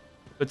fun.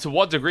 But to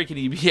what degree can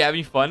you be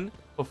having fun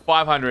for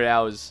 500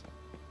 hours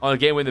on a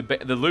game where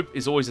the loop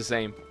is always the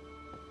same?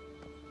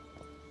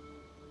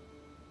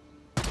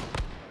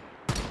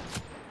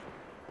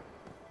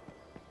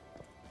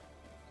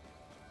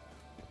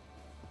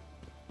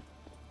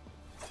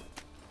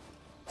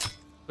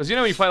 Because you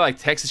know when you play like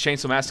Texas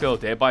Chainsaw Massacre or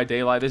Dead by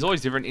Daylight, there's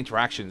always different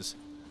interactions,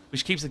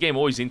 which keeps the game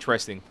always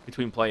interesting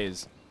between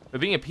players.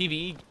 But being a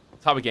PvE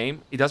type of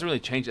game, it doesn't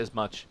really change as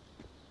much.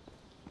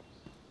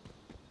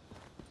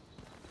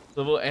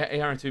 Level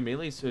 802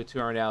 melee to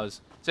 200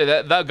 hours. So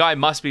that guy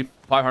must be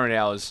 500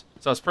 hours.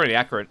 So it's pretty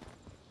accurate.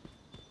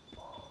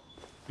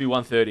 Be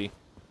 130.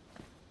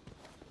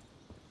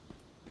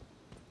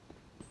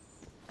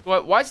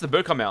 Why does the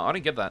bird come out? I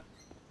don't get that.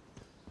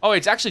 Oh,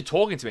 it's actually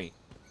talking to me.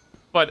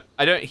 But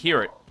I don't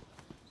hear it.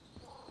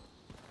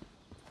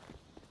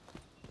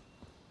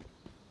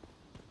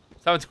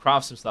 It's having to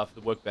craft some stuff at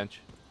the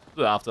workbench.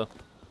 Do that after. Wait,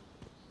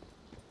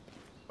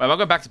 am I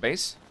going back to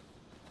base?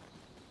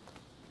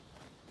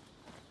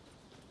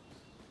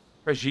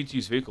 Press G to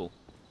use vehicle.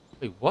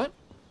 Wait, what?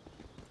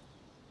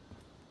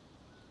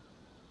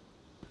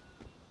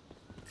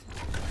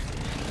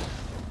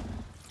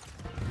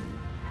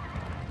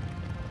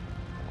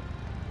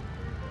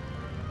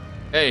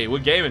 Hey, we're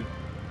gaming.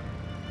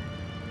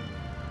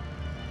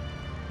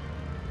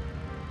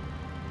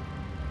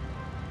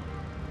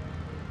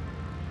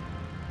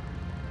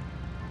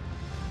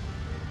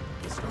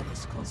 The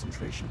Stardust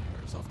concentration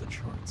here is off the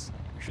charts.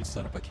 We should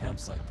set up a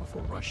campsite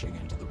before rushing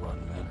into the Run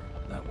Manor.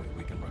 That way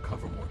we can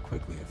recover more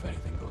quickly if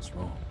anything goes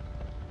wrong.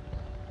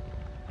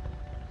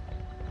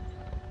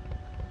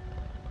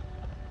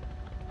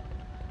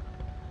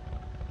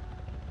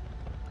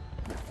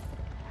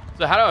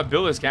 So how do I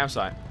build this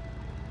campsite?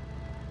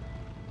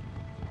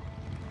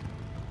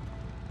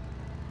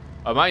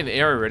 Am I in the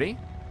area already?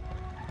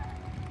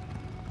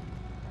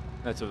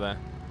 That's over there.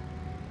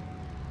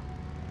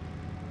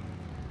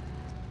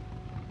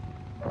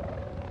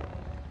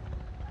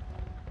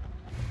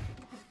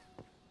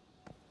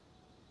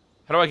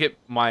 How do I get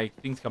my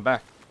thing to come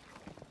back?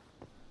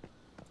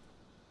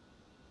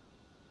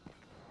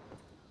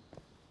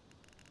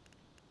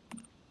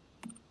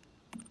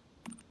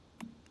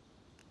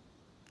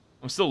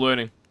 I'm still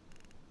learning.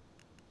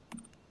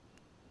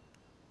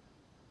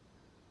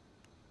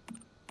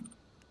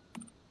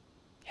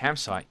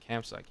 Campsite,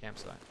 campsite,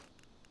 campsite.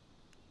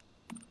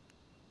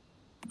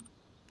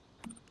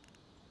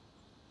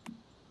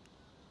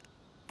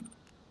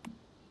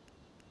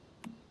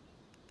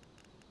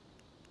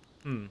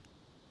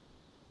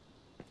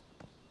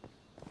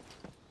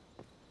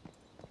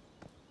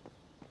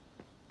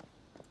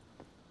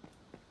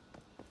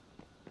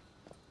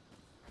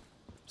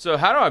 So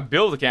how do I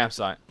build a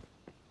campsite?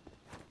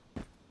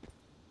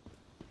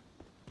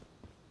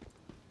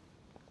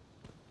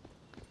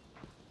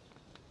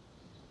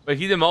 Wait,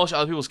 can you demolish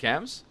other people's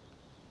camps?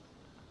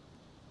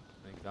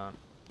 I can't.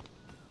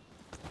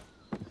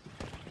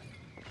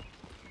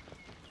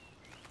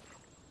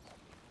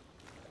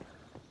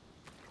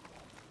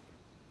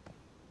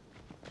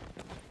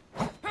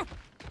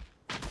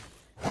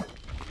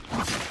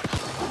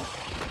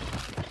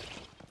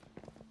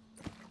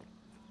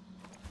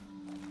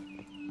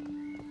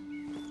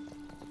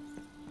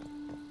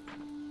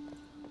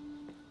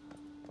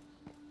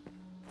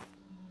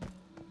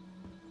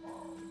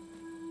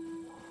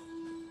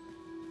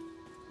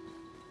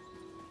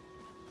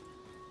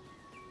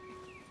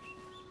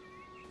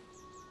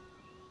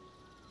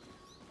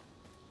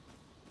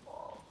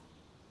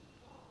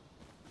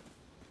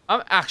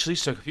 I'm actually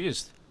so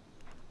confused.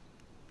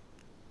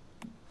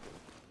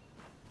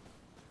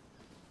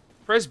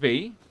 Press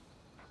B.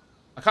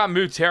 I can't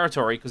move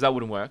territory because that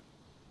wouldn't work.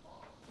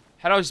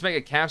 How do I just make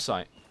a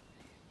campsite?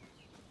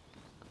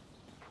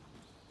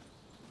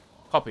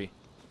 Copy.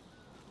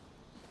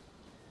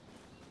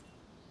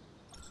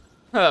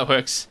 Oh, that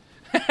works.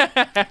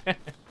 I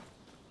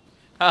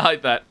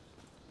like that.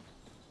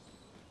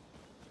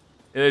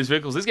 Yeah, those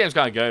vehicles. This game's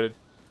kind of goated.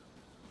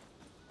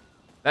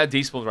 That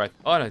despawned right.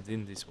 Oh no, it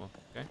didn't despawn.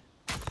 Okay.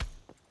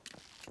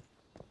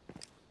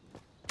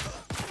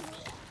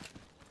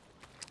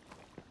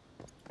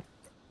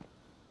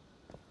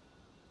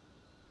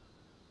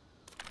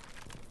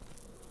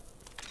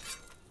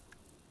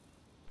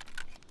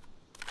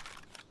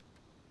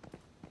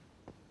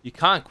 You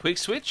can't quick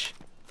switch?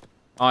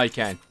 Oh, you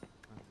can.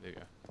 There you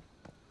go.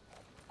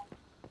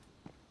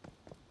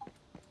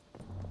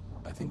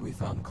 I think we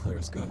found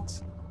Claire's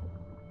goods.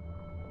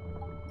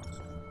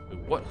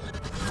 What?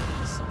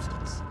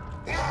 Substance.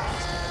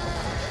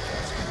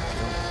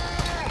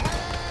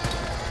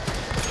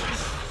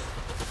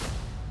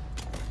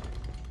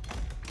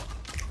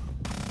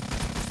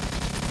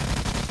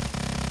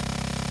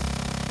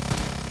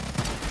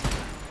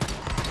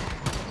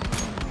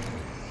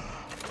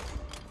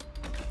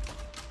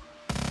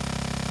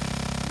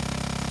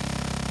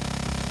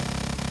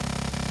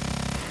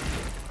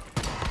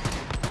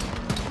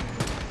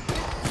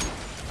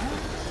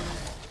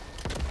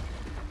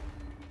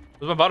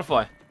 Where's my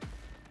butterfly?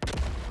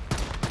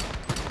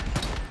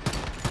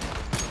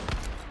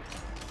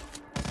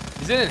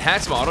 Is it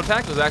enhanced my auto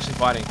attack or is it actually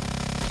fighting?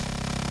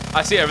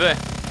 I see it over there.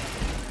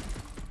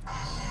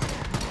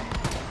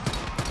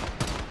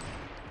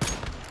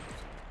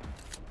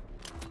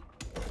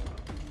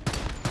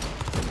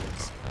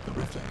 The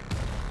rift egg.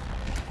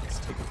 Let's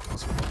take a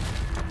closer look.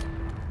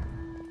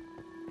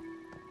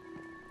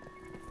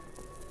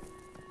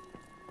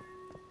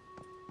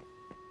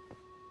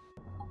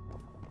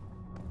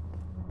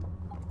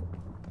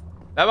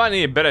 That might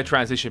need a better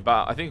transition,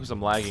 but I think because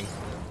I'm lagging.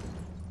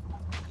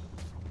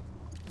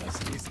 Nice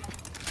and easy.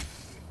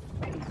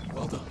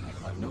 Well done.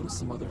 I've noticed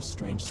some other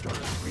strange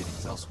startling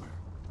readings elsewhere.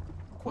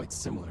 Quite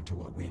similar to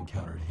what we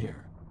encountered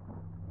here.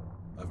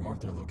 I've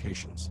marked their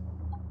locations.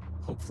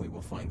 Hopefully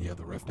we'll find the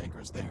other rift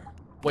anchors there.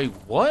 Wait,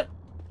 what?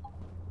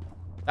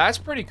 That's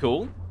pretty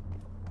cool.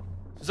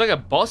 It's like a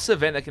boss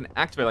event that can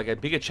activate like a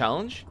bigger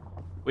challenge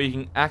where you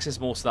can access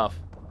more stuff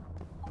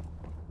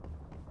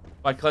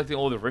by collecting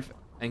all the rift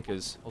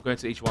anchors. I'll go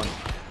into each one.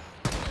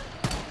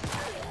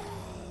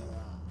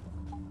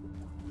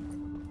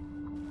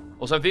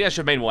 Also, I think I should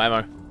have made more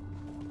ammo.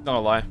 Not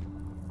gonna lie.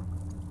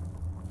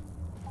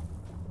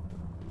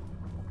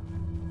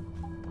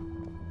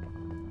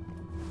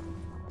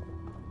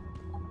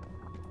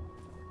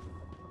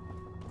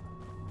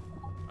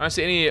 I don't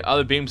see any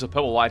other beams of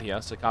purple light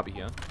here, so it can't be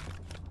here.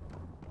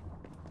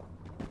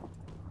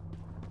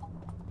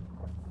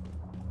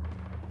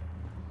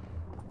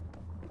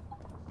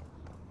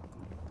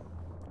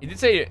 It did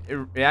say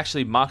it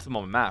actually marked them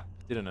on the map,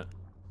 didn't it?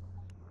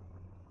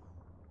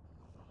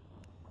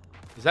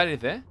 Is that it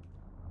there?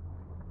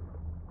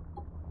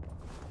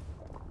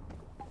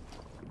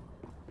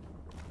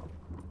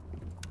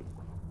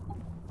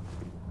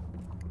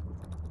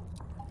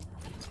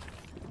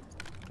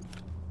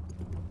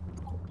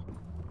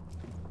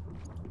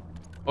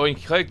 Oh, you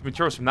can collect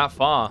materials from that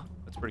far.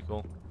 That's pretty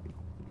cool.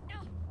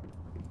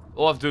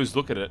 All I have to do is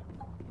look at it,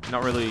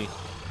 not really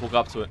walk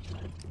up to it.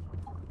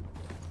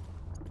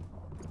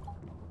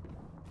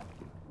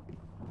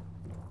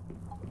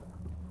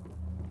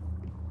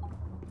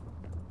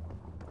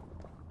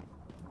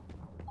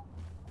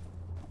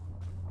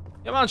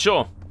 Yeah, I'm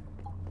unsure.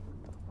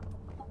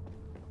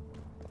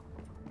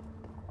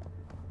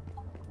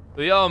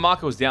 The yellow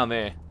marker was down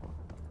there.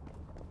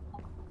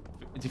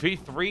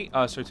 Defeat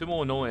two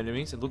more normal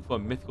enemies and look for a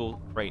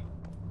mythical crate.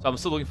 So I'm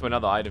still looking for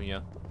another item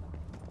here.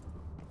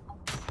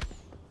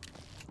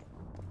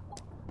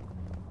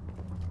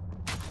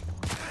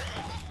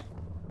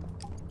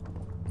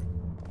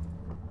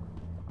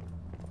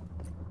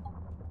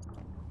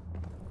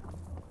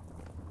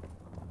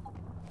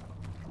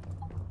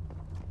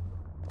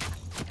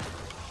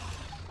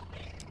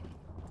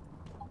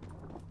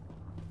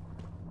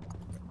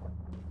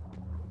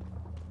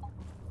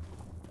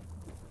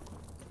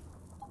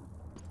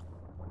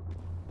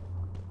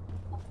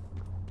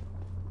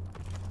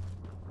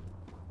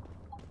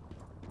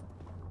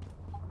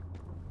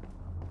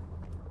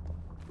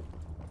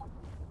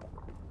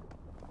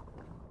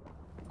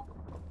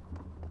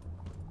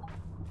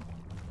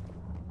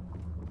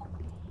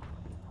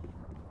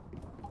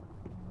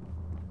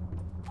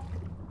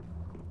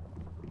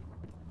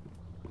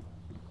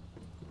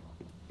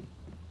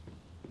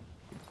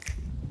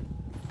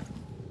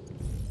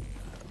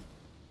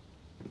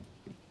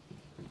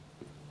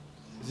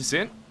 this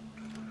it?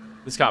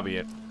 This can't be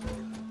it.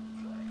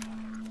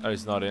 Oh,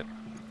 it's not it.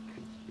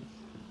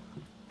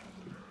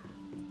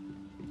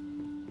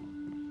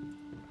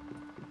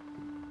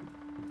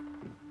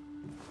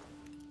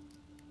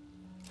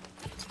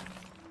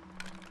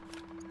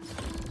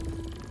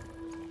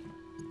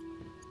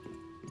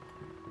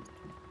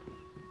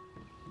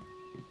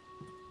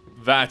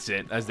 That's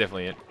it. That's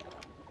definitely it.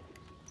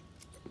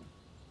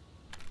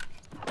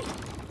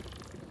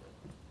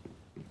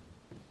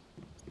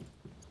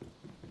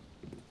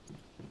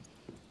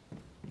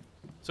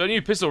 So a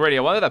new pistol ready.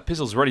 I wonder if that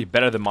pistol's already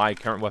better than my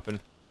current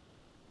weapon.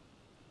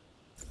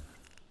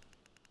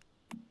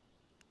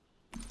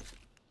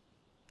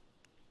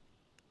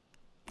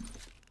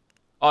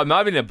 Oh, it might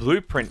have been a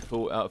blueprint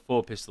for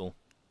a pistol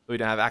that we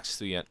don't have access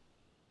to yet.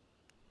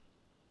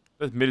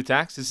 With mid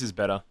attacks, this is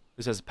better.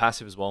 This has a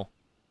passive as well.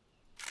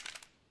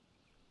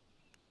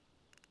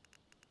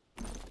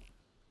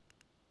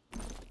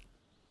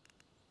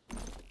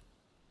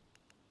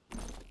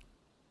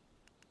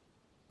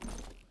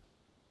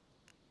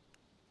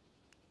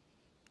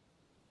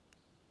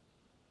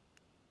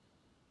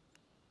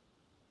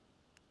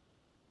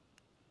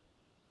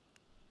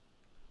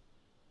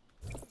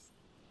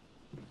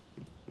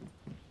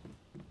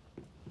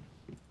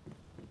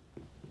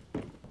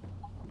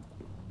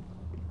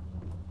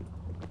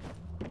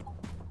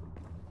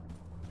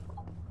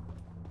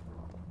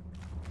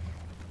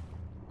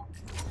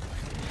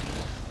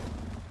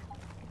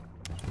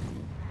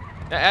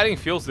 Now, adding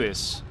fuel to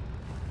this.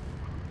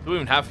 Do we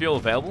even have fuel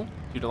available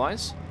to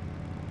utilize?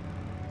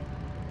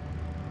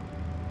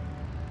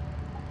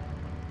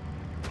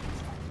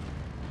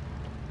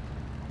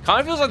 Kind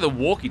of feels like The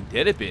Walking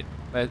Dead a bit.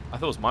 I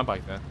thought it was my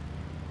bike there.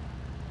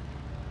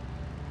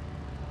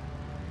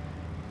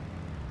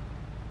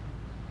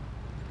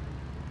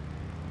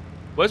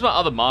 Where's my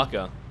other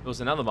marker? There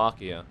was another marker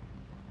here.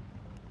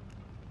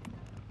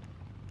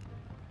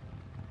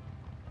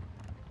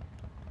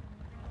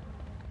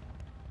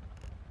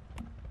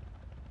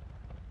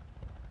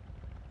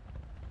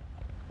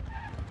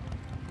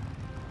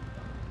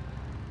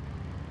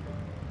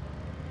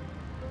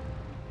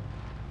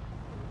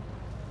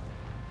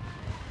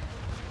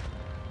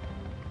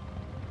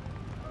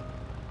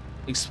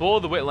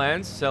 Explore the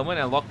wetlands settlement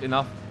and lock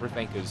enough reef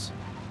anchors.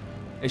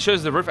 It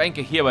shows the reef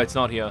anchor here, but it's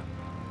not here.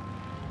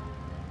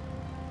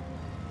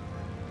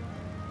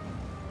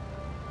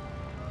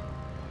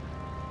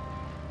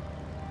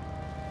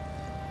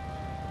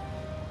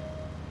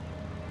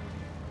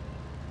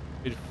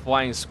 Bit of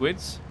flying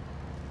squids.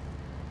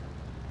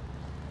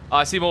 Oh,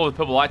 I see more with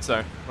purple lights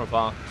though, from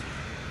afar.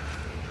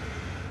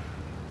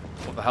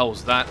 What the hell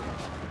was that?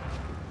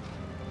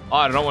 Oh,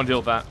 I don't want to deal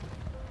with that.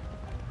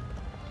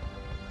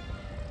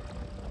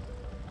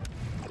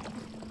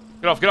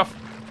 Get off, get off.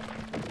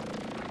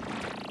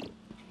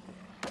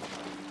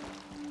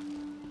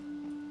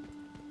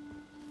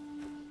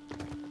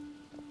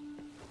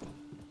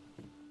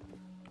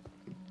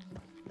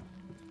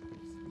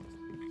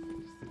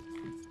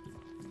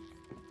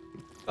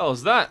 Oh,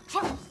 was that?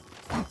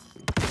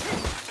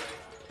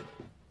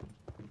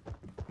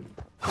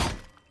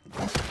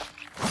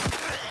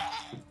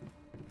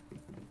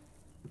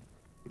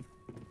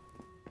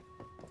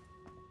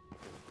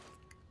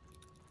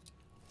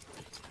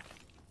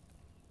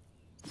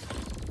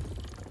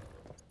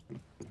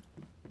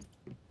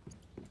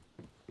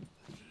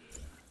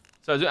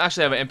 So I do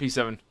actually have an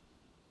MP7.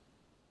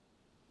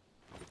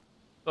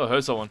 Oh, I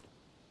heard someone.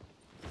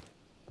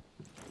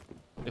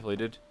 Definitely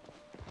did.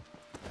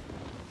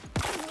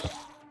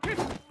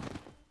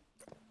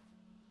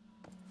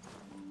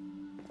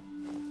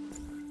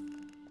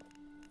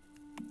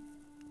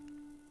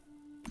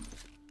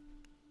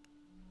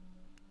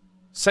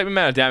 Same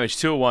amount of damage,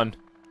 201.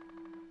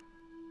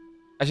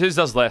 Actually, this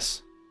does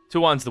less.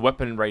 201's the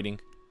weapon rating.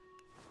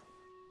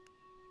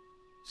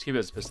 Just keep it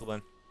as a pistol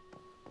then.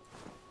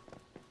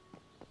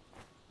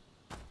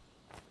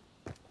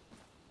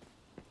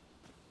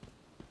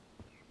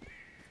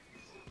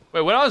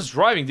 Wait, when I was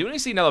driving, didn't you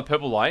see another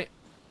purple light?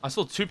 I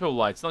saw two purple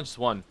lights, not just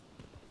one.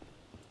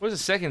 Where's the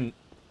second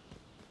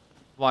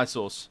light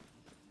source?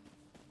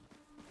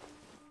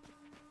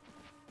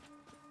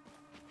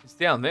 It's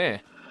down there.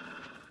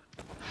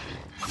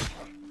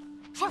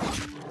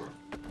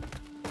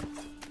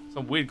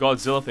 Some weird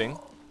Godzilla thing.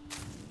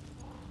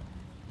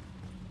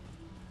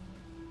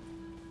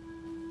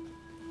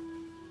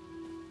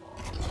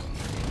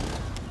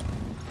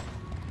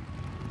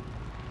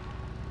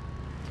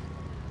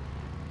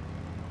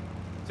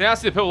 So now I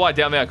see the purple light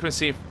down there. I couldn't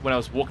see it when I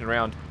was walking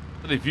around.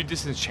 So the view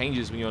distance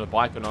changes when you're on a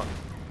bike or not.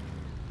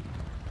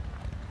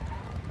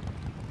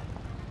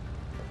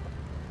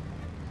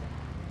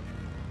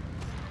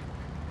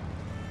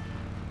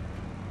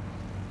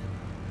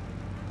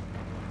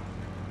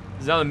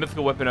 There's another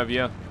mythical weapon over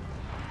here.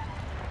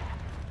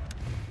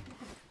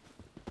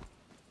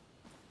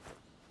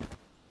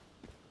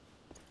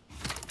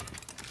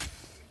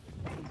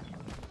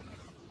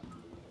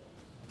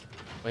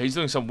 Wait, he's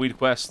doing some weird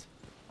quest.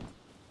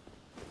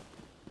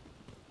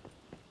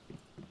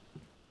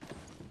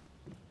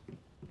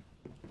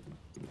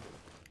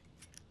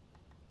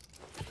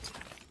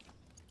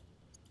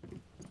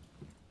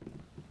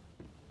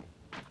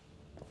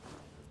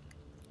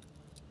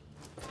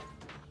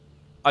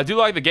 I do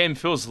like the game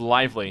feels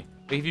lively.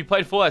 Like if you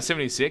played Fallout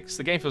 76,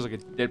 the game feels like a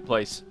dead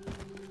place.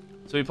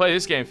 So you play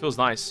this game, it feels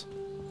nice.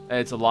 And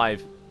it's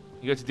alive.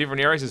 You go to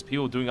different areas, there's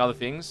people doing other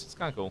things. It's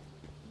kind of cool.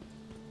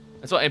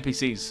 It's not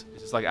NPCs.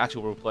 It's just like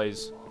actual real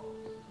players.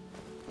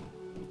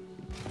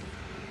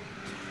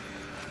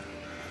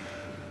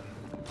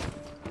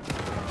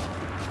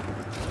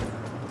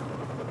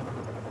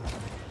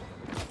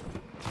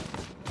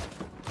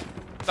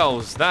 What the hell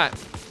was that?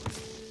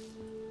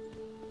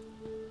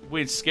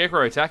 Weird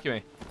scarecrow attacking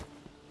me.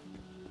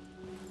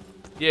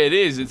 Yeah, it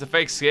is. It's a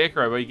fake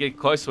scarecrow, but you get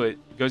close to it,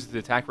 it goes to the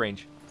attack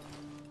range.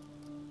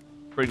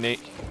 Pretty neat.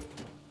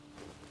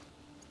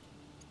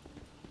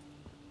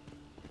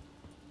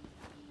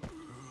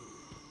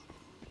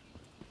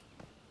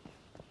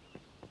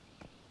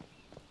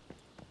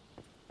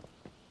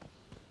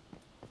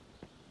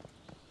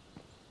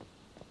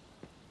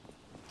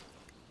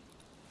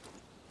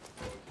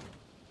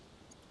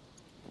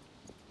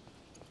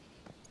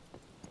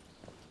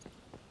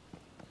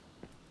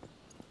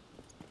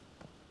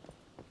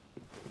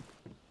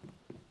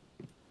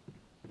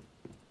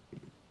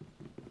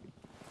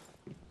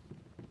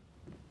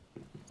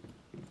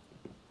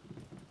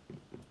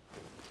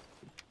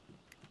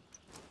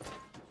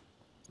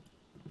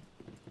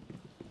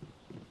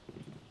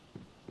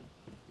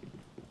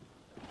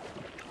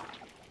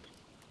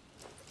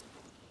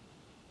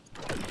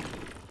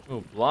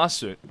 Oh, blast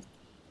suit.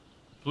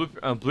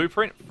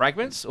 Blueprint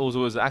fragments, or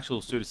was it the actual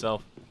suit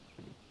itself?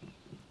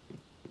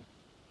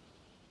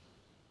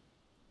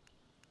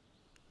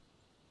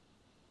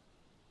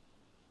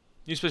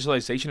 New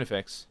specialization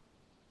effects.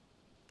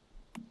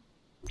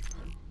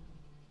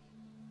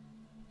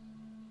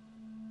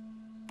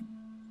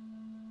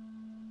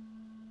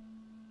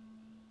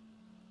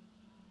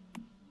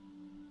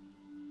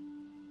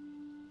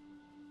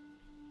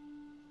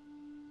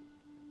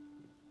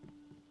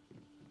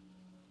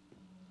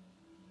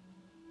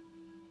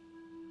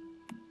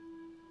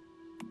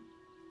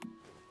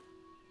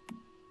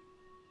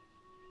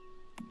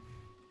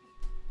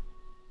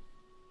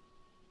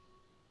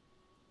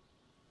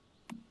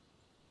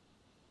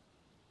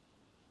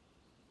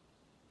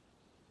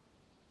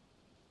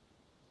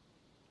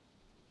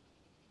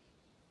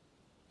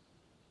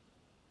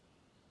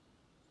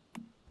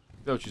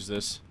 Go choose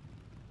this.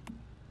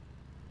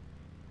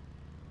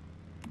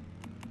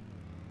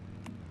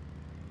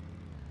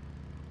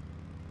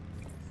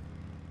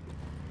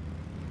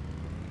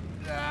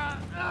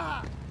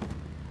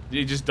 Did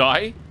he just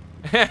die?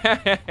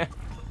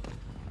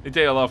 They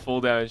take a lot of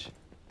fall damage.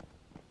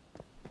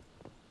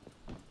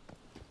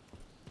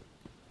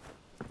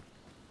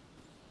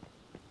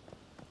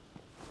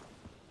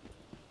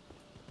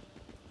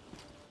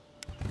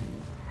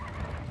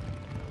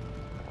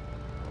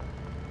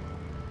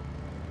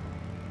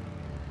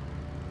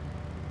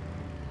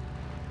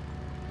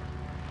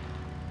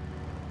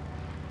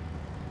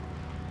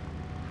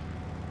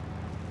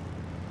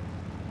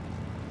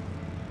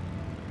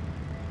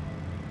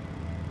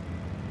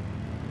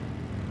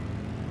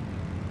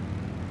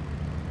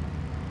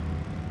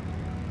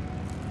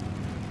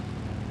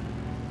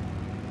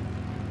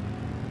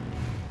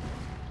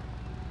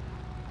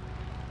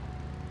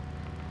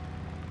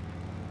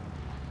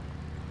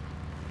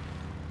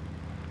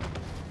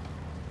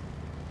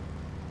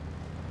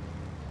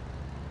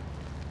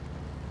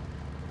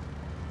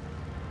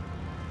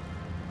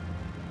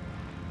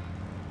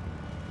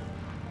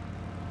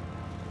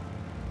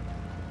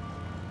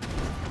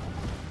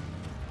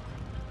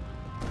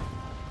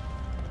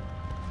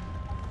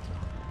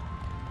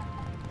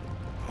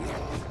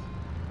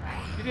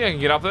 You think I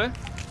can get up there?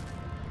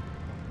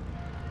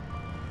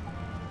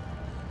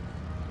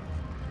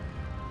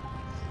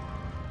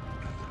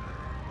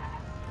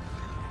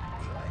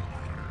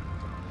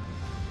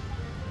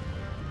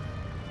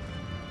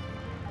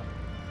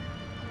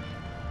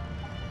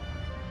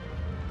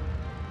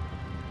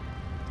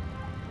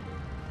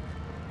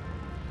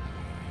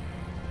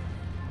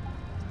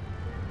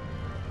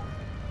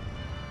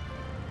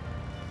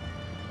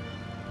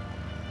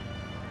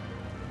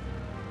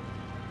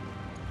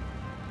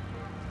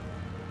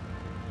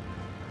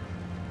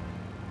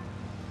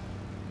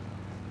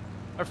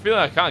 I feel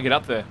like I can't get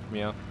up there,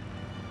 Meow.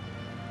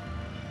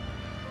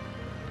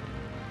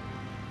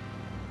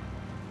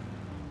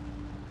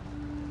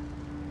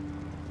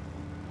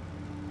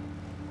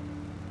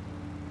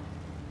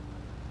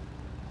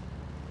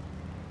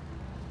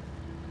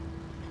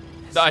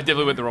 I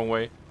definitely went the wrong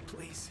way.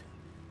 Please,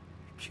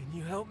 can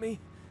you help me?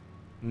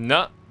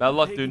 Nah, bad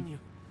luck, dude. You.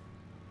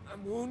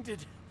 I'm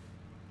wounded.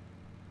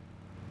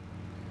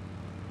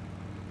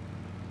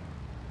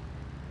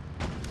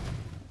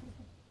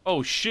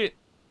 Oh shit.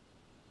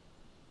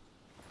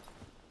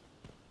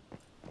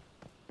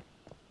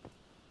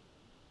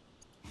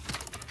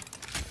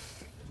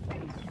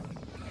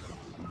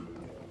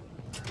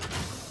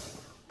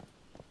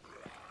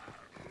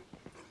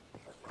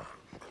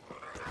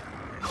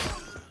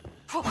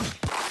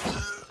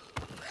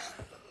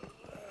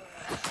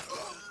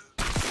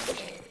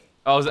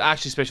 Oh, it was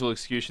actually special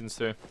executions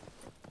too.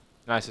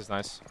 Nice is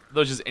nice.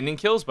 Those just ending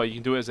kills, but you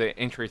can do it as an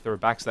entry through a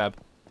backstab.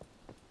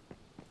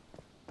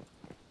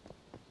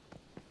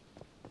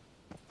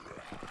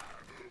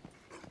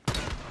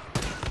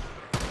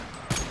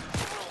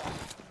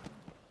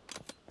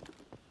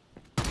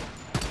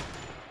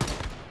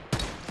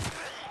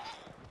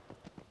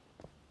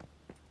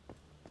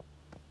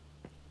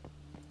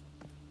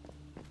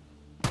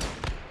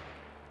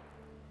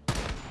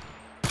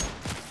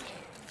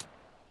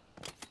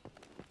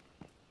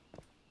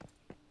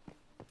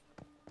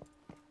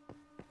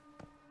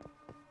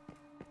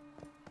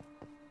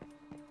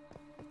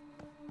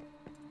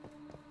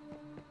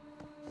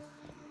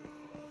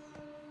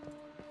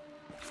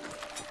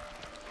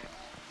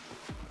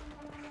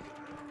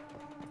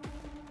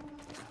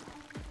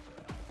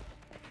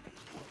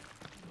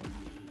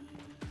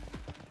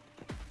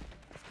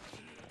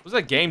 Was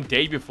that game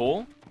day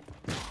before?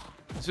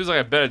 This feels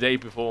like a better day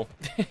before.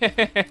 Like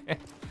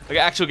an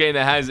actual game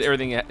that has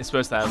everything it's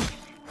supposed to have.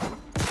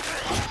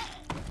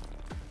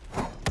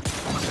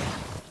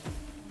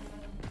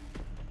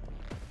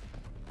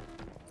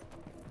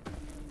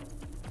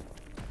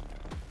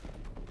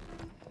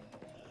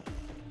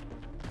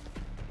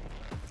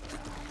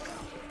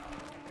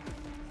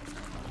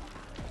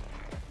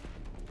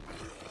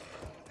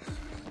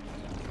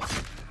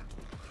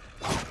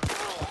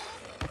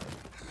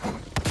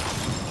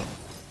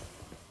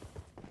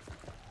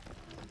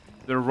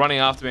 They're running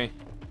after me.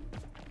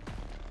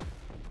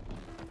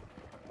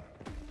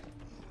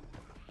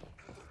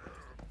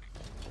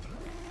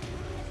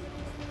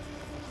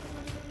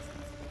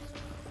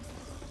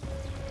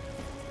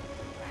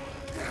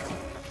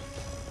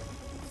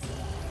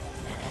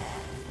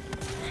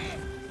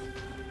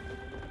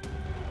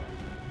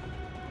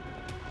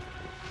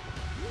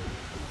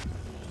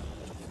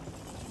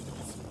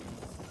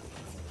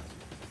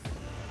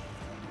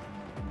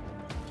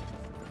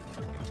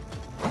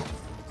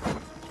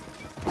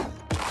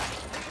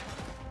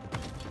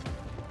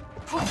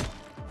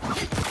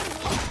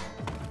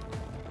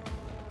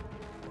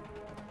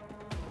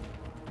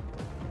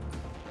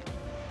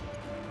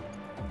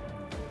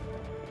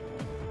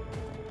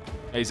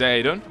 Hey Zay, how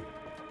you doing?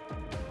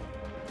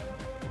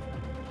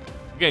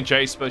 I'm getting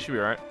chased, but should be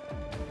alright.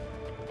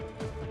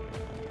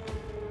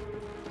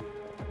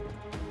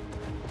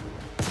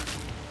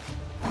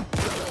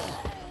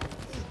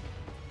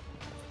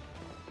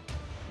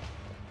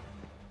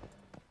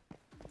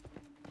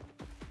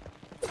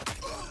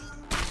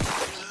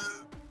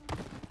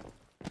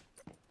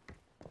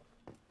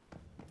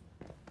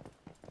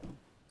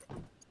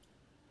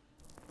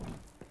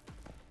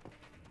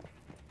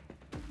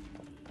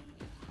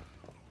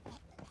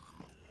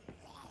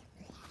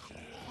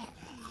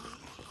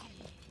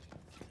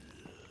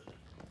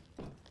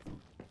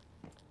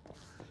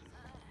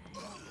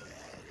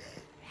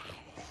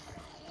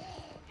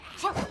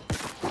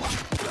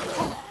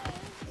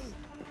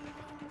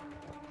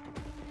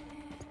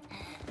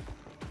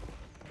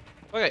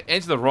 I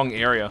entered the wrong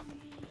area.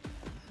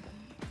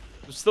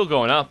 It's still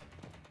going up.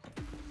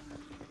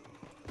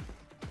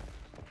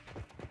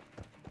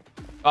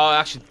 Oh, I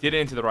actually did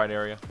enter the right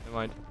area. Never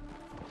mind.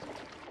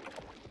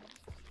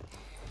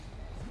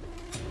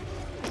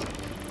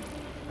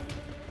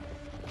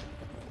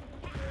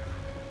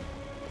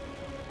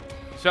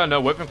 Still no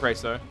weapon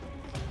crates though.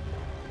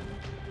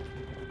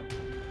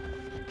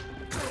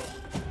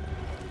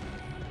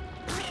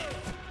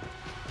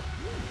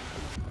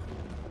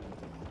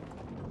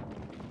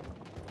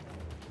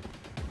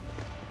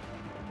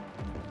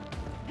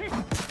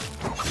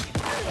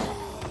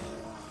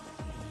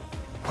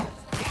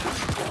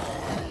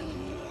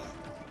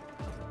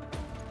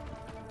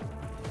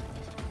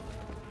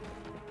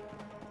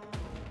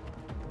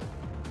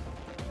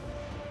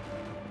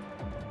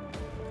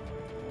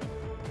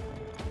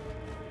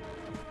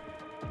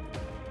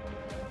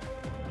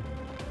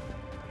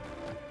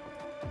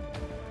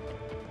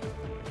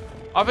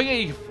 I forget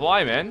you can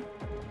fly, man.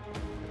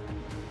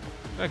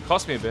 It's gonna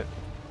cost me a bit.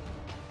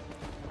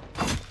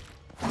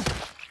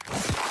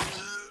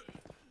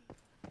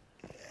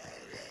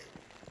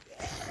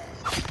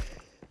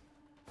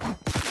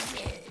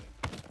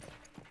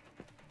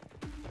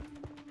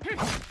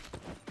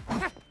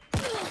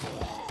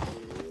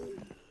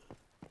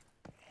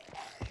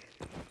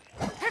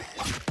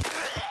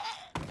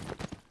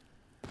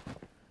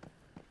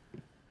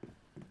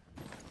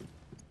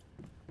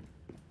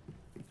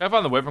 Can I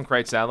find the weapon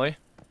crate, sadly?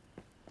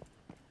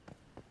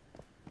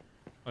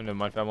 Oh, never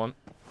mind, found one.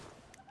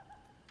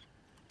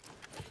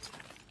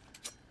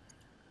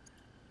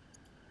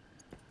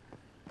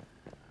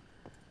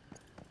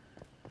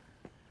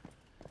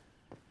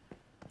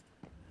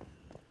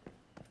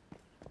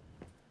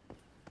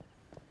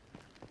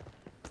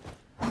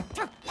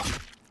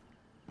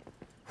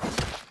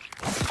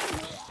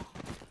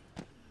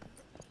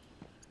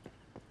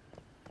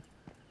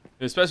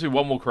 There's supposed to be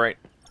one more crate.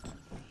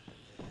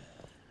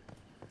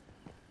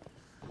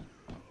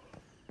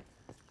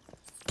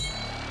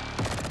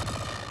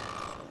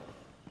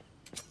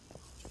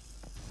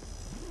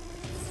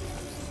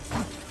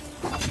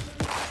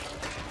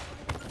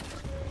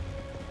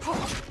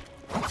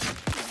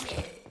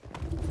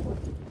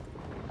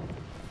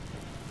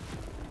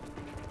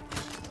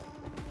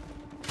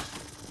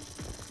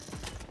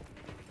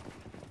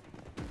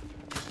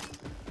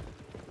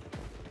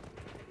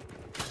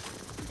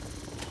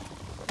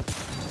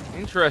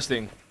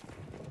 Interesting.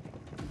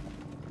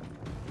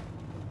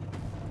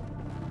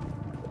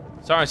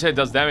 Sorry, I said it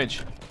does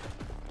damage.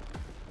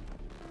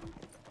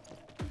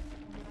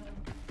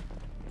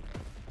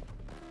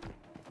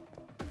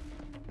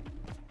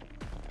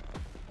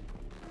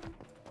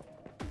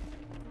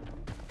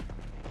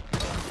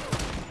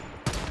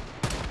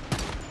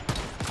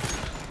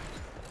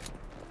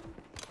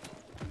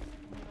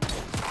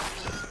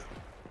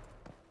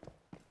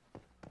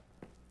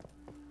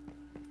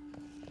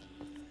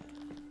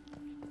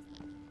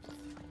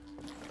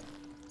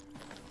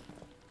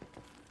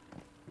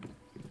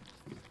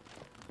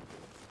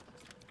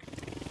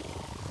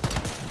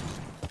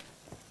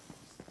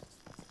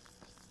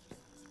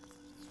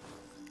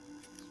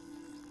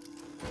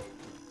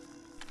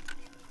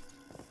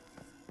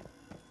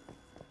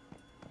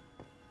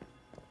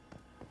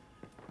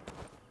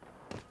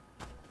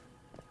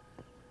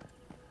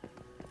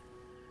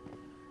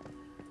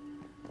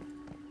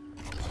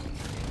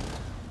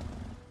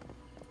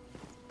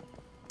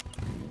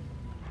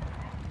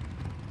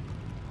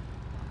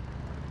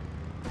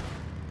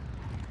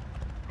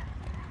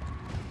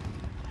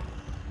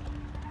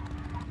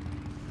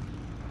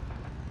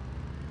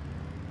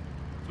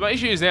 My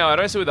issue is now, I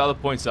don't see what the other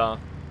points are.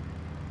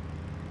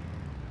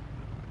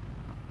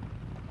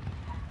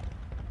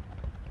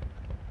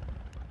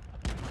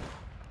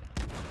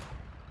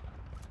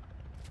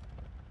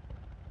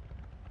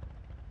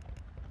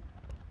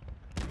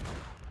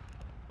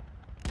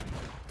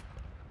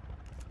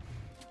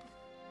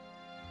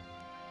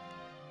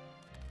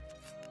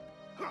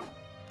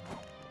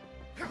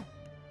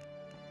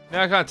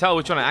 Now I can't tell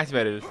which one I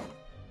activated.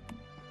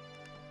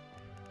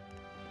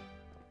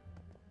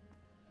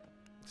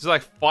 There's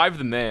like 5 of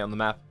them there on the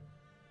map.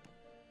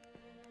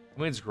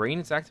 When it's green,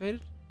 it's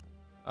activated?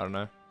 I don't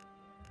know.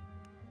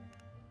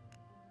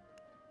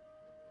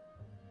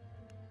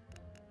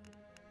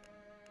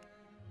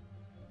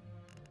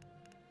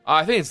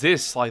 I think it's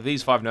this, like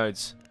these 5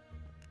 nodes.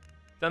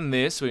 Done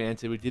this, we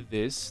entered, we did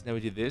this, now we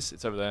did this,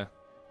 it's over there.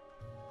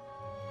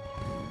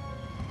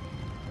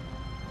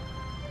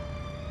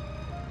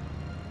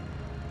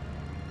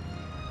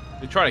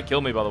 They're trying to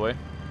kill me, by the way.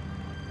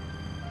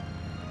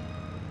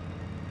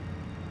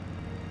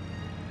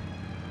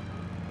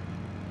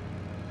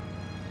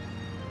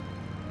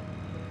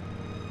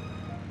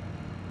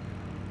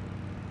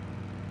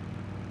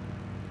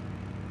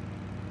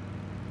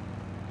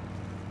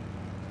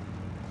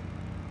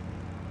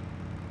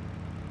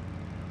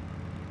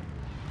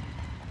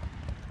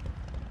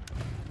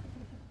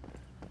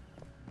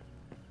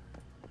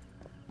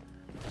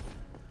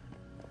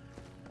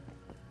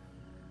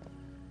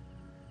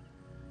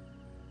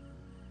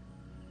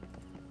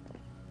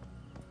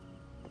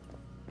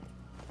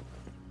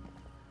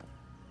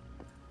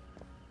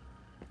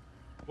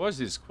 What is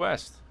this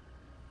quest?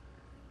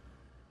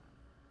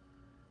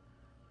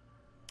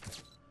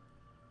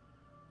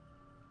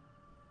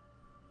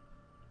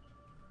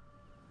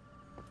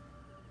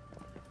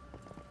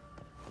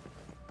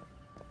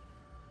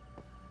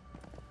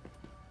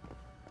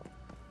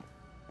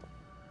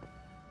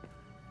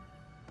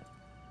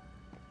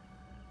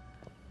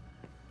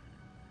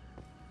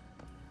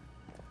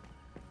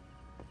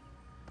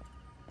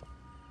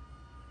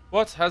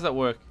 What? How's that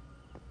work?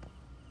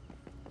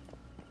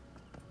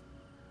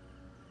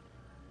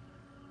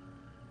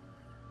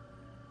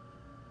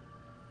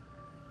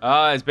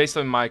 It's based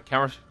on my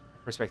camera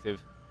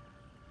perspective.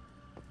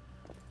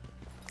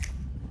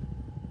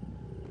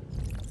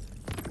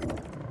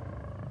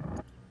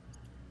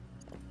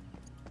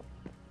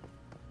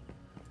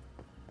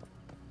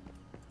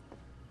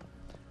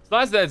 It's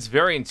nice that it's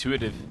very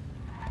intuitive.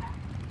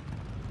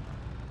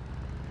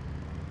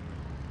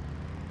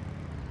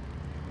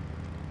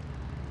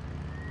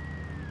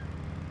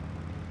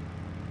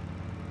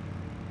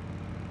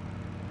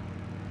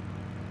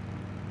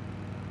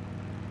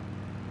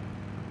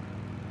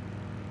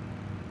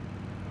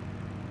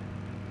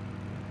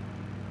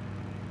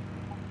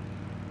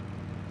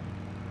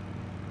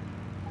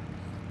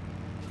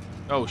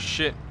 Oh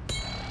shit.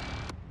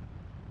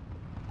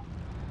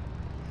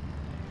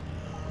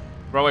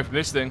 Run away from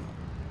this thing.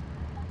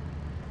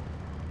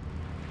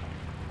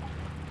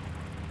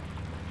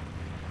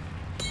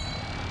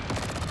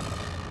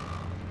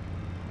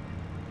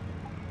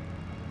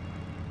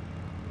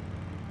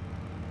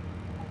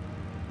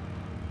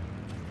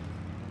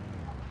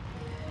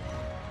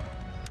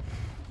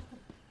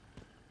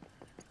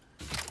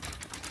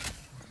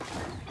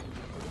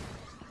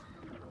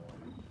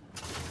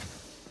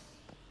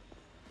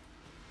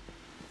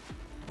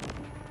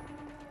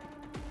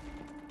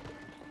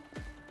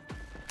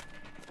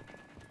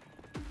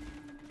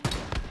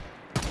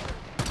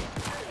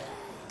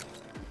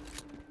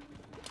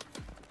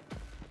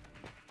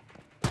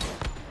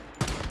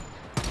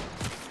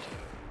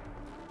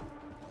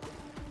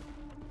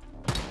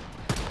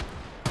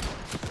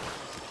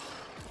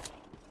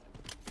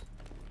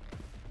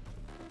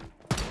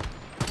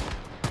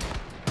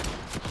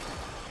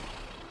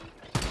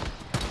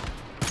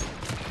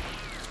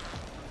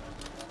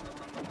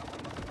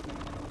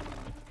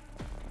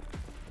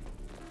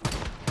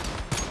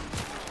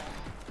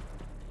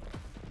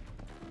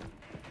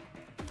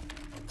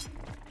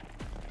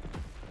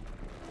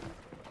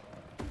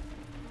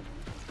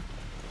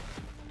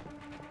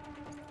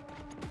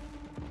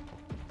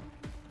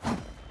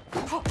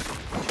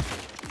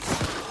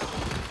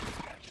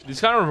 This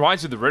kind of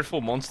reminds me of the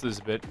Redfall monsters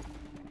a bit.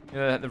 You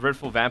know, the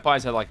Redfall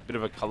vampires had like a bit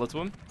of a color to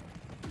them.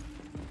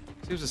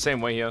 Seems the same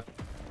way here.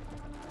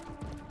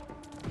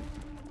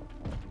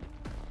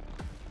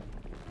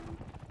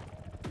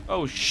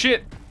 Oh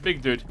shit!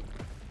 Big dude.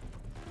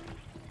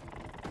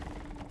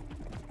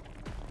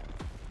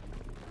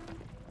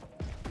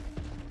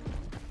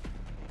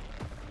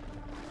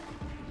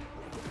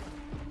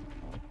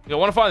 I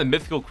want to find the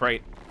mythical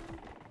crate.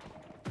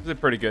 This is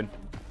pretty good.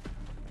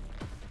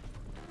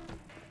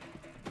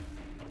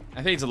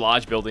 I think it's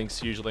large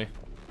buildings, usually.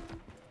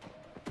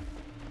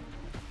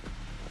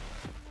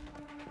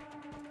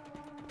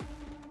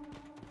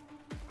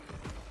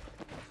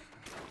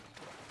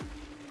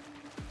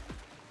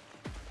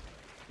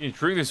 You can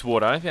drink this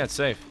water. I don't think that's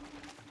safe.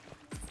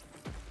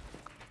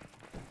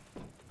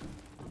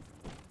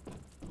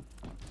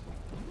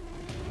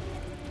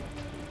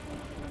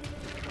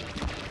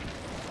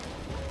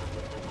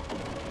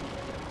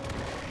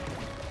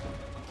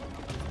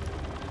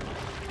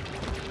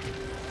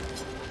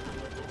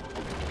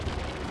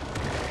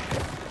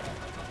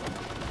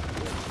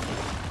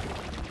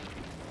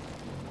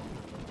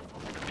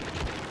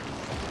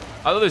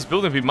 I thought this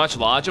building would be much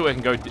larger where I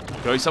can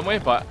go somewhere,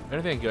 but I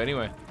don't think I can go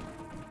anywhere.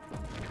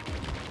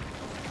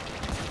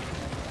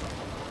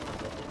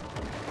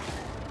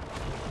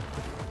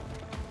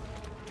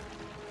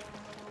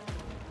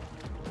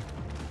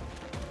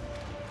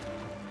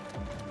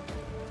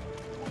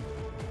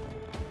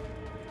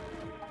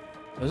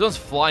 Those ones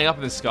flying up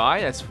in the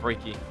sky? That's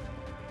freaky.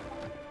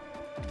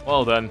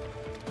 Well done.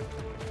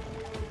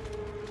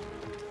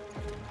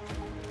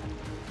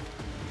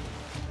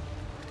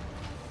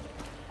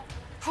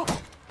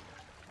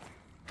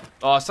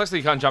 Oh, it sucks that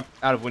you can't jump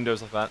out of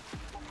windows like that.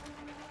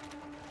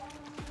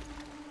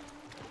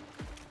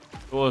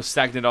 Or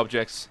stagnant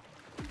objects.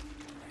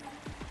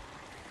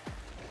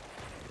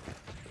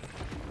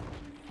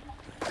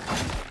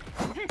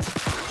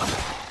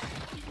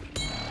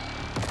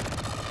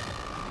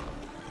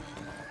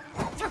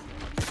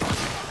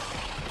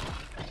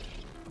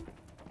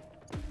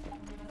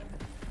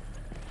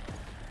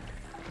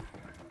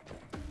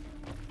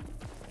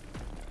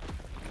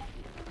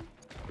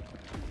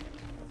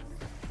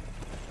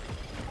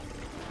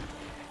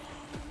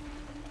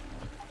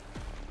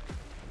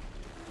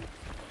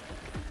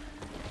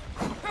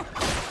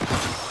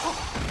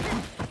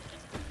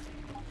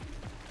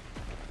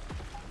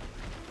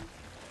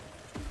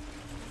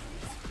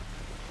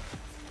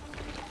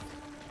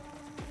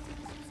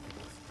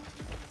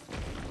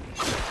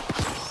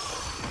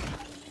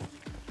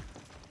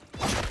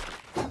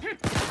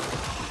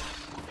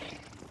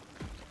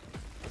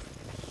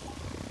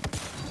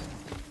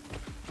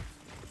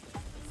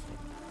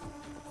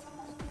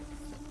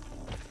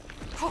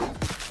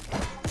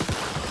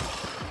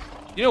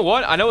 You know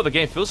what? I know what the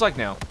game feels like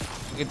now.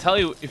 I can tell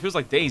you it feels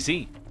like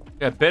DayZ.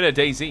 Yeah, better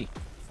DayZ.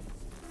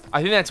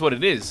 I think that's what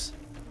it is.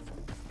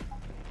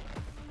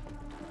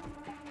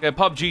 Yeah,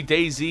 PUBG,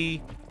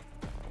 DayZ,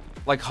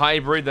 like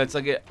hybrid, that's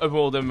like an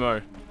overall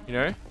MMO, you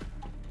know?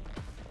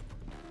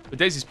 But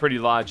DayZ's pretty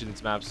large in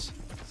its maps.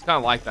 It's kind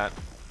of like that.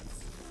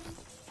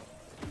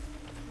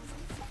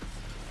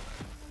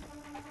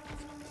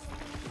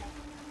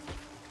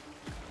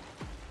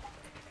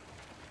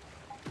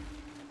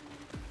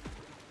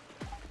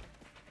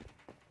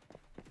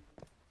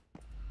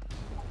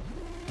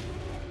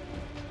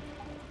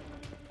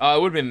 It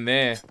would have been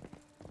there.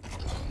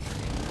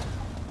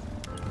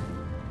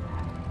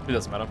 It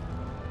doesn't matter.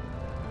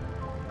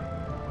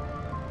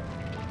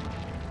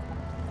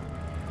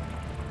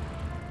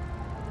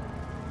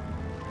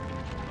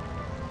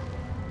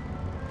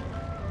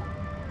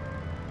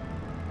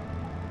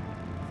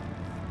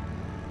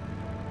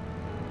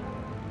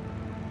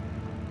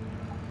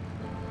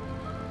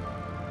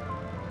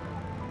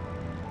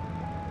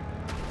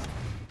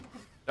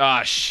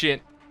 Ah,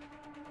 shit.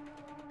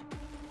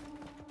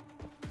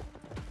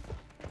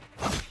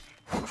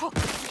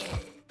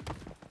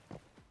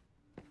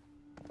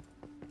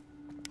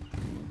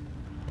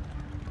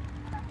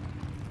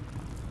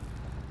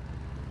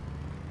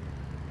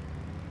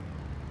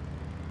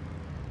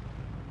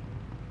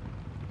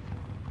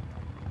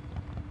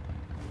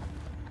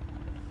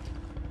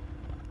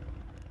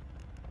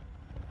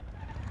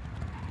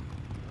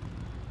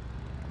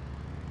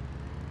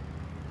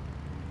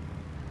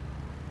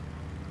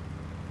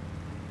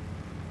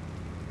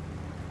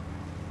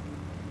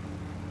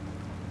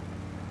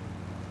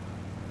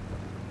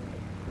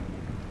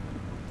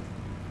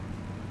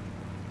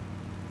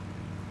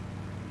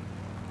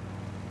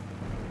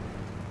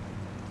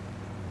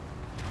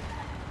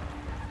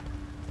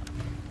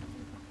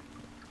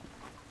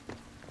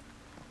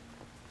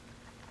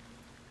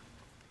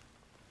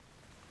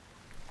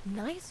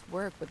 Nice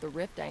work with the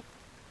rift anchor.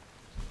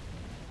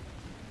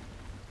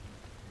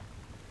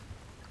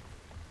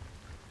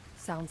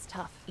 Sounds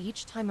tough.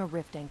 Each time a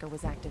rift anchor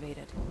was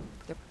activated.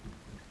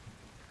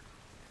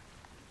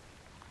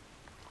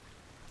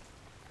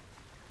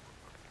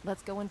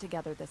 Let's go in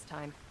together this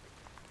time.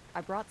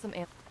 I brought some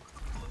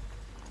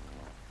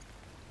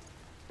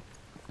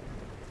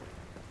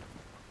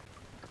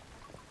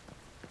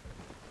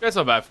That's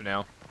not bad for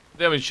now.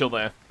 Then we chill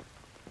there.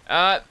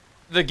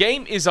 The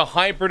game is a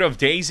hybrid of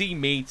Daisy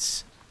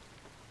meets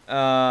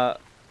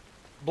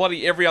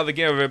bloody every other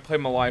game I've ever played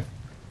in my life.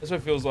 That's what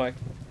it feels like.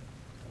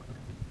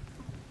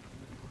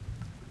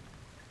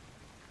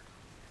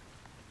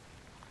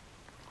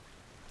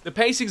 The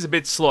pacing's a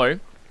bit slow,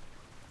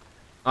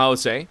 I would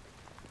say.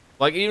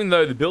 Like, even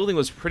though the building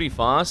was pretty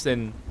fast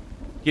and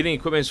getting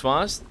equipment is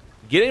fast,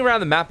 getting around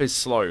the map is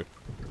slow,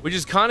 which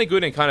is kind of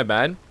good and kind of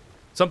bad.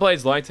 Some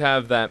players like to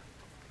have that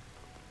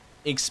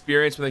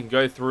experience where they can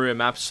go through a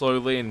map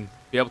slowly and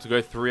be able to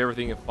go through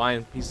everything and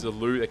find pieces of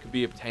loot that could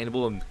be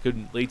obtainable and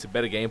could lead to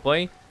better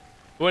gameplay.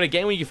 But in a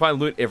game where you can find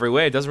loot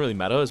everywhere, it doesn't really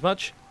matter as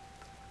much.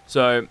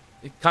 So,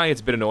 it kind of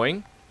gets a bit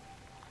annoying.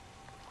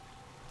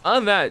 Other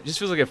than that, it just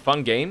feels like a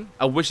fun game.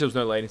 I wish there was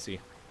no latency.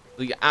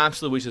 Like, I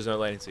absolutely wish there was no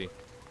latency.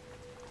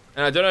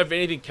 And I don't know if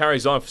anything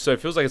carries on, so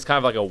it feels like it's kind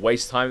of like a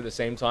waste time at the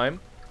same time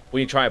when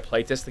you try and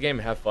playtest the game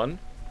and have fun.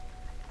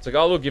 It's like,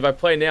 oh look, if I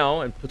play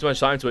now and put too much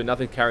time into it,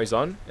 nothing carries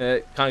on. And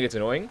it kind of gets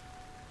annoying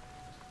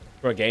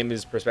from a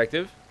gamer's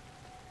perspective.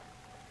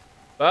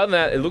 But other than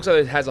that, it looks like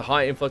it has a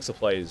high influx of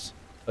players.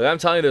 Like, I'm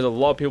telling you, there's a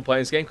lot of people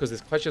playing this game because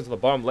there's questions on the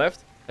bottom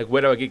left, like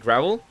where do I get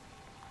gravel?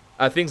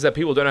 Things that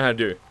people don't know how to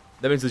do.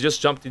 That means they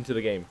just jumped into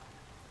the game.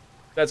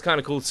 That's kind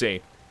of cool to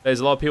see.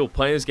 There's a lot of people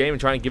playing this game and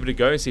trying to give it a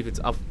go and see if it's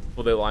up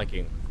for their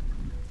liking.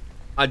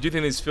 I do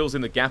think this fills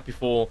in the gap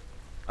before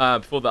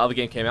the other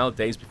game came out,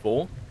 days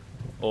before.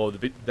 Or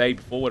the day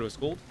before, what it was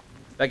called.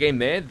 That game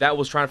there, that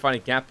was trying to find a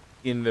gap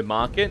in the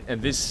market.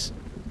 And this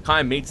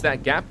kind of meets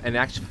that gap and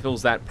actually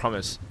fulfills that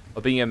promise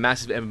of being a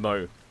massive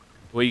MMO.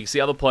 Where you can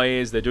see other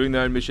players, they're doing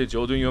their own missions,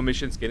 you're doing your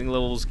missions, getting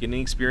levels, getting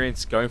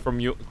experience, going from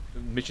your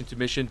mission to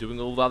mission, doing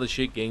all the other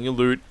shit, getting your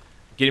loot,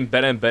 getting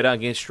better and better,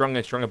 and getting stronger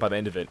and stronger by the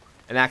end of it.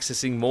 And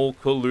accessing more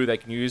cool loot they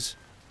can use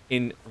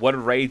in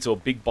what raids or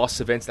big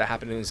boss events that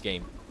happen in this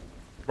game.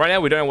 Right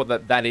now, we don't know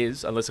what that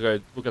is, unless I go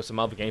look up some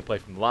other gameplay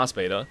from the last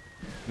beta.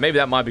 Maybe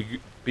that might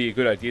be a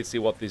good idea to see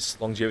what this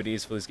longevity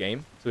is for this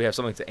game, so we have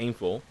something to aim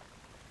for.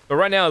 But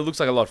right now, it looks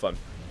like a lot of fun.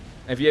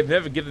 And if you have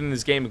never given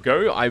this game a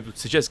go, I would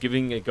suggest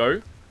giving it a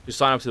go. Just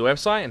sign up to the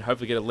website and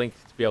hopefully get a link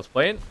to be able to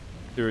play it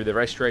through the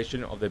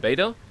registration of the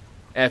beta.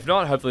 And if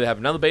not, hopefully they have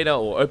another beta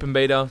or open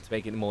beta to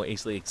make it more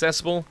easily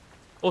accessible,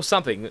 or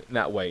something in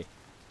that way.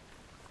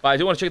 But I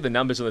do want to check the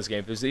numbers on this game.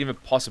 If there's even a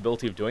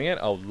possibility of doing it,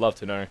 I would love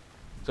to know.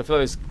 So I feel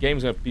like this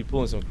game's going to be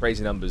pulling some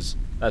crazy numbers,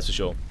 that's for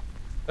sure.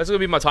 That's going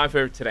to be my time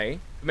for today.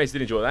 If mates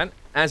did enjoy that,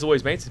 as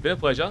always mates, it's been a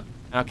pleasure.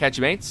 And I'll catch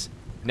you mates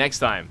next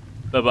time.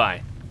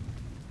 Bye-bye.